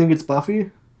immediately think it's Buffy?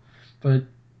 but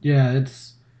yeah,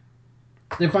 it's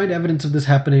they find evidence of this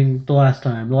happening the last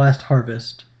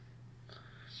harvest.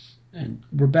 And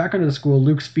we're back under the school.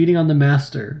 Luke's feeding on the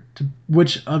master,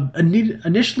 which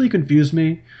initially confused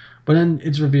me, but then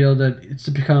it's revealed that it's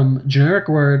to become generic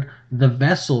word, the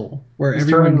vessel, where He's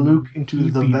everyone turning Luke into he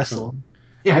the feeds vessel. on.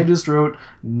 Yeah, I just wrote,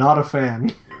 not a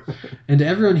fan. And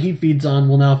everyone he feeds on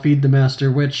will now feed the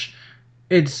master, which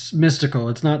it's mystical.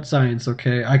 It's not science,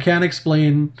 okay? I can't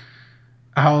explain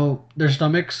how their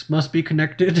stomachs must be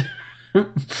connected.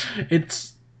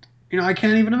 It's, I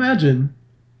can't even imagine.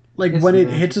 Like It's when it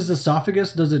not. hits his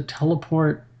esophagus, does it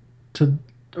teleport to,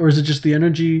 or is it just the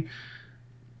energy?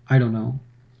 I don't know.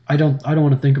 I don't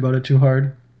want to think about it too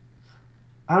hard.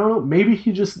 I don't know, maybe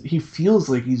he feels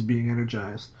like he's being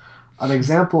energized. An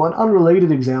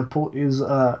unrelated example is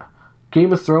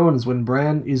Game of Thrones when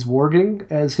Bran is warging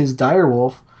as his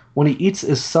direwolf. When he eats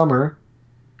his summer,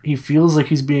 he feels like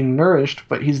he's being nourished,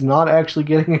 but he's not actually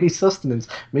getting any sustenance.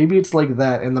 Maybe it's like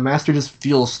that, and the master just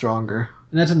feels stronger.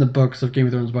 And that's in the books of Game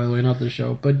of Thrones, by the way, not the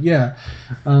show. But yeah,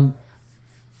 um,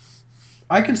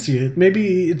 I can see it.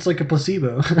 Maybe it's like a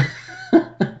placebo.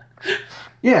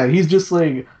 Yeah, he's just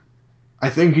like, I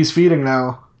think he's feeding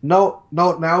now. No,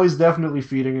 no, now he's definitely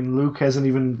feeding, and Luke hasn't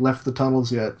even left the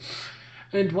tunnels yet.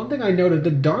 And one thing I noted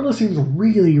that Darla seems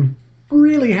really,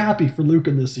 really happy for Luke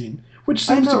in this scene, which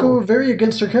seems to know. go very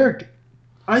against her character.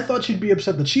 I thought she'd be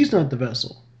upset that she's not the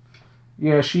vessel.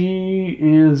 Yeah, she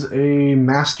is a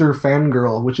master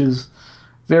fangirl, which is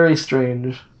very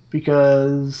strange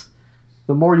because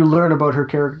the more you learn about her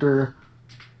character,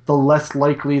 the less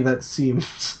likely that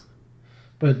seems.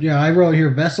 But yeah, I wrote here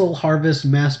vessel, harvest,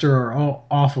 master are all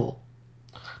awful.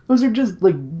 Those are just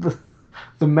like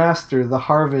the master, the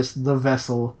harvest, the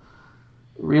vessel.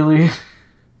 Really?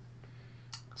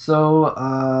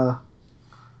 So,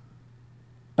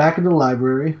 back in the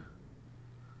library,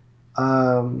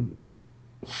 um,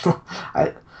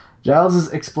 I, Giles is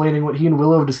explaining what he and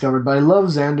Willow have discovered, but I love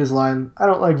Xander's line, I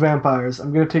don't like vampires.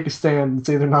 I'm going to take a stand and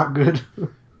say they're not good.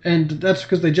 And that's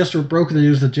because they just broke the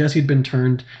news that Jesse had been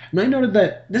turned. And I noted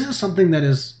that this is something that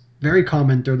is very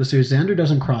common throughout the series. Xander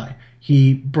doesn't cry.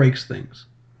 He breaks things.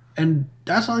 And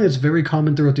that's something that's very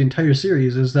common throughout the entire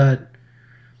series is that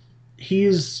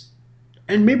he's...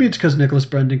 And maybe it's because Nicholas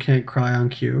Brendan can't cry on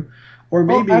cue. Or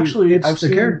Well, maybe actually, it's I've the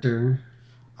seen- character.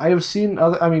 I have seen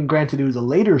other. I mean, granted, it was a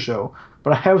later show,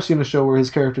 but I have seen a show where his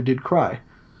character did cry.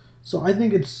 So I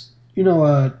think it's,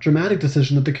 a dramatic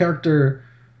decision that the character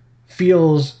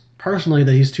feels personally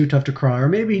that he's too tough to cry, or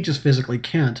maybe he just physically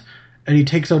can't, and he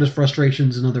takes out his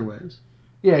frustrations in other ways.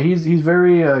 Yeah, he's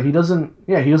very. He doesn't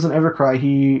ever cry.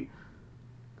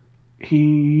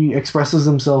 He expresses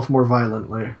himself more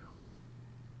violently.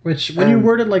 Which, when you And-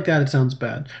 word it like that, it sounds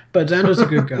bad. But Xander's a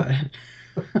good guy.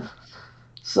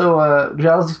 So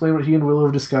Giles explained what he and Willow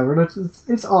have discovered.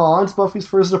 It's Buffy's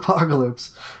first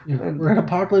apocalypse. Yeah, And- we're at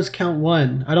Apocalypse Count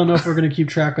 1. I don't know if we're going to keep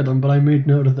track of them, but I made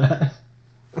note of that.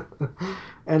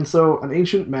 And so an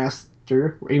ancient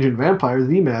vampire,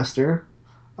 the Master,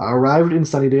 arrived in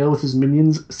Sunnydale with his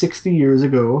minions 60 years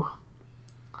ago.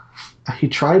 He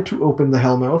tried to open the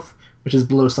Hellmouth, which is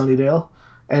below Sunnydale,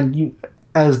 and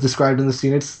as described in the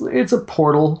scene, it's a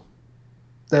portal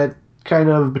that kind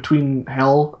of between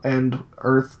hell and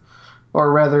earth,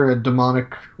 or rather a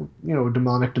demonic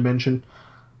dimension.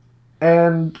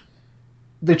 And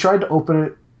they tried to open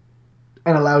it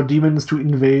and allow demons to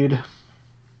invade,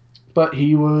 but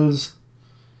he was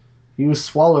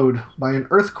swallowed by an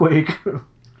earthquake,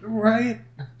 Right?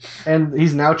 and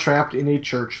he's now trapped in a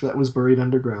church that was buried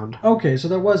underground. Okay, so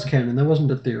that was canon. That wasn't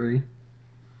a theory.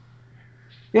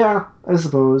 Yeah, I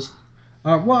suppose.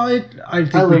 Well, I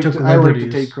think I we like took to, I like to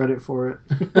liberties. take credit for it.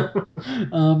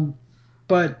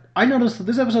 But I noticed that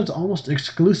this episode's almost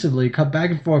exclusively cut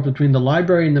back and forth between the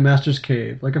library and the Master's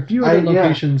Cave. Like a few other Yeah.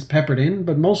 locations peppered in,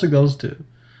 but mostly those two.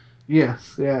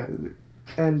 Yes, yeah.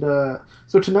 And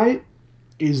so tonight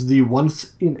is the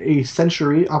once in a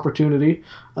century opportunity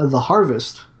of the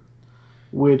harvest,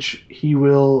 which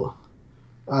the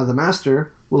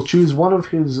Master will choose one of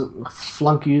his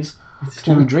flunkies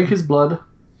to drink his blood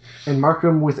and mark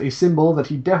him with a symbol that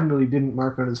he definitely didn't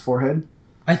mark on his forehead.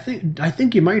 I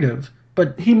think you might have,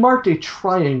 but He marked a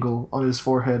triangle on his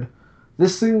forehead.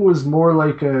 This thing was more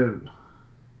like a...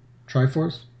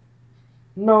 Triforce.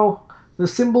 No, the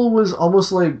symbol was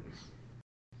almost like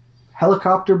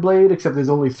helicopter blade, except there's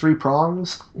only 3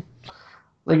 prongs.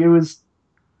 Like it was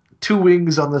two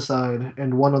wings on the side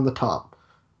and one on the top.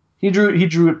 He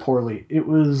drew it poorly. It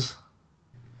was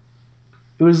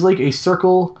like a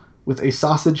circle with a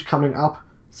sausage coming up,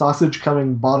 sausage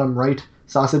coming bottom right,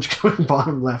 sausage coming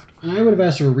bottom left. And I would have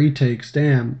asked for retakes.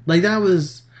 Damn, like that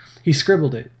was he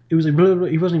scribbled it. It was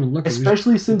like he wasn't even looking.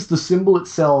 Especially since the symbol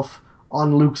itself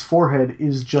on Luke's forehead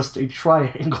is just a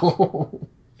triangle.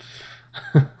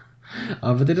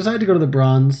 But they decide to go to the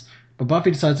bronze. But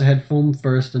Buffy decides to head home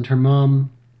first, and her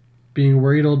mom, being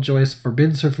worried old Joyce,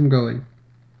 forbids her from going.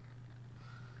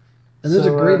 And there's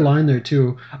a great line there,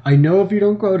 too. I know if you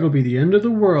don't go, it'll be the end of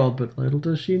the world, but little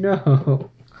does she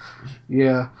know.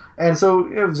 Yeah. And so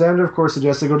Xander, of course,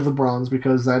 suggests they go to the bronze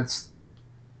because that's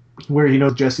where he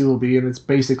knows Jesse will be, and it's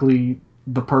basically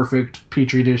the perfect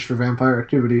petri dish for vampire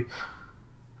activity.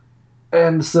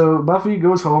 And so Buffy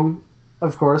goes home,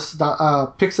 of course,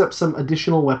 picks up some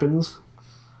additional weapons.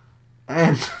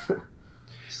 And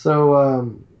so,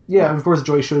 of course,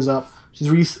 Joyce shows up. She's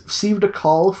received a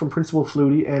call from Principal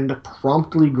Flutie and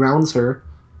promptly grounds her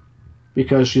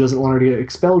because she doesn't want her to get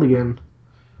expelled again.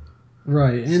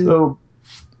 Right, and so,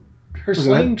 her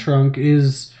sling trunk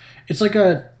it's like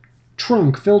a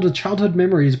trunk filled with childhood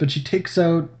memories, but she takes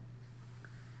out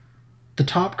the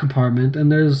top compartment and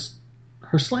there's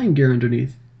her slaying gear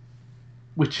underneath.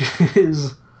 Which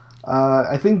is,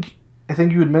 I think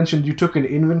you had mentioned you took an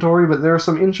inventory, but there are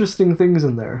some interesting things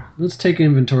in there. Let's take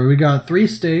inventory. We got 3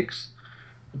 stakes,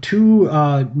 2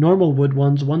 normal wood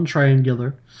ones, 1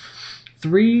 triangular,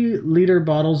 3-liter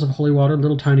bottles of holy water,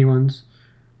 little tiny ones,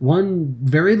 1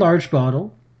 very large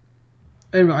bottle,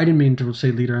 and I didn't mean to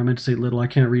say liter, I meant to say little, I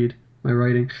can't read my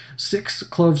writing, 6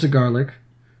 cloves of garlic,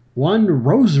 1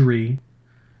 rosary,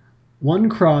 1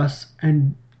 cross,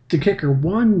 and the kicker,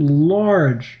 1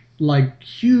 large, like,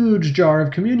 huge jar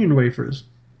of communion wafers.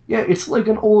 Yeah, it's like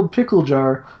an old pickle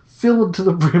jar filled to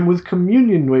the brim with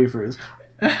communion wafers.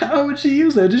 How would she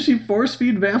use that? Did she force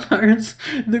feed vampires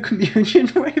the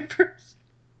communion wafers?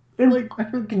 And Like, I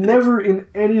don't get it. never in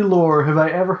any lore have I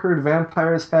ever heard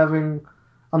vampires having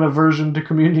an aversion to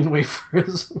communion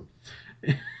wafers.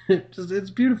 It's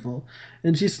beautiful.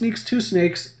 And she sneaks 2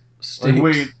 snakes. Like,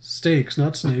 wait. Steaks,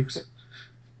 not snakes.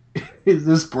 Is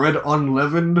this bread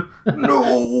unleavened?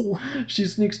 No! She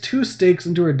sneaks 2 steaks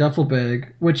into her duffel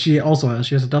bag, which she also has.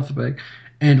 She has a duffel bag.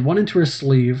 And 1 into her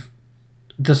sleeve.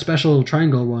 The special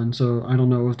triangle one, so I don't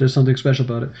know if there's something special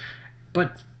about it.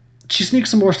 But she sneaks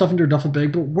some more stuff into her duffel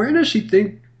bag, but where does she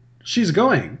think she's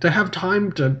going to have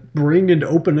time to bring and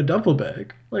open a duffel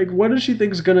bag? Like, what does she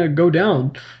think is going to go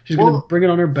down? She's going to bring it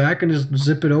on her back and just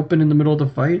zip it open in the middle of the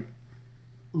fight?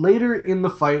 Later in the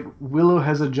fight, Willow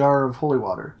has a jar of holy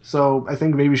water. So I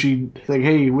think maybe she'd like,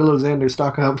 hey, Willow Xander,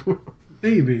 stock up.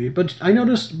 Maybe, but I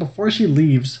noticed before she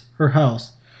leaves her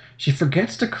house, she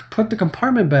forgets to put the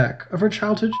compartment back of her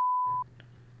childhood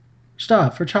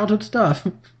stuff, her childhood stuff.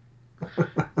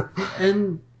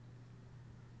 And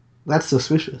That's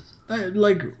suspicious.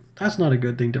 that's not a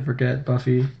good thing to forget,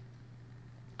 Buffy.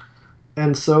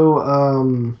 And so,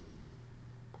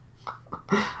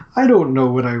 I don't know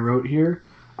what I wrote here.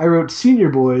 I wrote Senior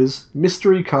Boys,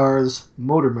 Mystery Cars,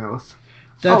 Motormouth.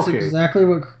 That's Okay. exactly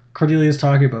what Cordelia's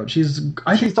talking about. She's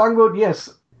talking about, yes,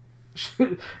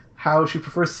 how she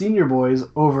prefers Senior Boys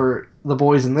over the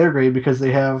boys in their grade because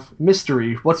they have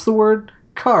mystery. What's the word?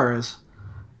 Cars.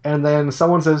 And then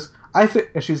someone says, and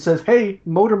she says, hey,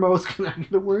 Motormouth, can I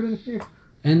get a word in here?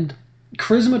 And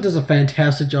Charisma does a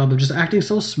fantastic job of just acting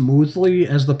so smoothly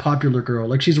as the popular girl.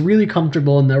 Like, she's really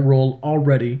comfortable in that role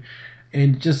already,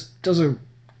 and just does a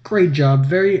great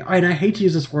job. And I hate to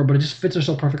use this word, but it just fits her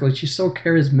so perfectly. She's so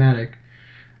charismatic.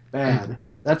 Bad.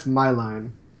 That's my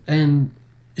line. And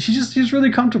she's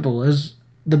really comfortable as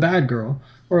the bad girl,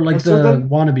 or like And so the then-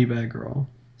 wannabe bad girl.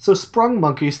 So Sprung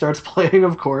Monkey starts playing,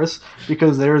 of course,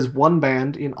 because there is one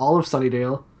band in all of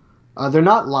Sunnydale. They're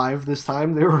not live this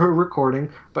time, they were recording,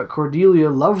 but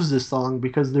Cordelia loves this song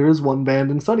because there is one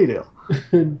band in Sunnydale.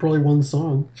 Probably one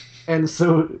song. And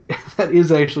so that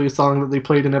is actually a song that they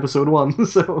played in episode 1.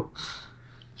 So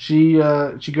she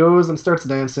goes and starts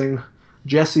dancing.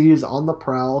 Jesse is on the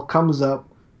prowl, comes up,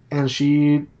 and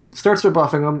she starts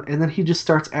rebuffing him, and then he just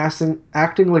starts acting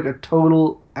like a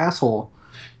total asshole.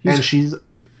 And she's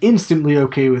instantly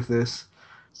okay with this.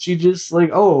 She just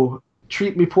like, oh,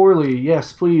 treat me poorly.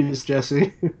 Yes, please,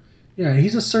 Jesse. Yeah,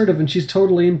 he's assertive, and she's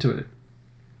totally into it.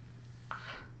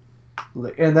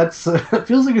 And that's it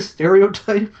feels like a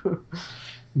stereotype.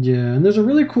 Yeah, and there's a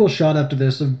really cool shot after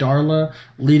this of Darla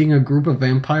leading a group of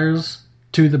vampires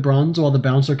to the bronze while the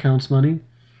bouncer counts money.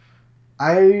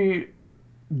 I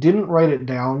didn't write it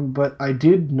down, but I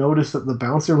did notice that the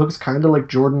bouncer looks kind of like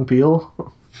Jordan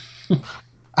Peele.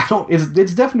 I don't.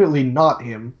 It's definitely not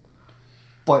him,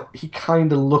 but he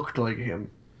kind of looked like him.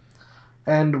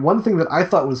 And one thing that I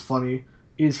thought was funny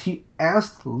is he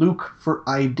asked Luke for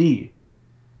ID.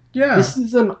 Yeah. This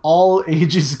is an all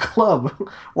ages club.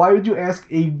 Why would you ask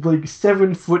a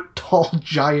 7-foot tall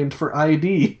giant for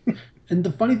ID? And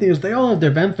the funny thing is, they all have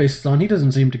their vamp faces on. He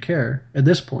doesn't seem to care at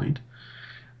this point.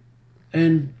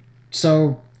 And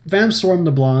so, vamps swarm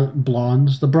the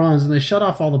the bronze, and they shut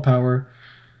off all the power.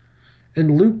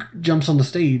 And Luke jumps on the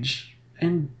stage.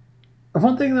 And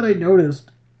one thing that I noticed,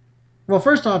 well,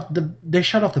 first off, they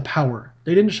shut off the power.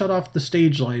 They didn't shut off the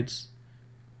stage lights.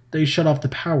 They shut off the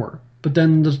power. But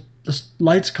then the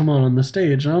lights come on the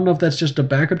stage. I don't know if that's just a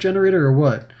backup generator or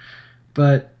what.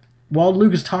 But while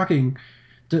Luke is talking,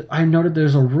 I noted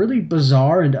there's a really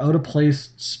bizarre and out of place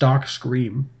stock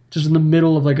scream just in the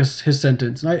middle of his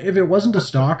sentence. And if it wasn't a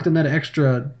stock, then that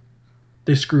extra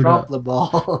they screwed Drop up. the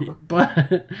ball.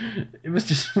 But it was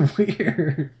just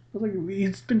weird. I was like,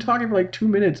 he's been talking for 2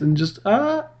 minutes and just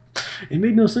it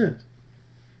made no sense.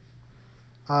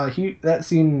 That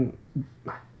scene,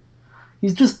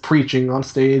 he's just preaching on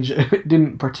stage. It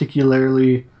didn't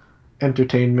particularly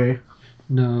entertain me.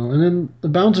 No, and then the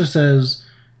bouncer says,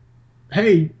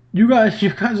 "Hey, your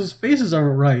guys' faces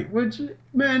aren't right." Which,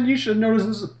 man, you should have noticed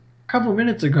this a couple of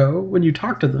minutes ago when you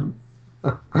talked to them.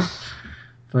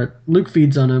 But Luke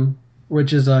feeds on him,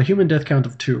 which is a human death count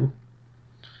of 2.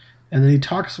 And then he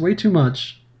talks way too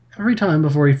much every time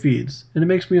before he feeds. And it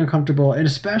makes me uncomfortable, and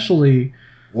especially...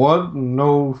 What?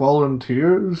 No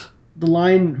volunteers? The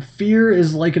line, "Fear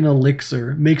is like an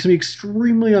elixir," makes me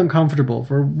extremely uncomfortable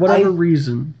for whatever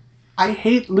reason. I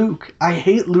hate Luke. I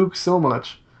hate Luke so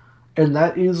much. And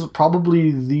that is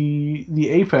probably the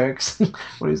apex.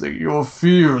 When he's like, "Your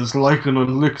fear is like an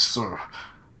elixir."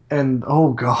 And,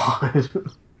 oh god.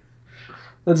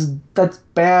 That's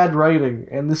bad writing.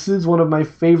 And this is one of my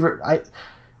favorite...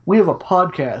 We have a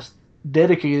podcast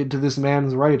dedicated to this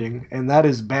man's writing, and that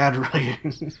is bad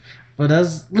writing. But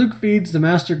as Luke feeds, the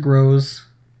master grows,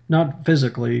 not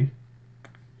physically,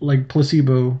 like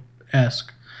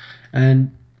placebo-esque.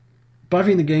 And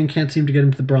Buffy and the gang can't seem to get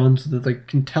into the bronze so that they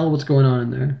can tell what's going on in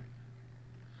there.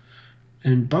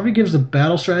 And Buffy gives the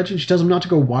battle strategy, and she tells them not to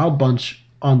go Wild Bunch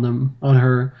on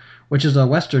her, which is a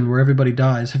western where everybody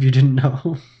dies, if you didn't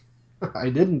know. I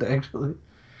didn't, actually.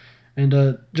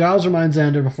 And Giles reminds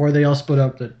Xander before they all split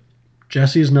up that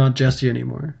Jesse is not Jesse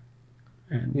anymore.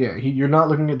 And, yeah, you're not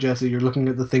looking at Jesse, you're looking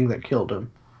at the thing that killed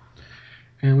him.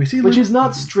 And we see Which Luke, is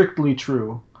not strictly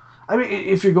true. I mean,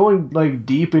 if you're going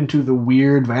deep into the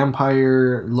weird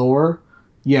vampire lore,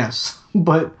 yes.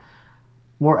 But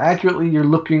more accurately, you're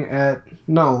looking at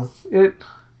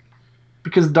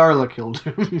because Darla killed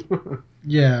him.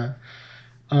 Yeah.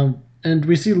 And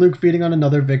we see Luke feeding on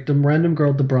another victim, random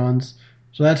girl at the bronze.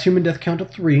 So that's human death count of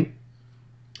 3.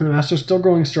 And the Master's still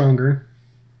growing stronger.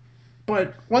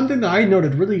 But one thing that I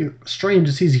noted really strange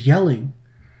is he's yelling.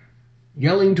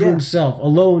 Yelling to himself,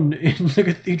 alone in the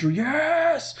cathedral.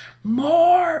 Yes!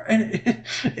 More! And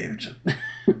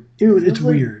it's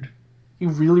weird. He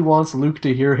really wants Luke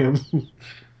to hear him.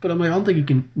 But I'm like, I don't think he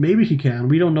can. Maybe he can.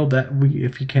 We don't know that.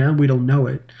 If he can, we don't know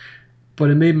it. But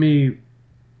it made me...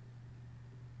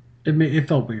 It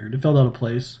felt weird. It felt out of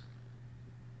place.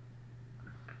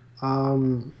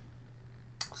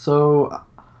 So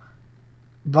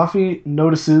Buffy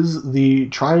notices the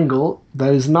triangle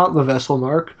that is not the vessel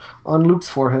mark on Luke's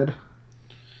forehead.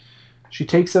 She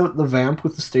takes out the vamp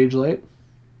with the stage light.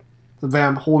 The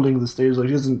vamp holding the stage light.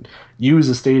 She doesn't use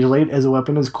a stage light as a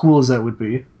weapon, as cool as that would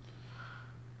be.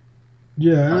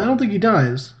 Yeah, and I don't think he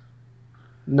dies.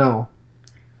 No.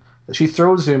 She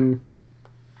throws him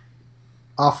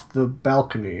off the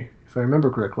balcony, if I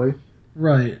remember correctly.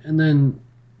 Right, and then...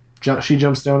 She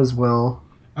jumps down as well.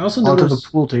 I also onto noticed... the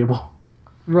pool table.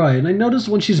 Right, and I noticed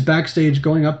when she's backstage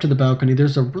going up to the balcony,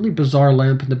 there's a really bizarre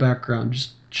lamp in the background.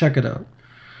 Just check it out.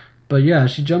 But yeah,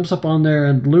 she jumps up on there,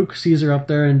 and Luke sees her up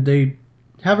there, and they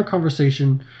have a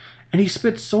conversation, and he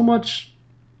spits so much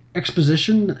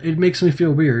exposition, it makes me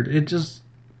feel weird. It just...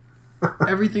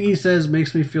 Everything he says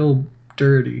makes me feel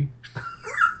dirty.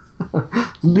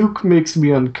 Luke makes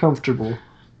me uncomfortable.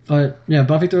 But yeah,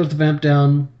 Buffy throws the vamp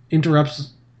down,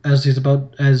 interrupts as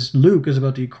Luke is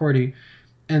about to eat Cordy,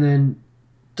 and then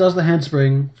does the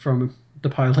handspring from the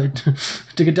pilot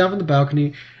to get down from the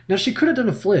balcony. Now she could have done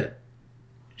a flip,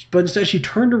 but instead she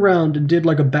turned around and did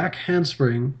a back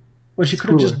handspring when she could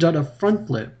have just done a front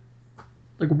flip.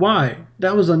 Why?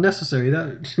 That was unnecessary.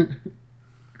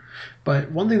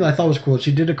 But one thing that I thought was cool,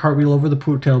 she did a cartwheel over the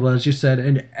pool table, as you said,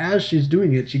 and as she's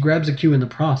doing it, she grabs a cue in the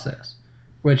process,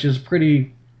 which is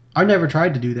pretty... I never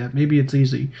tried to do that. Maybe it's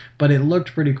easy, but it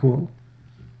looked pretty cool.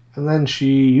 And then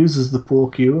she uses the pool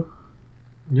cue.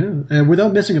 Yeah, and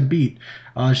without missing a beat,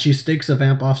 she stakes a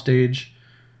vamp off stage,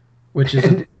 which is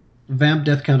a vamp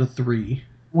death count of 3.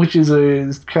 Which is a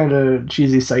kind of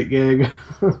cheesy sight gag.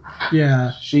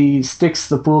 Yeah. She sticks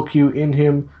the pool cue in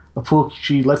him.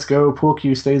 She lets go. Pool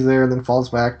cue stays there and then falls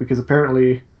back because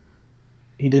apparently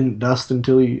he didn't dust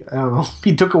until I don't know.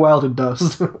 He took a while to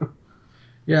dust.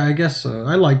 Yeah, I guess so.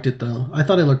 I liked it though. I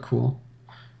thought it looked cool.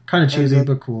 Kind of cheesy,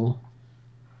 but cool.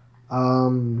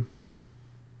 I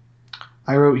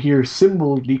wrote here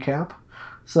symbol decap.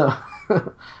 So,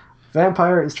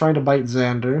 Vampire is trying to bite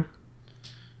Xander.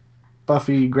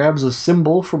 Buffy grabs a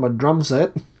symbol from a drum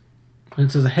set. And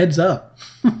it says heads up.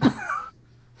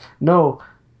 No,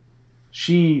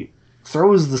 she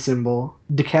throws the symbol,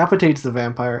 decapitates the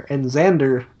vampire, and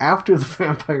Xander, after the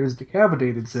vampire is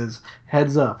decapitated, says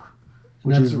heads up.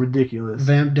 Which is ridiculous.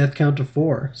 Vamp death count of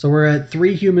 4. So we're at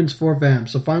 3 humans, 4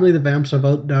 vamps. So finally the vamps have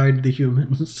outdied the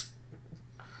humans.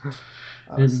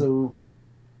 So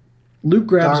Luke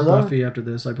grabs Darla? Buffy after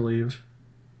this, I believe.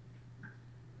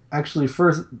 Actually,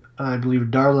 first, I believe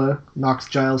Darla knocks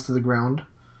Giles to the ground.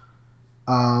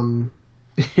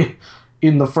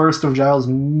 In the first of Giles'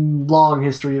 long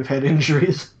history of head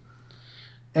injuries.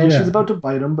 And she's about to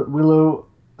bite him, but Willow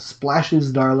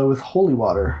splashes Darla with holy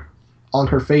water on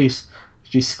her face.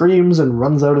 She screams and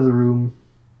runs out of the room.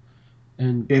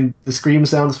 And the scream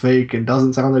sounds fake and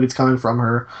doesn't sound like it's coming from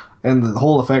her. And the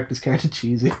whole effect is kind of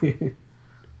cheesy.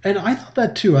 And I thought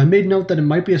that too. I made note that it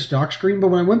might be a stock scream, but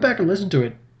when I went back and listened to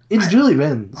it, it's Julie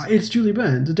Benz. It's Julie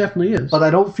Benz. It definitely is. But I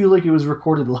don't feel like it was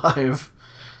recorded live.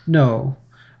 No.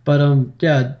 But,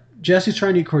 yeah, Jesse's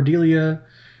trying to eat Cordelia.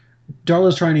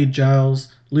 Darla's trying to eat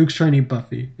Giles. Luke's trying to eat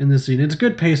Buffy in this scene. It's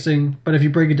good pacing, but if you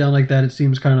break it down like that, it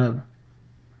seems kind of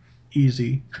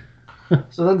easy.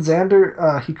 So then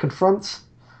Xander, he confronts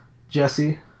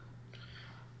Jesse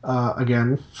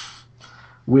again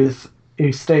with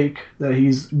a stake that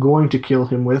he's going to kill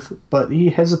him with, but he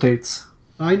hesitates.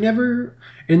 I never,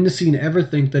 in the scene, ever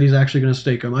think that he's actually going to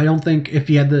stake him. I don't think if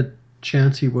he had the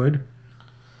chance he would.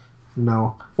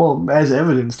 No. Well, as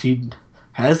evidenced, he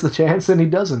has the chance and he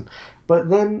doesn't. But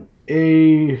then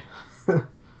he's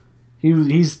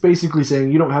basically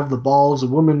saying, you don't have the balls. A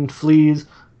woman flees,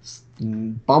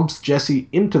 bumps Jesse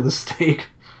into the stake,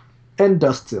 and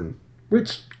dusts him.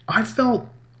 Which I felt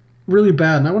really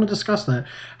bad, and I want to discuss that.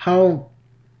 How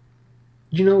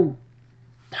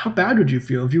bad would you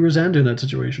feel if you were Xander in that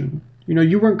situation?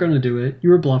 You weren't going to do it.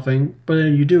 You were bluffing, but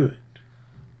then you do it.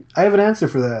 I have an answer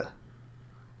for that.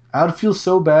 I would feel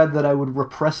so bad that I would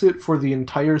repress it for the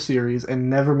entire series and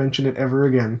never mention it ever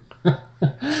again.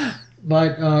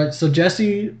 But, so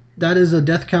Jesse, that is a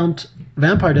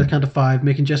vampire death count of 5,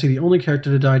 making Jesse the only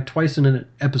character to die twice in an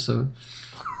episode.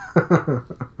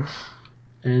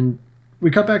 And we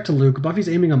cut back to Luke. Buffy's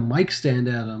aiming a mic stand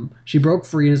at him. She broke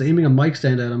free and is aiming a mic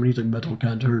stand at him, and he's like, metal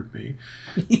can't hurt me.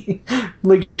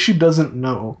 Like, she doesn't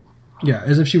know. Yeah,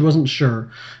 as if she wasn't sure.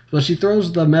 So she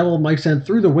throws the metal mic stand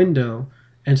through the window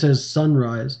and says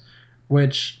sunrise,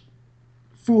 which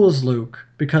fools Luke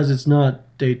because it's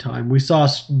not daytime. We saw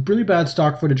really bad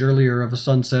stock footage earlier of a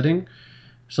sun setting.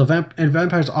 So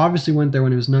vampires obviously went there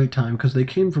when it was nighttime because they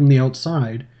came from the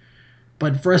outside.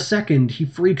 But for a second, he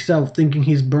freaks out thinking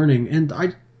he's burning, and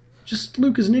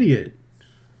Luke is an idiot.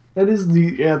 That is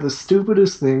the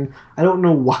stupidest thing. I don't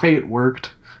know why it worked.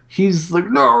 He's like,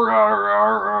 no, rah,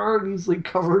 rah, rah, and he's like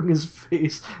covering his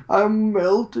face. I'm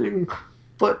melting.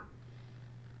 But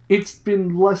it's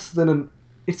been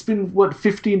it's been,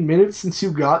 15 minutes since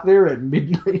you got there at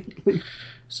midnight?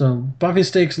 So Buffy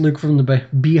stakes Luke from the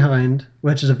behind,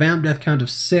 which is a vamp death count of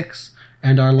 6,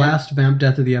 and our last vamp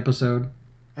death of the episode.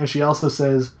 And she also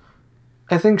says,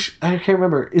 I can't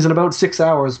remember, is it about 6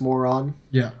 hours, moron?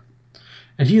 Yeah.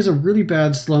 And he has a really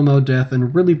bad slow-mo death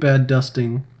and really bad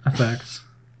dusting effects.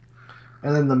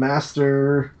 And then the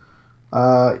master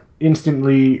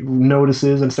instantly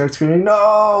notices and starts screaming,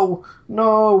 no,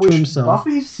 which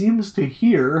Buffy seems to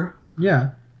hear.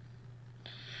 Yeah.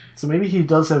 So maybe he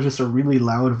does have just a really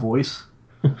loud voice.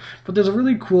 But there's a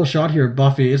really cool shot here of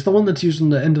Buffy. It's the one that's used in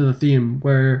the end of the theme,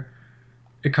 where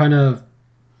it kind of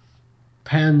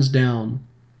pans down,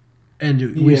 and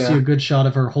we see a good shot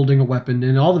of her holding a weapon,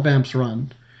 and all the vamps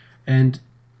run. And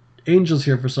Angel's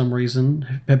here for some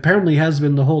reason. Apparently has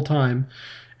been the whole time,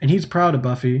 and he's proud of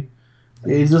Buffy.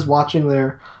 Yeah, he's just watching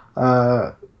there,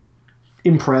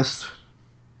 impressed.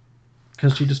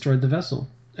 Because she destroyed the vessel.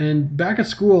 And back at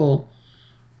school,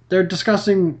 they're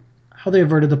discussing how they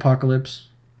averted the apocalypse.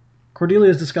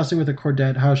 Cordelia is discussing with a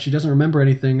Cordette how she doesn't remember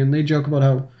anything, and they joke about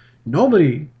how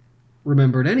nobody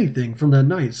remembered anything from that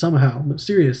night somehow,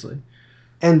 seriously.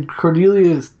 And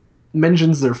Cordelia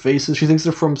mentions their faces. She thinks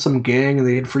they're from some gang and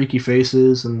they had freaky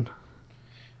faces. And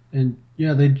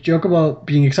yeah, they joke about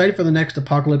being excited for the next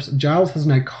apocalypse. Giles has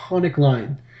an iconic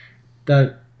line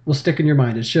that will stick in your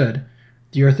mind. It should.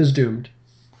 The Earth is doomed.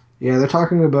 yeah, they're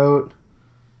talking about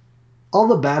all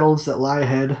the battles that lie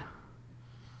ahead.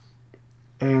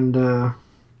 And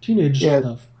Teenage Yeah.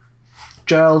 stuff.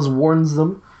 Giles warns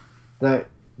them that,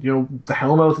 the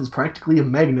Hellmouth is practically a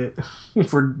magnet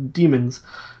for demons.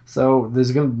 So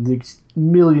there's going to be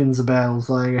millions of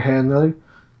battles lying ahead. And they're like,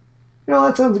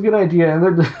 that sounds a good idea. And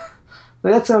they're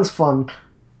that sounds fun.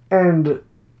 And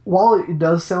while it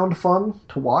does sound fun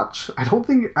to watch, I don't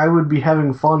think I would be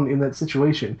having fun in that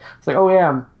situation. It's like, oh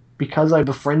yeah, because I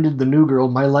befriended the new girl,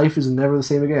 my life is never the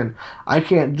same again. I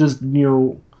can't just,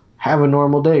 have a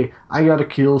normal day. I gotta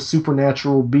kill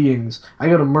supernatural beings. I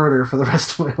gotta murder for the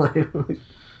rest of my life.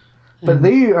 But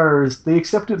they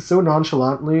accept it so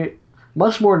nonchalantly,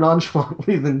 much more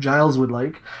nonchalantly than Giles would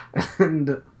like. And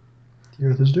The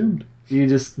Earth is doomed.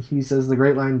 he says the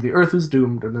great line, "The Earth is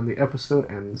doomed," and then the episode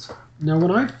ends. Now,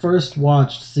 when I first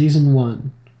watched season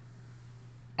 1,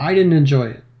 I didn't enjoy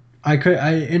it.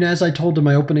 And as I told in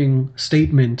my opening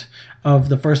statement of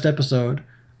the first episode,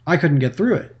 I couldn't get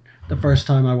through it the first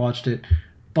time I watched it.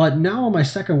 But now on my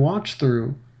second watch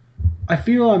through, I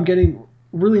feel I'm getting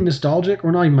really nostalgic,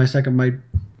 or not even my second, my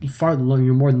far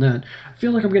more than that. I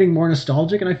feel like I'm getting more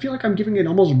nostalgic, and I feel like I'm giving it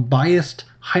almost biased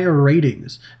higher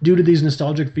ratings due to these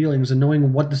nostalgic feelings and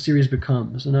knowing what the series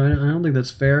becomes. And I don't think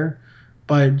that's fair.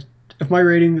 But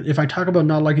if I talk about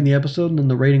not liking the episode and then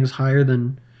the rating is higher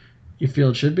than you feel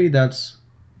it should be, that's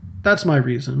my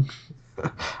reason.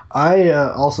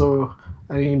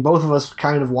 Both of us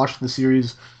kind of watched the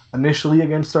series initially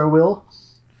against our will.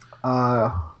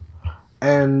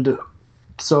 And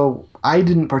so I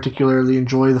didn't particularly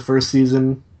enjoy the first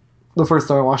season, the first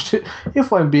time I watched it.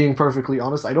 If I'm being perfectly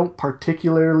honest, I don't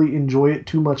particularly enjoy it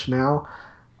too much now.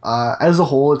 As a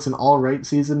whole, it's an alright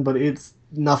season, but it's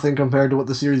nothing compared to what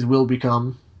the series will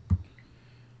become.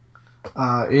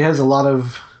 It has a lot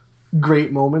of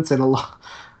great moments and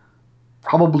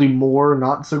probably more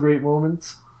not so great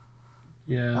moments.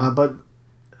 Yeah. But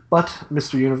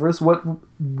Mr. Universe, what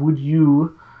would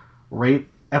you rate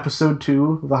episode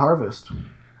 2, The Harvest?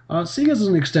 Seeing as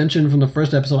an extension from the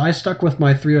first episode, I stuck with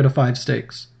my 3 out of 5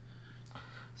 stakes.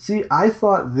 See, I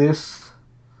thought this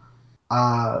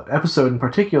episode in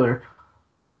particular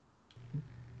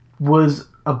was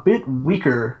a bit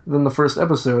weaker than the first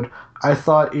episode. I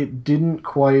thought it didn't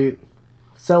quite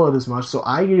sell it as much, so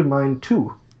I gave mine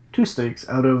 2 stakes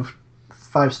out of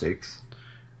 5 stakes.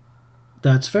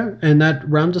 That's fair. And that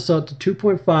rounds us out to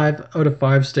 2.5 out of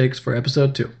 5 stakes for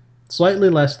episode 2. Slightly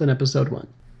less than episode 1.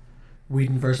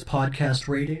 Whedonverse podcast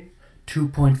rating,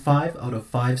 2.5 out of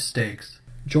 5 stakes.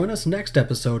 Join us next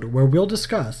episode where we'll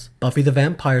discuss Buffy the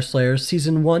Vampire Slayer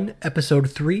Season 1, Episode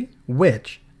 3,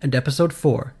 Witch, and Episode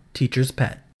 4, Teacher's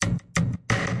Pet.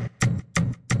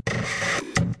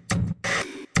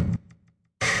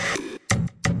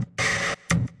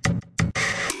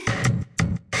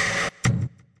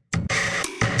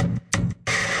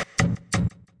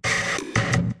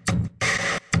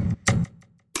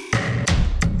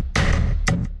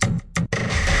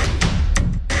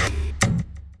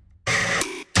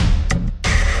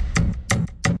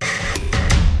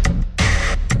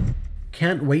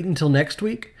 Can't wait until next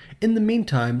week? In the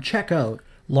meantime, check out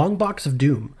Long Box of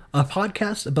Doom, a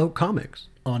podcast about comics,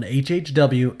 on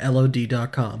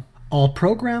hhwlod.com. All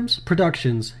programs,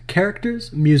 productions,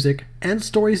 characters, music, and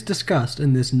stories discussed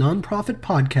in this non-profit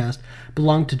podcast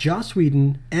belong to Joss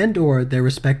Whedon and/or their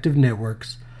respective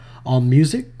networks. All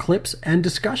music, clips, and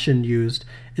discussion used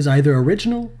is either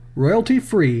original,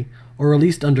 royalty-free, or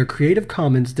released under Creative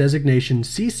Commons designation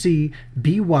CC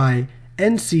BY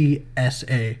NC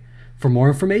SA. For more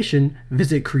information,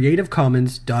 visit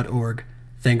creativecommons.org.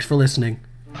 Thanks for listening.